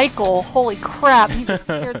fucking Michael. Holy crap, he just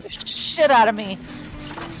scared the shit out of me.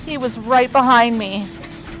 He was right behind me.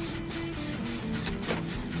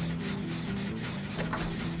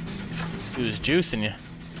 He was juicing you.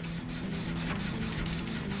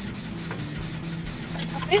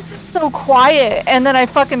 Why is it so quiet? And then I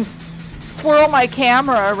fucking swirl my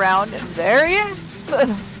camera around and there he is.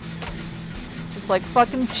 Just like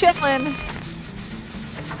fucking chilling.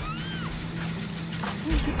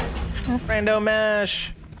 Rando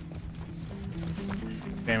mash.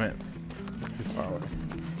 Damn it. Too far away.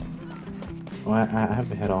 Well, I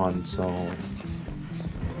have a head on, so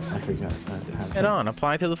I forgot. Head on,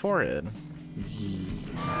 apply to the forehead.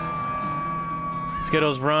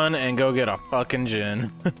 Skittles, run and go get a fucking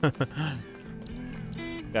gin.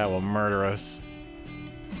 That will murder us.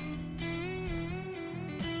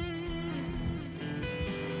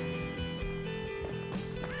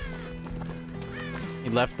 He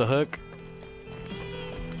left the hook.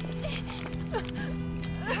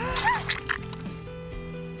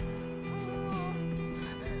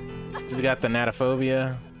 He's got the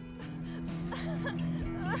natophobia.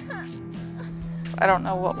 I don't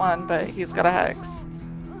know what one, but he's got a hex.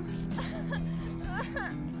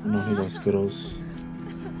 No, he got Skittles.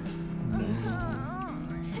 No.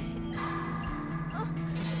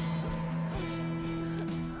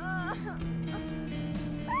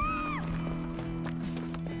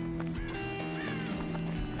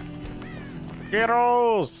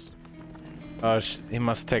 Skittles! Oh, he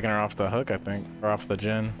must have taken her off the hook, I think. Or off the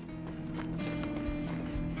gin.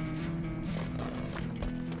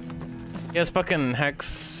 He has fucking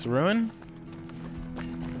Hex Ruin?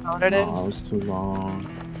 Know what it is? Oh, it was too long.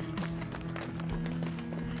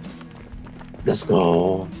 Let's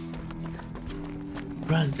go.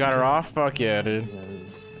 Run. Got her off? Fuck yeah, dude.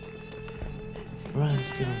 Run,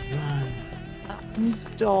 Skittles, run. He's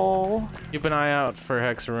dull. Keep an eye out for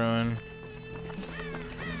Hex Ruin.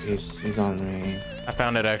 He's on me. I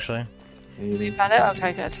found it actually. You found it?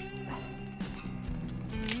 Okay, good.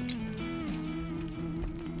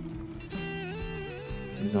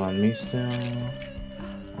 He's on me still.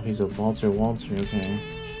 Oh, he's a Walter, okay.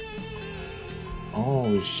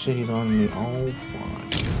 Oh shit, he's on me. Oh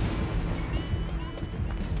fuck.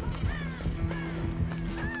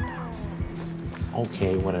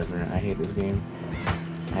 Okay, whatever. I hate this game.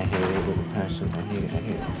 I hate it with a passion. I hate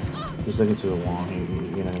it. Just looking to the wall.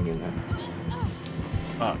 You're not gonna get that.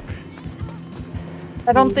 Fuck.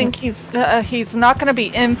 I don't think he's not gonna be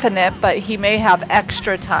infinite, but he may have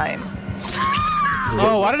extra time.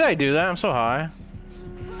 Oh, why did I do that? I'm so high.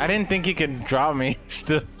 I didn't think he could drop me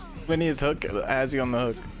still when he's hook has you on the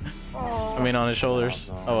hook. I mean, on his shoulders.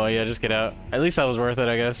 Oh well, yeah, just get out. At least that was worth it,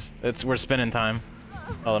 I guess. We're spinning time.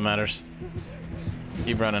 All that matters.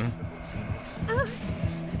 Keep running.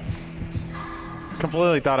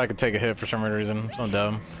 Completely thought I could take a hit for some reason. So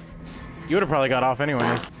dumb. You would have probably got off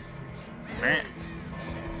anyways.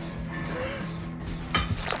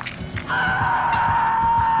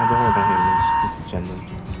 I don't know about him. It's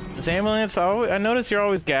gender. This ambulance, I notice you're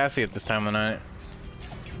always gassy at this time of the night.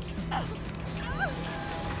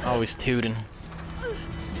 Always tooting.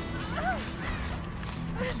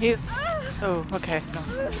 He's... Oh, okay. No.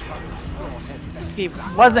 He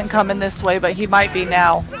wasn't coming this way, but he might be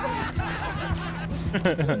now. I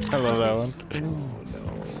love that one. Oh, no.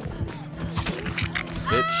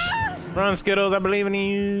 Bitch. Run, Skittles, I believe in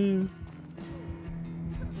you.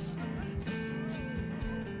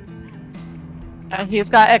 He's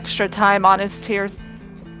got extra time on his tier.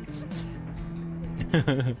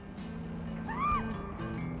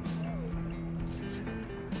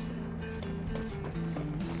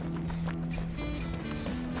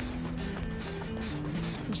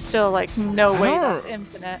 Still, like, no way that's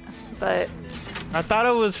infinite, but... I thought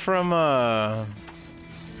it was from,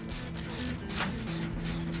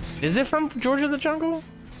 Is it from Georgia the Jungle?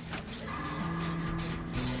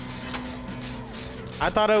 I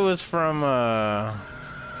thought it was from,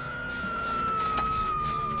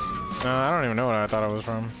 No, I don't even know what I thought it was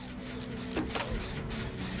from.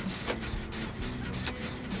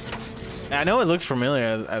 I know it looks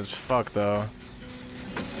familiar as fuck, though.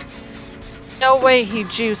 No way he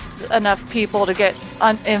juiced enough people to get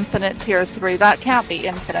infinite tier 3. That can't be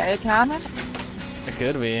infinite, can it? It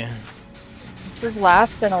could be. This is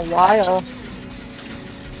lasting a while.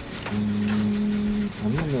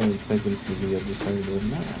 I'm gonna take him to the other side of the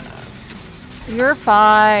map. You're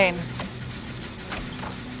fine.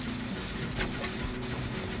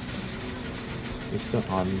 It's still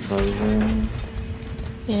on buzzer.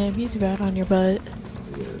 Yeah, he's bad on your butt.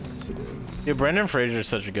 Yes, it is. Dude, Brendan Fraser's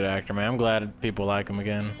such a good actor, man. I'm glad people like him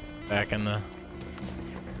again. Back in the...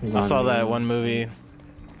 I saw that one movie.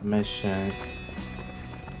 Mesh Shack.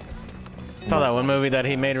 Saw that one movie that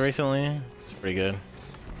he made recently. It's pretty good.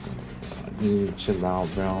 Dude, chill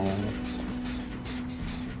out, bro.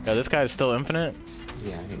 Yeah, this guy's still infinite?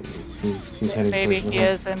 Yeah, he's heading Maybe towards he the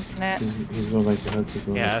hook. is infinite. He's going back to hook.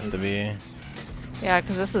 Yeah, it has to be. Yeah,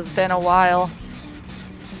 because this has been a while.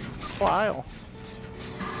 Wow.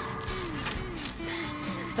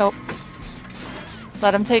 Nope.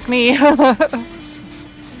 Let him take me.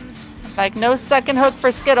 Like, no second hook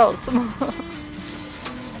for Skittles.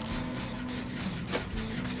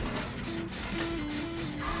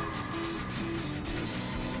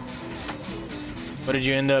 What did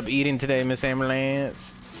you end up eating today, Miss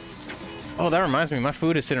Ambulance? Oh, that reminds me, my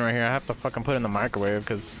food is sitting right here. I have to fucking put it in the microwave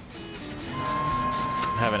because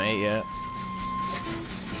I haven't ate yet.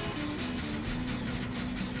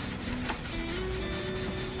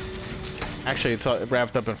 Actually, it's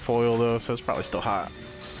wrapped up in foil though, so it's probably still hot.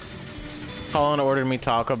 Colin ordered me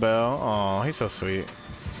Taco Bell. Oh, he's so sweet.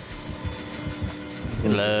 He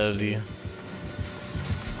loves you.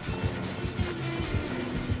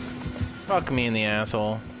 Fuck me in the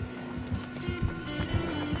asshole.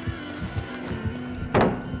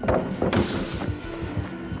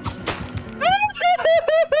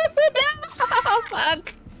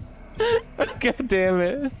 Fuck. God damn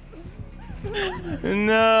it.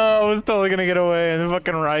 No, I was totally gonna get away, and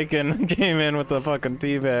fucking Riken came in with the fucking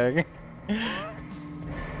teabag.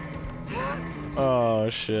 Oh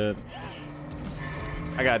shit.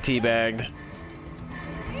 I got teabagged.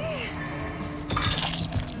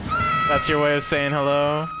 That's your way of saying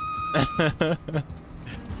hello?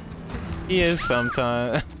 He is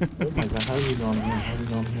sometimes. Oh my god, how are you going here? How are you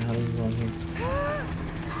going here? How are you going here?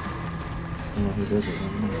 Oh, he does it.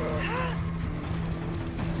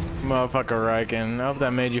 Motherfucker Riken. I hope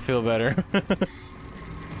that made you feel better.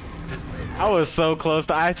 I was so close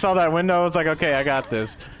to... I saw that window, I was like, okay, I got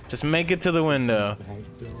this. Just make it to the window.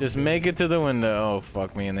 Just make it to the window. Oh,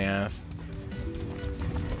 fuck me in the ass.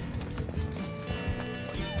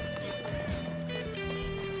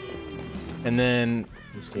 And then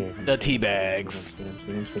the tea bags.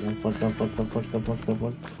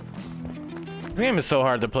 This game is so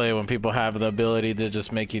hard to play when people have the ability to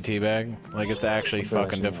just make you teabag. Like, it's actually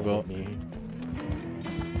fucking difficult.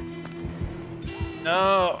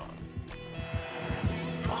 No!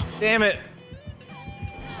 Damn it!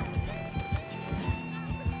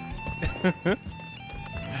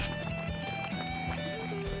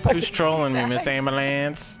 Who's trolling me, Miss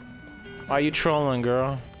Ambulance? Why are you trolling,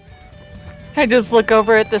 girl? I just look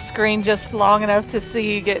over at the screen just long enough to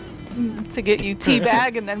see you get you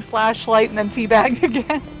teabag and then flashlight and then teabag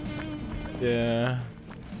again. Yeah.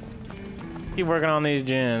 Keep working on these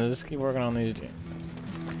gens. Just keep working on these gens.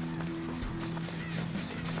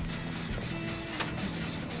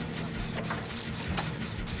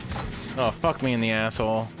 Oh, fuck me in the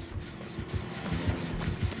asshole.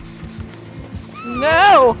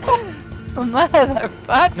 No!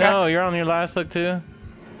 Motherfucker. No, you're on your last look too?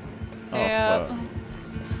 Oh, Yeah. fuck.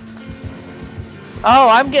 Oh,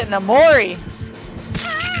 I'm getting a Mori.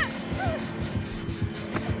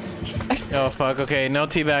 Oh, fuck. Okay, no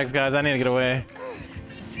teabags, guys. I need to get away.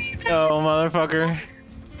 Oh, motherfucker.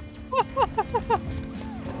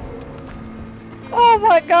 Oh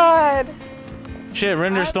my god. Shit,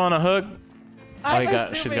 Render's still on a hook. I'm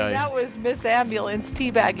she's assuming got you. that was Miss Ambulance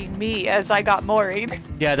teabagging me as I got Mori'd.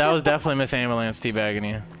 Yeah, that was definitely Miss Ambulance teabagging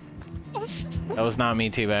you. That was not me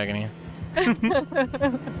teabagging you.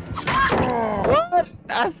 What?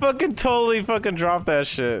 I fucking totally fucking dropped that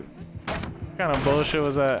shit. What kind of bullshit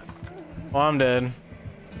was that? Well, I'm dead.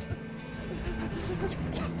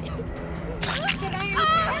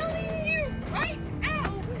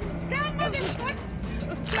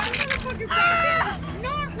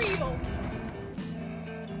 Not real.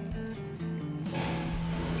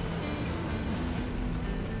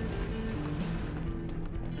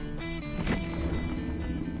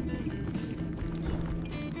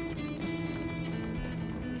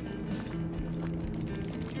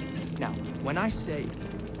 Now, when I say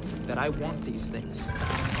that I want these things,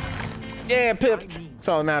 Yeah, pipped. That's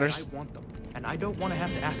all that matters. I want them, and I don't want to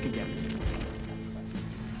have to ask again.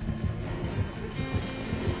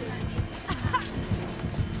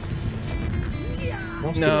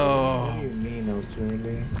 No. What do you mean those two in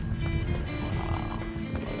there?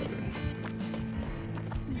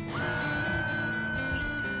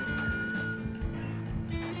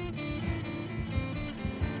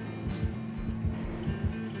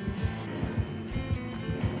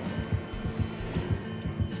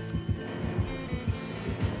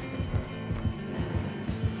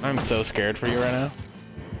 I'm so scared for you right now.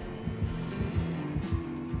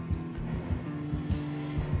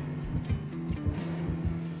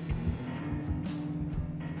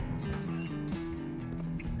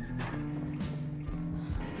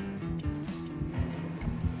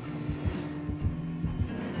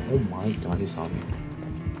 Oh my god, he saw me.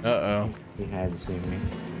 Uh-oh. He had to see me.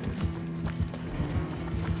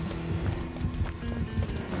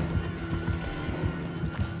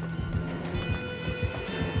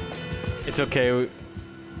 It's okay.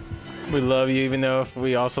 We love you, even though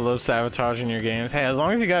we also love sabotaging your games. Hey, as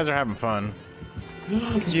long as you guys are having fun.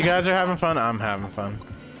 If you guys are having fun, I'm having fun.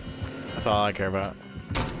 That's all I care about.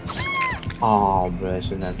 Oh, bro,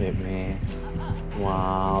 shouldn't have hit me.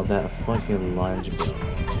 Wow, that fucking lunge, bro.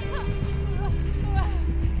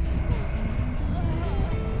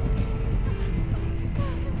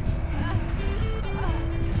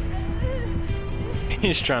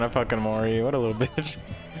 He's trying to fucking more you. What a little bitch.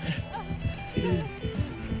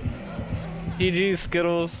 GG,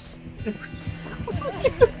 Skittles.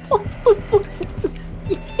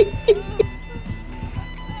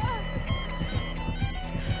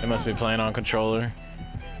 They must be playing on controller.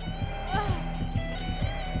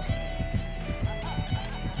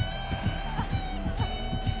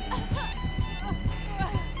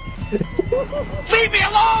 Leave me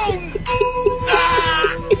alone!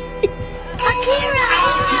 Akira!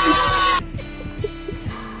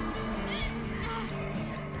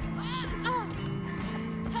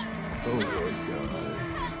 Oh my god.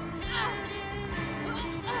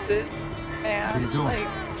 This man, What are you doing? like,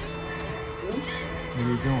 What are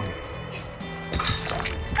you doing?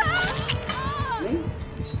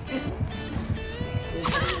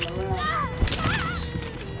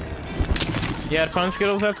 You had fun,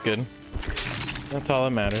 Skittles? That's good. That's all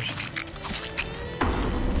that matters.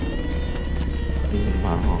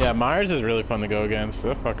 Wow. Yeah, Myers is really fun to go against.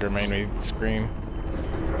 That fucker made me scream.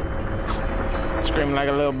 Scream like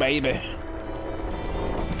a little baby.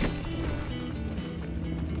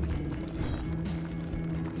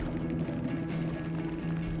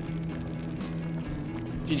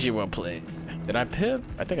 GG, well played. Did I pip?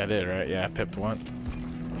 I think I did, right? Yeah, I pipped once.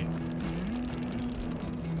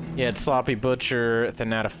 Yeah, it's Sloppy Butcher,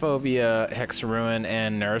 Thanatophobia, Hex Ruin,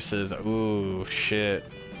 and Nurses. Ooh, shit.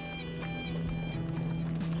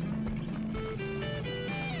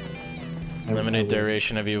 Eliminate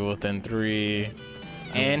duration of evil within 3.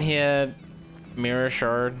 And he had Mirror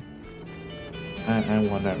Shard. I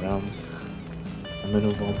won that round. I'm gonna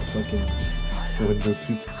roll the fucking window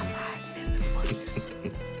 2 times.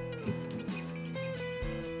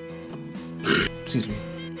 Excuse me.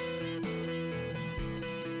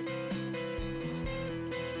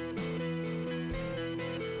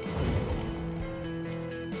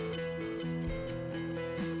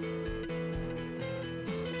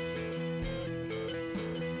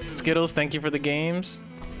 Skittles, thank you for the games.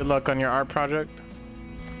 Good luck on your art project.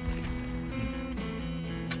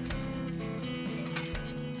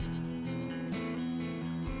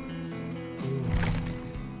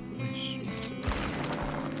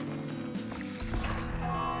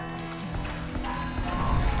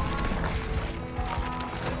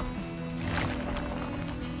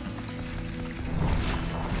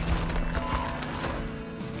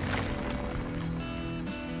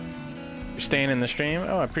 Staying in the stream.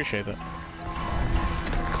 Oh, I appreciate that.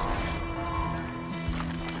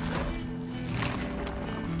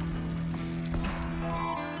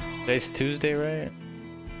 Today's Tuesday, right?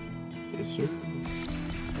 Yes, sir.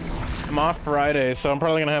 I'm off Friday, so I'm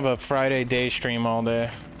probably gonna have a Friday day stream all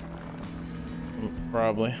day.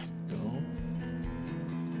 Probably.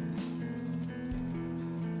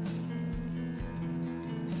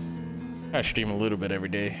 I stream a little bit every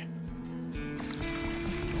day.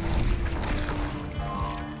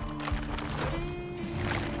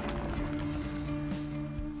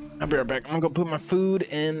 I'll be right back. I'm gonna go put my food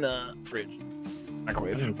in the fridge.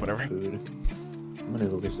 Microwave, whatever. Food. I'm gonna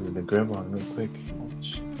go get something to grab on real quick. Oh,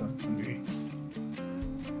 shit, I'm hungry.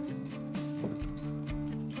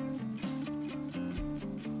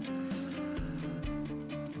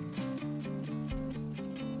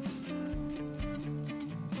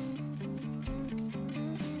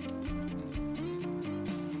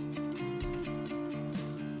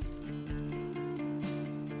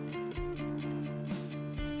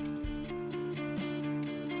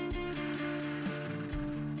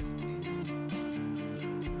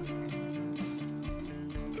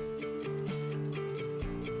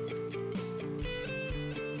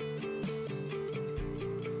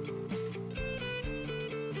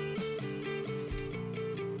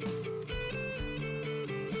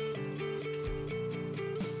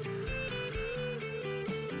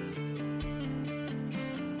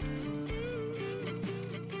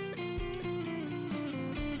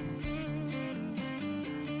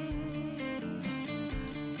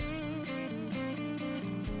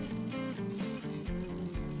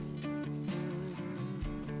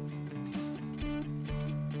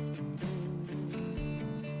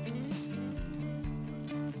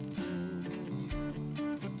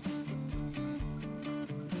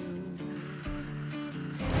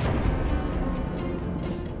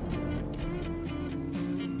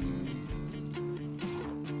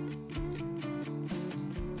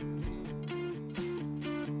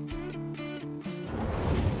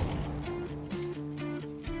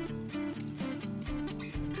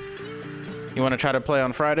 You want to try to play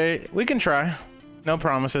on Friday? We can try. No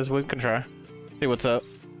promises. We can try. See what's up.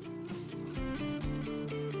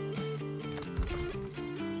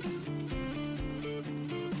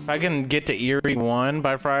 If I can get to Erie 1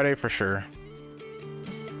 by Friday, for sure.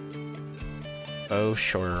 Oh,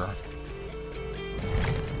 sure.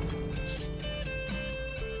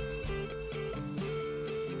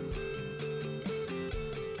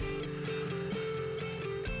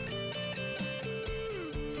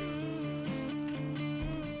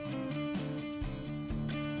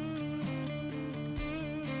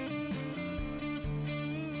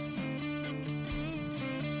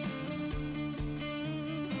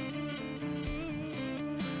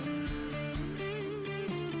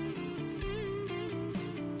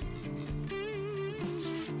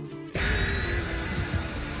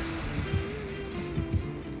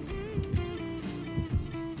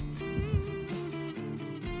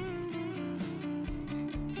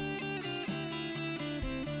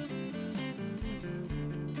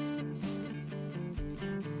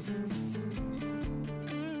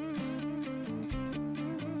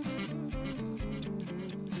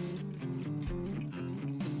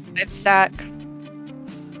 Stack.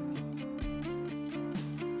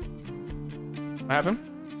 What happened?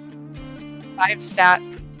 5 stack.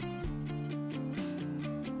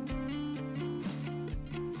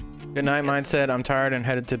 Good night, mindset. I'm tired and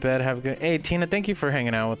headed to bed. Have a good. Hey, Tina, thank you for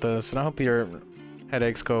hanging out with us, and I hope your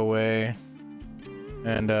headaches go away.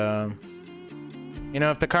 And you know,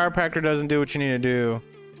 if the chiropractor doesn't do what you need to do,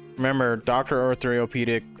 remember, Dr.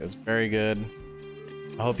 Orthopedic is very good.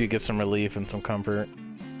 I hope you get some relief and some comfort.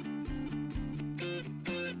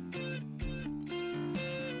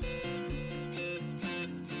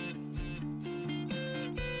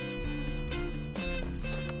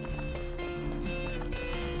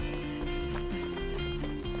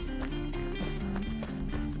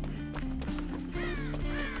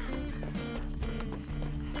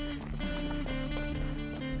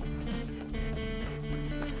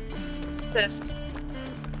 This.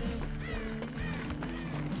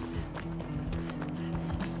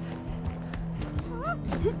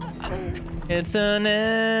 It's an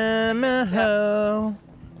MMO.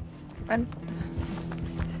 And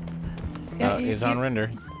yeah, He's on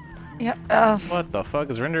render. Yeah. What the fuck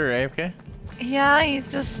is render AFK? Yeah, he's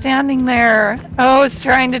just standing there. Oh, it's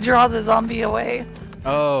trying to draw the zombie away.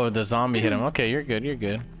 Oh, the zombie hit him. Okay, you're good. You're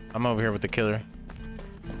good. I'm over here with the killer.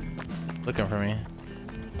 Looking for me.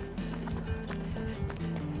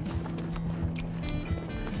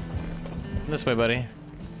 This way, buddy.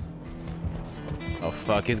 Oh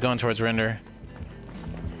fuck, he's going towards render.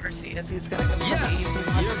 Mercy, as he's gonna come. Yes,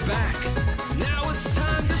 you're back. Now it's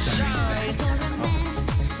time to shine.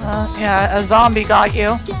 Yeah, a zombie got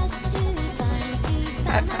you.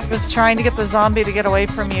 I was trying to get the zombie to get away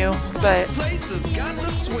from you, but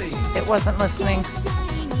it wasn't listening.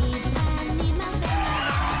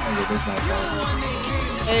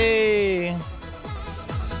 Hey!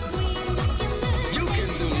 You can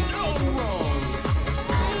do no wrong.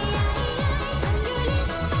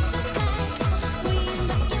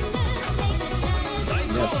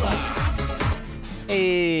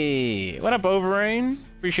 Hey! What up, Overrain?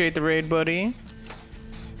 Appreciate the raid, buddy.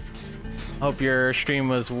 Hope your stream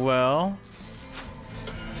was well.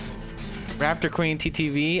 Raptor Queen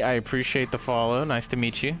TTV, I appreciate the follow. Nice to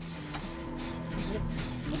meet you.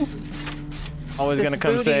 Always This gonna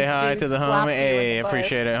come say booty's hi dude to the slapped homie. you in Hey, the butt.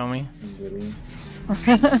 appreciate it, homie.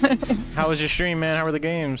 How was your stream, man? How were the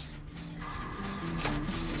games?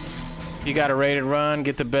 You got a rated run,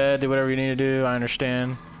 get to bed, do whatever you need to do. I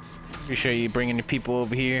understand. Appreciate you bringing your people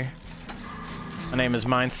over here. My name is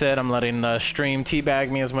Mindset. I'm letting the stream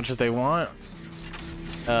teabag me as much as they want.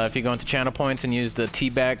 If you go into channel points and use the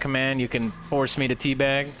teabag command, you can force me to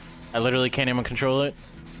teabag. I literally can't even control it.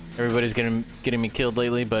 Everybody's getting me killed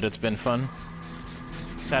lately, but it's been fun.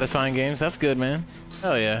 Satisfying games. That's good, man.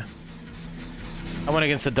 Hell yeah. I went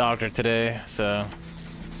against the doctor today, so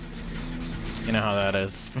you know how that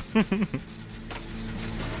is. But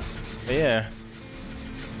yeah.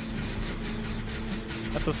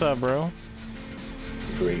 That's what's up, bro.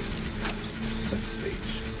 Great.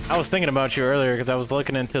 I was thinking about you earlier because I was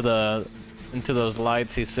looking into those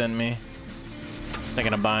lights he sent me.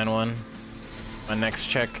 Thinking of buying one. My next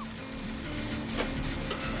check.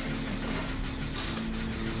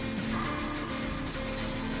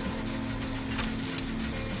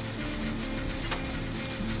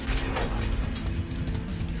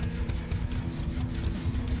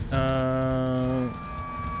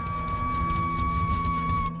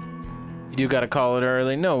 You do gotta call it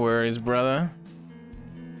early. No worries, brother.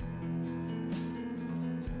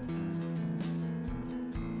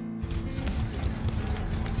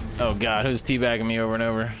 Oh god, who's teabagging me over and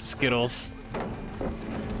over? Skittles.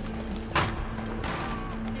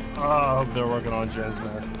 Oh, they're working on Jen's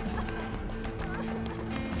now.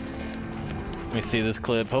 Let me see this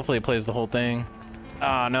clip. Hopefully it plays the whole thing.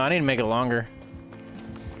 Oh no, I need to make it longer.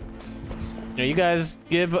 Yeah, you guys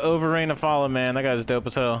give Overrain a follow, man. That guy's dope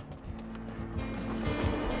as hell.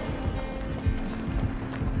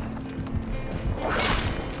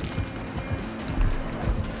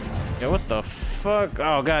 Yeah, what the fuck?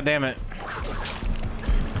 Oh, god damn it.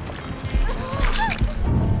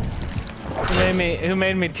 Who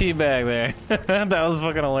made me teabag there? That was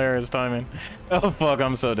fucking hilarious timing. Oh fuck,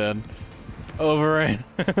 I'm so dead. Overrain.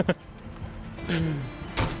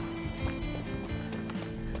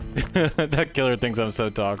 That killer thinks I'm so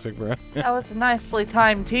toxic, bro. That was a nicely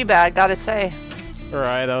timed teabag, gotta say.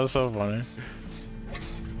 Right, that was so funny.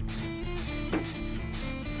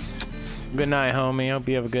 Good night, homie. Hope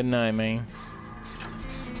you have a good night, man.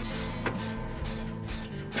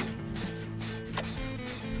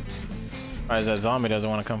 Why is that zombie doesn't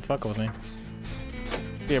want to come fuck with me?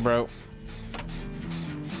 Yeah, bro.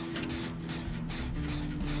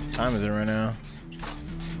 What time is it right now?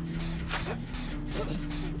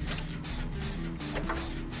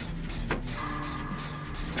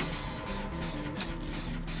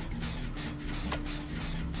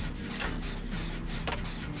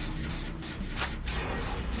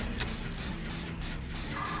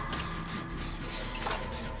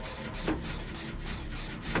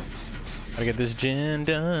 Gotta get this gen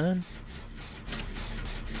done.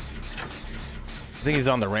 I think he's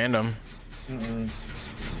on the random.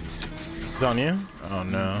 He's on you? Oh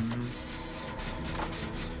no.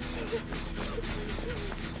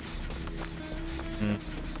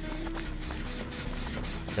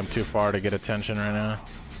 I'm too far to get attention right now.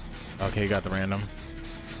 Okay, you got the random.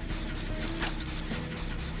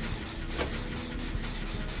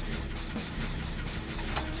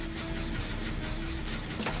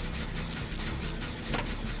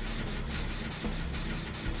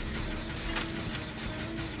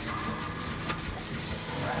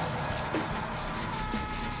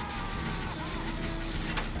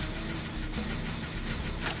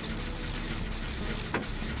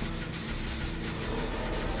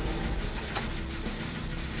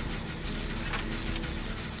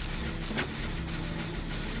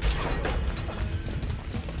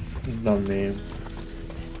 Dumb name.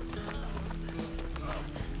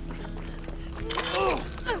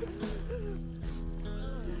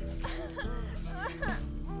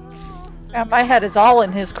 Yeah, my head is all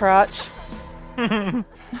in his crotch. You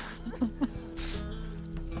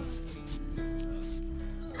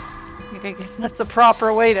guess that's the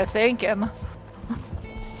proper way to thank him.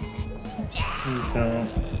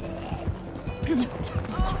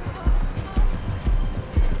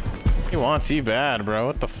 He wants you bad, bro.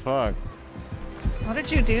 What the fuck? What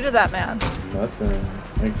did you do to that man? Nothing.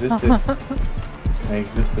 I existed. I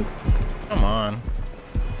existed. Come on.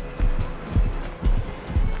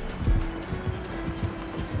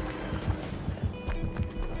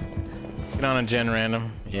 Get on a gen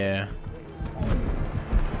random. Yeah.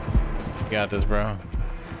 You got this, bro.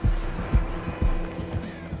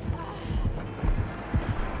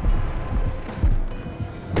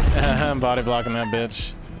 I'm body blocking that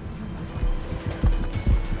bitch.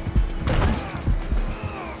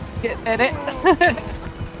 Get in it.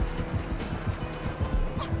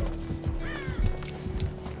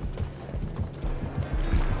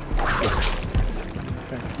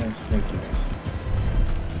 Thank you.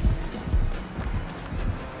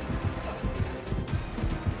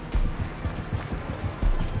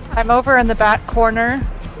 I'm over in the back corner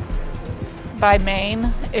by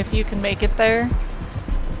Maine. If you can make it there,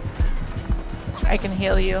 I can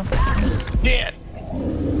heal you. Shit!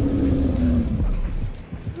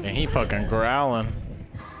 And he fucking growling.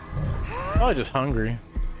 Probably just hungry.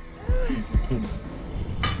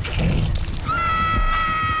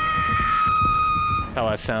 How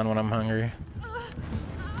I sound when I'm hungry.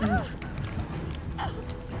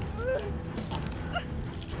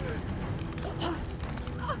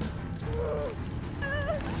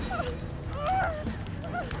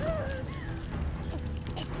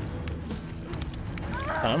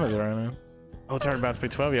 Time is it right now? Oh, it's already about to be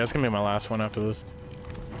 12. Yeah, it's gonna be my last one after this.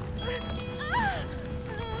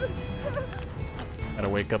 Gotta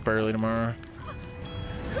wake up early tomorrow.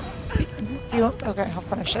 Do you want? Okay, I'll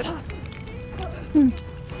finish it. You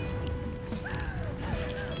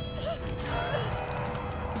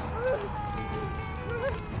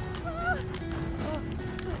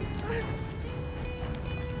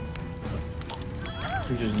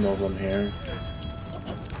just know them here.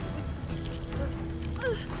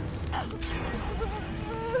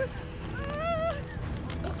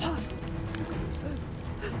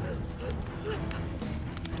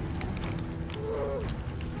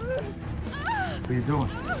 What are you doing?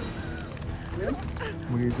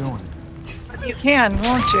 What are you doing? You can,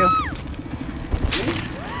 won't you?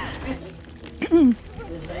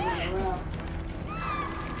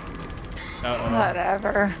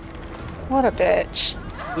 Whatever. What a bitch.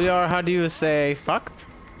 We are, how do you say, fucked?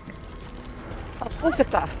 Oh, look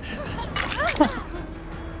at that.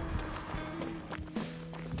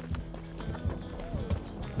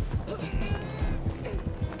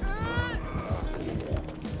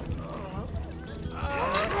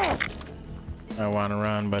 I wanna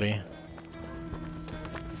run, buddy.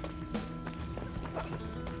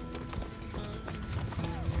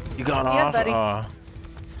 You got Yeah, off? buddy. Oh.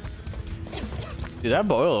 Dude, that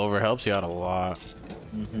boil over helps you out a lot.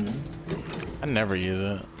 I never use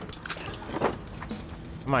it.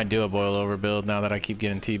 I might do a boil over build now that I keep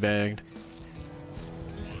getting teabagged.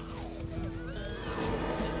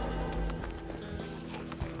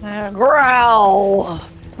 Growl.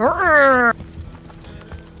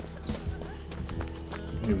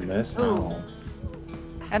 You missed Ooh. now.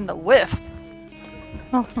 And the whiff.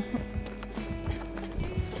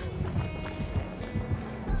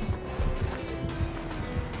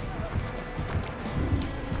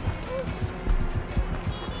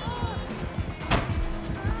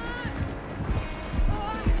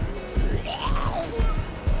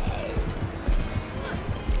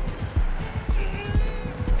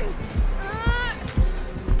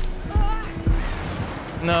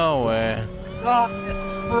 No way. Oh,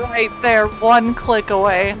 right there, one click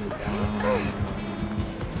away.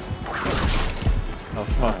 Oh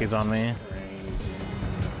fuck, he's on me.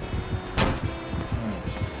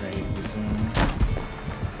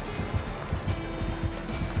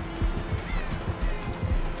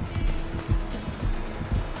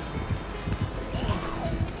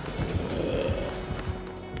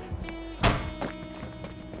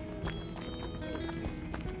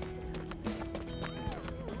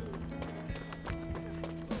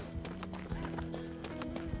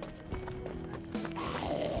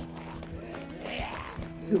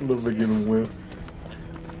 You love to get him whip.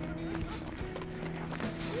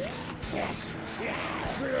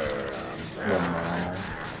 Oh, no.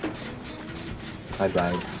 I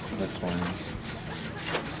died. That's fine.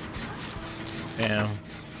 Damn.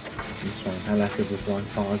 This one. I lasted this long.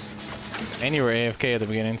 Pause. And you were AFK at the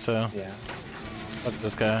beginning, so. Yeah. Fuck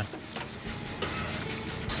this guy.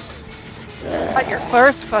 Got your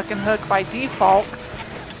first fucking hook by default.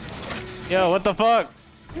 Yo, what the fuck?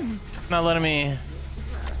 Not letting me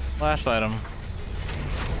flashlight him.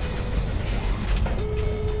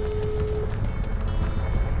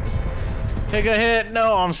 Take a hit.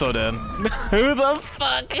 No, I'm so dead. Who the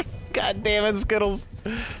fuck? God damn it, Skittles.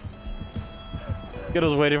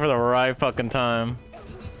 Skittles waiting for the right fucking time.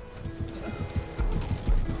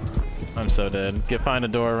 I'm so dead. Find a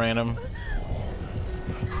door, random.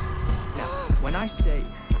 Now, when I say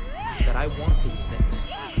that I want these things,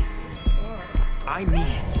 I mean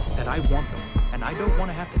that I want them, and I don't want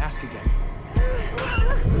to have to ask again.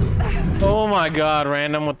 Oh my god,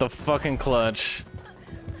 random with the fucking clutch.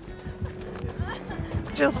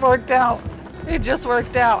 Just worked out. It just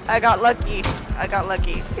worked out. I got lucky. I got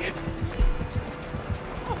lucky.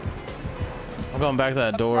 I'm going back to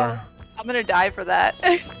that door. I'm gonna die for that.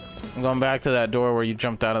 I'm going back to that door where you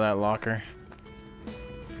jumped out of that locker.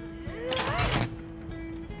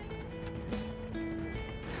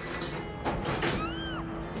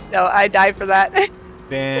 No, I died for that.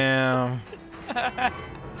 Damn.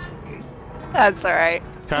 That's alright.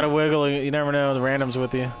 Try to wiggle, you never know, the random's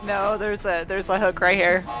with you. No, there's a hook right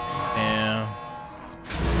here. Damn.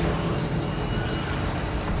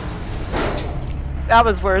 That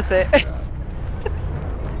was worth it.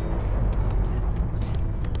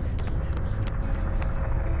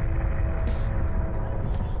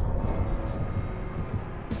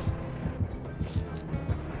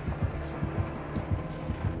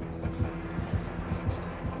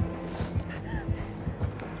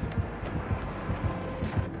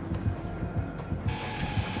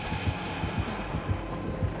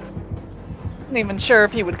 Wasn't even sure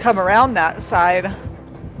if he would come around that side.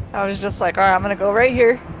 I was just like, alright, I'm gonna go right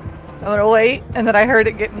here. I'm gonna wait, and then I heard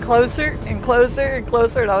it getting closer and closer and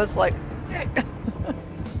closer, and I was like,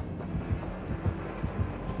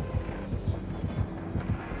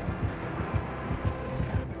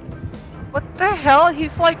 what the hell?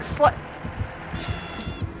 He's like,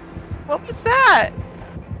 what was that?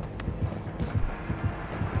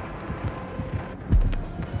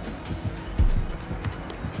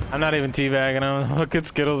 I'm not even teabagging him. Look at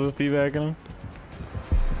Skittles is teabagging him.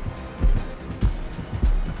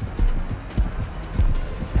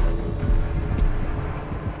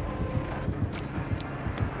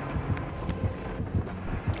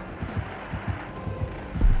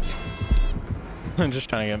 I'm just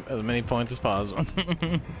trying to get as many points as possible.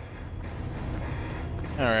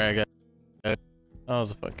 Alright, I got it. That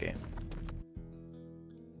was a fuck game.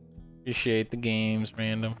 Appreciate the games,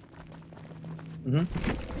 random.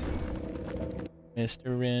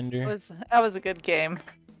 Mr. Render. That was a good game.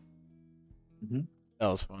 That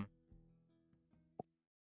was fun.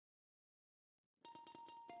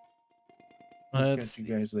 Let's catch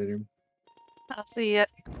you guys later. I'll see ya.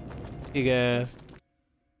 See you guys.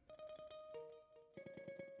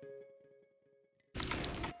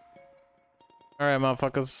 Alright,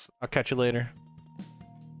 motherfuckers. I'll catch you later.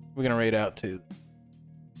 We're gonna raid out too.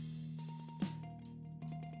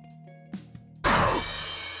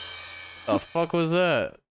 The fuck was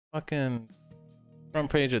that? Fucking front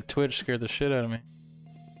page of Twitch scared the shit out of me.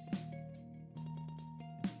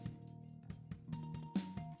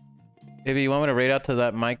 Maybe you want me to raid out to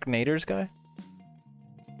that Mike Naders guy?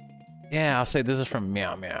 Yeah, I'll say this is from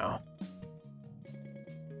Meow Meow.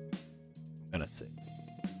 I'm gonna say.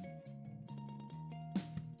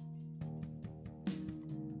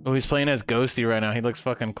 Oh, he's playing as Ghosty right now. He looks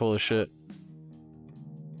fucking cool as shit.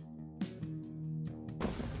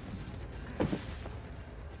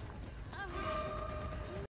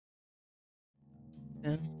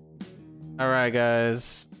 Alright,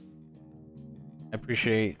 guys. I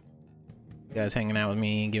appreciate you guys hanging out with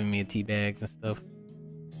me and giving me tea bags and stuff.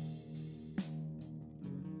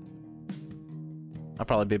 I'll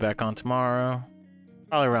probably be back on tomorrow.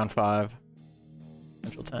 Probably around 5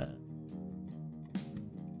 Central Time.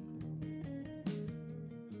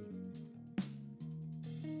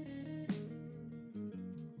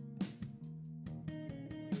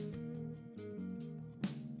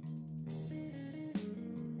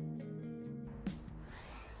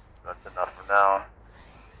 That's enough for now.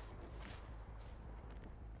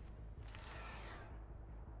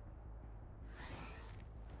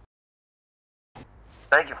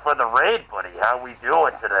 Thank you for the raid, buddy. How we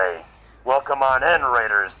doing today? Welcome on in,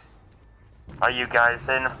 raiders. Are you guys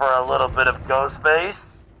in for a little bit of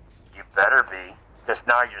Ghostface? You better be, because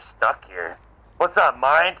now you're stuck here. What's up,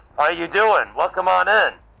 Mind? How you doing? Welcome on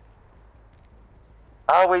in.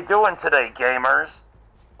 How we doing today, gamers?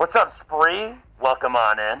 What's up, Spree? Welcome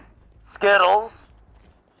on in. Skittles,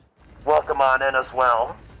 welcome on in as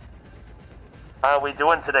well. How we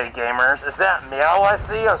doing today, gamers? Is that Meow I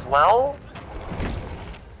see as well?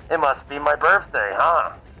 It must be my birthday,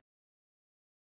 huh?